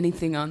fucking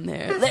anything on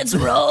there. Let's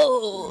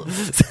roll.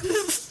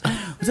 Was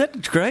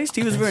that Christ?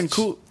 He was wearing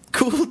cool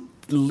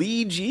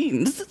Lee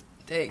jeans.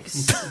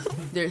 Thanks.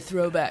 They're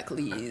throwback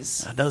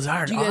Lees. Those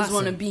are Do you guys awesome.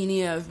 want a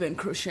beanie? I've been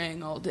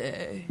crocheting all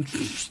day.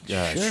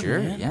 Sure,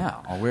 yeah.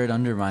 I'll wear it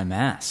under my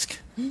mask.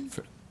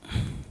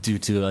 Due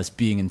to us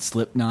being in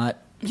Slipknot,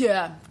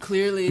 Yeah,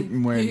 clearly.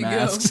 I'm wearing Here you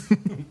masks.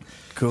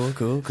 Cool.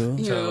 Go.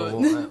 You So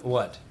know,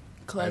 what?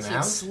 classic I'm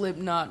out?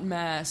 Slipknot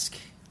mask.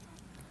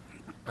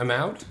 I'm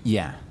out?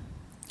 Yeah.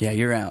 Yeah,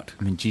 you're out.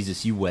 I mean,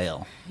 Jesus, you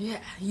wail. Yeah,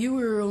 you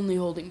were only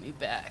holding me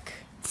back.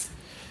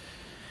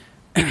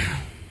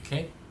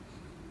 Okay.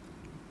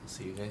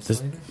 See you guys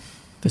This- later.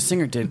 The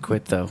singer did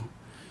quit, though.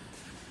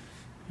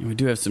 And we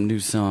do have some new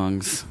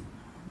songs.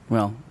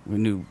 well, we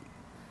knew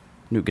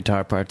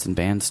guitar parts and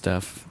band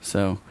stuff.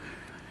 So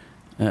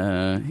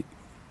came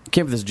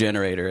with this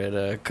generator.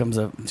 It comes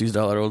up. It's used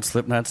all our old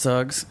Slipknot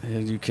songs.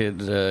 And you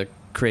could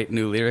create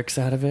new lyrics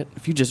out of it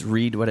if you just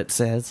read what it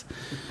says.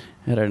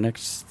 At our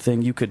next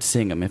thing, you could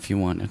sing them if you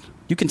wanted.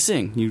 You can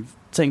sing. You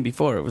sang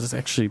before. It was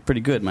actually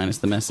pretty good, minus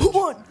the message.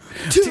 1,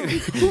 2,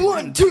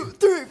 1, 2,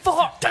 3,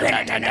 4.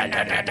 By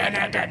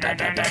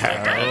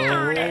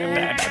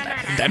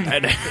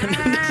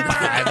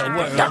the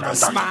world a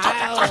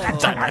smile.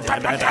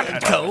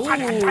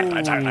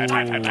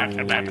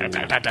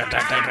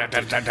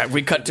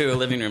 We cut to a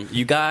living room.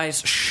 You guys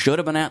should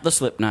have been at the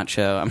Slipknot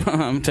show.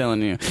 I'm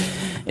telling you.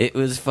 It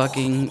was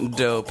fucking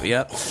dope.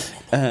 Yep.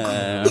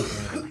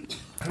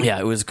 Yeah,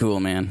 it was cool,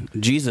 man.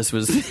 Jesus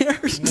was there.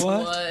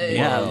 What?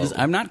 Yeah,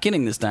 I'm not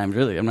kidding this time,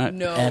 really. I'm not.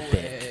 No Epic.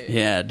 way.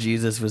 Yeah,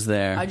 Jesus was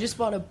there. I just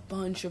bought a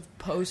bunch of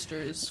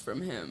posters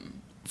from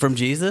him. From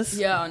Jesus?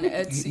 Yeah, on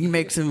Etsy. He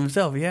makes them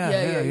himself.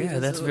 Yeah, he does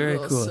that's a very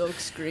little cool. silk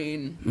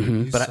screen.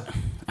 Mhm. But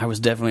I was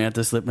definitely at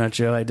the Slipknot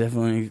show. I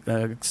definitely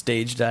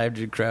stage dived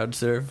and crowd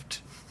surfed.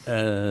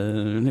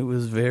 And it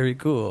was very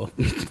cool.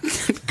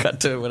 Cut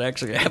to what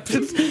actually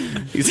happened.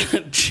 He's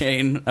on a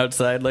chain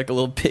outside like a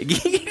little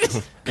piggy.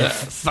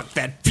 Fuck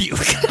that puke.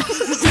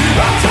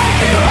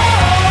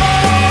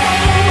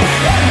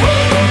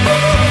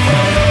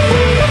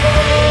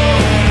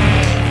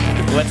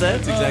 What's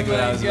that? That's exactly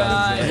what I was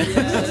about to say.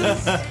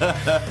 Yes.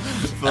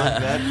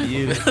 Fuck that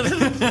view.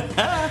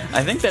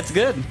 I think that's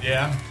good.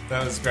 Yeah,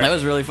 that was great. That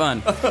was really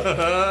fun. Oh,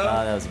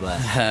 that was a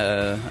blast.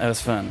 That was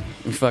fun.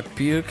 We fucked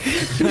puke.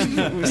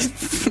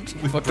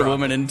 Fucked a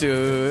woman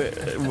into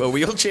a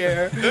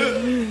wheelchair.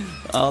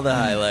 All the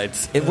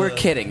highlights. We're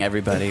kidding,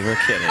 everybody. We're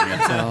kidding.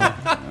 It's all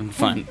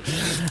fun.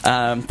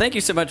 Thank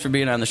you so much for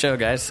being on the show,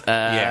 guys.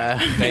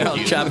 thank all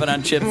you. chopping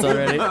on chips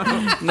already.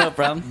 No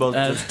problem. Both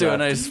Let's do a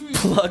nice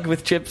plug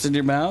with chips in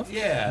your mouth.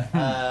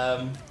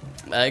 Yeah.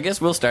 I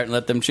guess we'll start and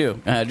let them chew.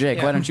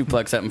 Jake, why don't you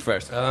plug something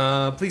first?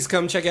 Please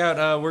come check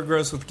out We're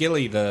Gross with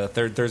Gilly the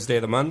third Thursday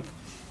of the month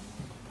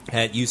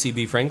at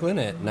UCB Franklin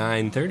at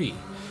 9:30.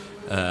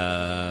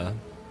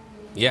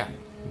 Yeah,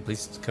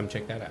 please come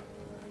check that out.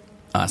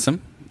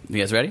 Awesome. You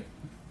guys ready?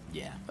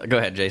 Yeah. Go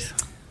ahead, Jace.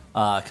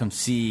 Come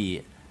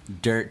see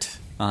Dirt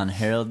on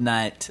Herald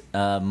Night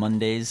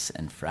Mondays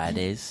and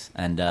Fridays,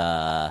 and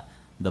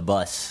The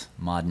Bus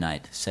Mod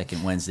Night,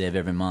 second Wednesday of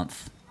every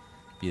month.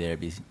 Be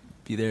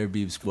there,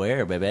 be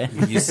square, baby.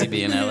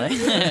 UCB in LA.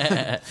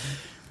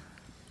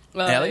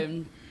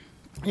 Allie?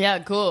 Yeah,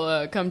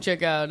 cool. Come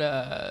check out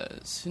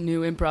this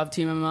new improv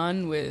team I'm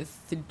on with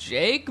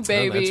Jake,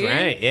 baby. Oh, that's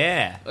right.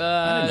 Yeah. I didn't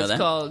know It's that.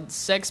 called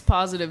Sex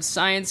Positive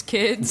Science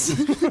Kids.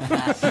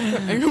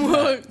 And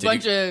a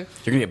bunch of You're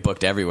gonna get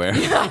booked everywhere.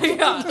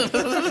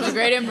 the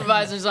great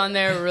improvisers on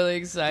there. We're really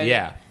excited.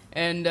 Yeah.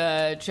 And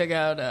check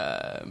out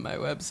my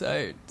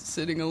website,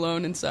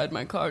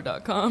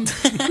 sittingaloneinsidemycar.com.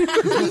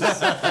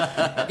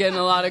 Getting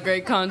a lot of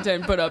great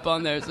content put up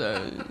on there,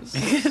 so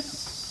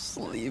just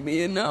leave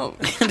me a note.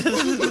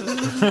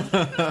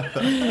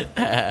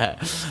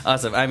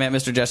 Awesome. I'm at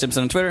Mr. Josh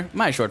Simpson on Twitter.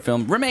 My short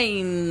film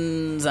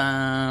remains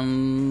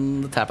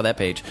on the top of that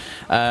page.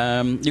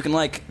 You can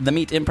like The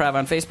Meat Improv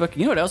on Facebook.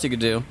 You know what else you could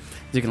do?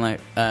 You can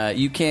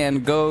you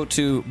can go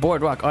to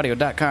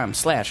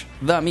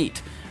boardwalkaudio.com/The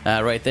Meat.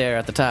 Right there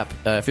at the top.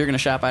 If you're going to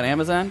shop on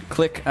Amazon,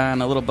 click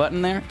on a little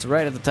button there. It's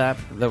right at the top.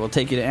 That will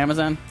take you to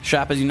Amazon.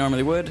 Shop as you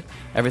normally would.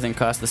 Everything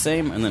costs the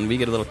same, and then we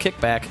get a little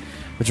kickback,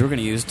 which we're going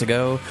to use to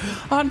go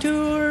on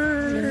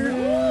tour.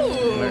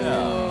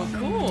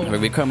 Cool.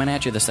 We'll be coming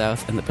at you the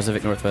South and the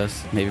Pacific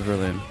Northwest, maybe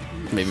Berlin,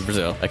 maybe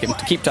Brazil. I can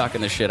keep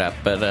talking this shit up,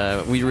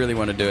 but we really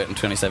want to do it in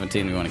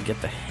 2017. We want to get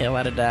the hell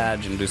out of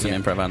Dodge and do some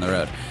improv on the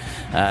road.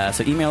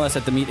 So email us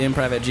at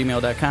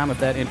themeatimprov@gmail.com if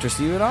that interests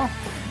you at all.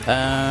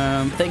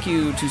 Thank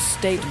you to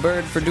State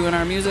Bird for doing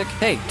our music.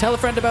 Hey, tell a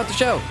friend about the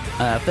show.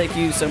 Thank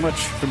you so much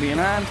for being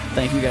on.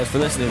 Thank you guys for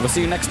listening. We'll see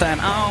you next time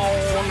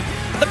on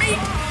The Meat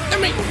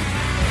Improv.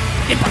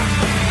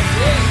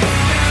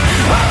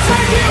 I'll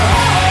take you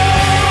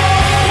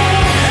home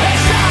and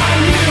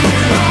shine you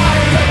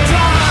like a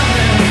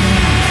diamond.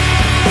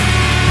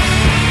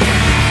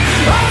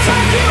 I'll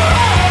take you home.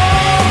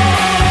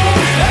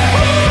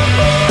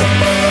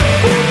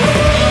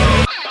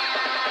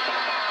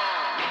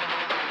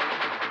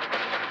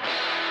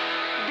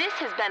 This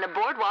has been a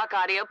Boardwalk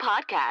Audio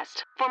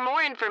podcast. For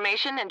more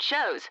information and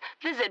shows,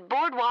 visit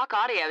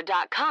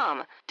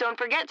boardwalkaudio.com. Don't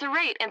forget to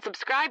rate and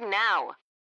subscribe now.